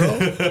mad, bro.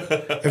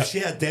 If she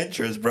had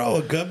dentures, bro,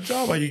 a gum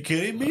job, are you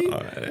kidding me?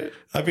 All right.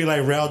 I'd be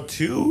like round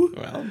 2.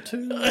 Round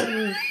 2.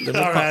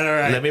 All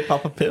right. Let me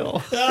pop a pill.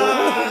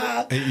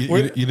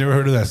 Hey, you never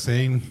heard of that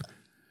saying?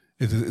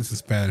 It's in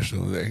Spanish, so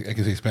I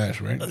can say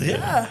Spanish, right?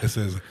 Yeah. It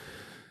says,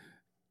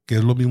 que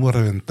es lo mismo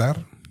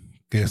reventar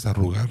que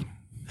desarrugar.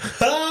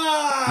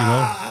 You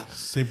know,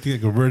 same thing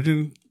like a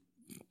virgin,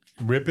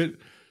 rip it.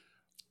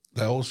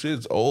 That old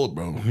shit's old,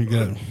 bro. You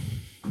gotta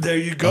there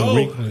you go.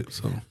 unwrinkle it,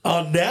 so.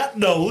 On that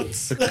note,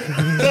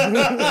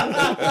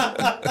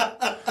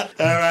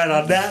 all right,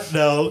 on that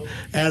note,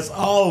 as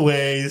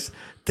always,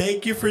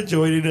 thank you for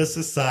joining us,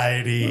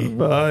 society.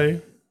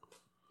 Bye.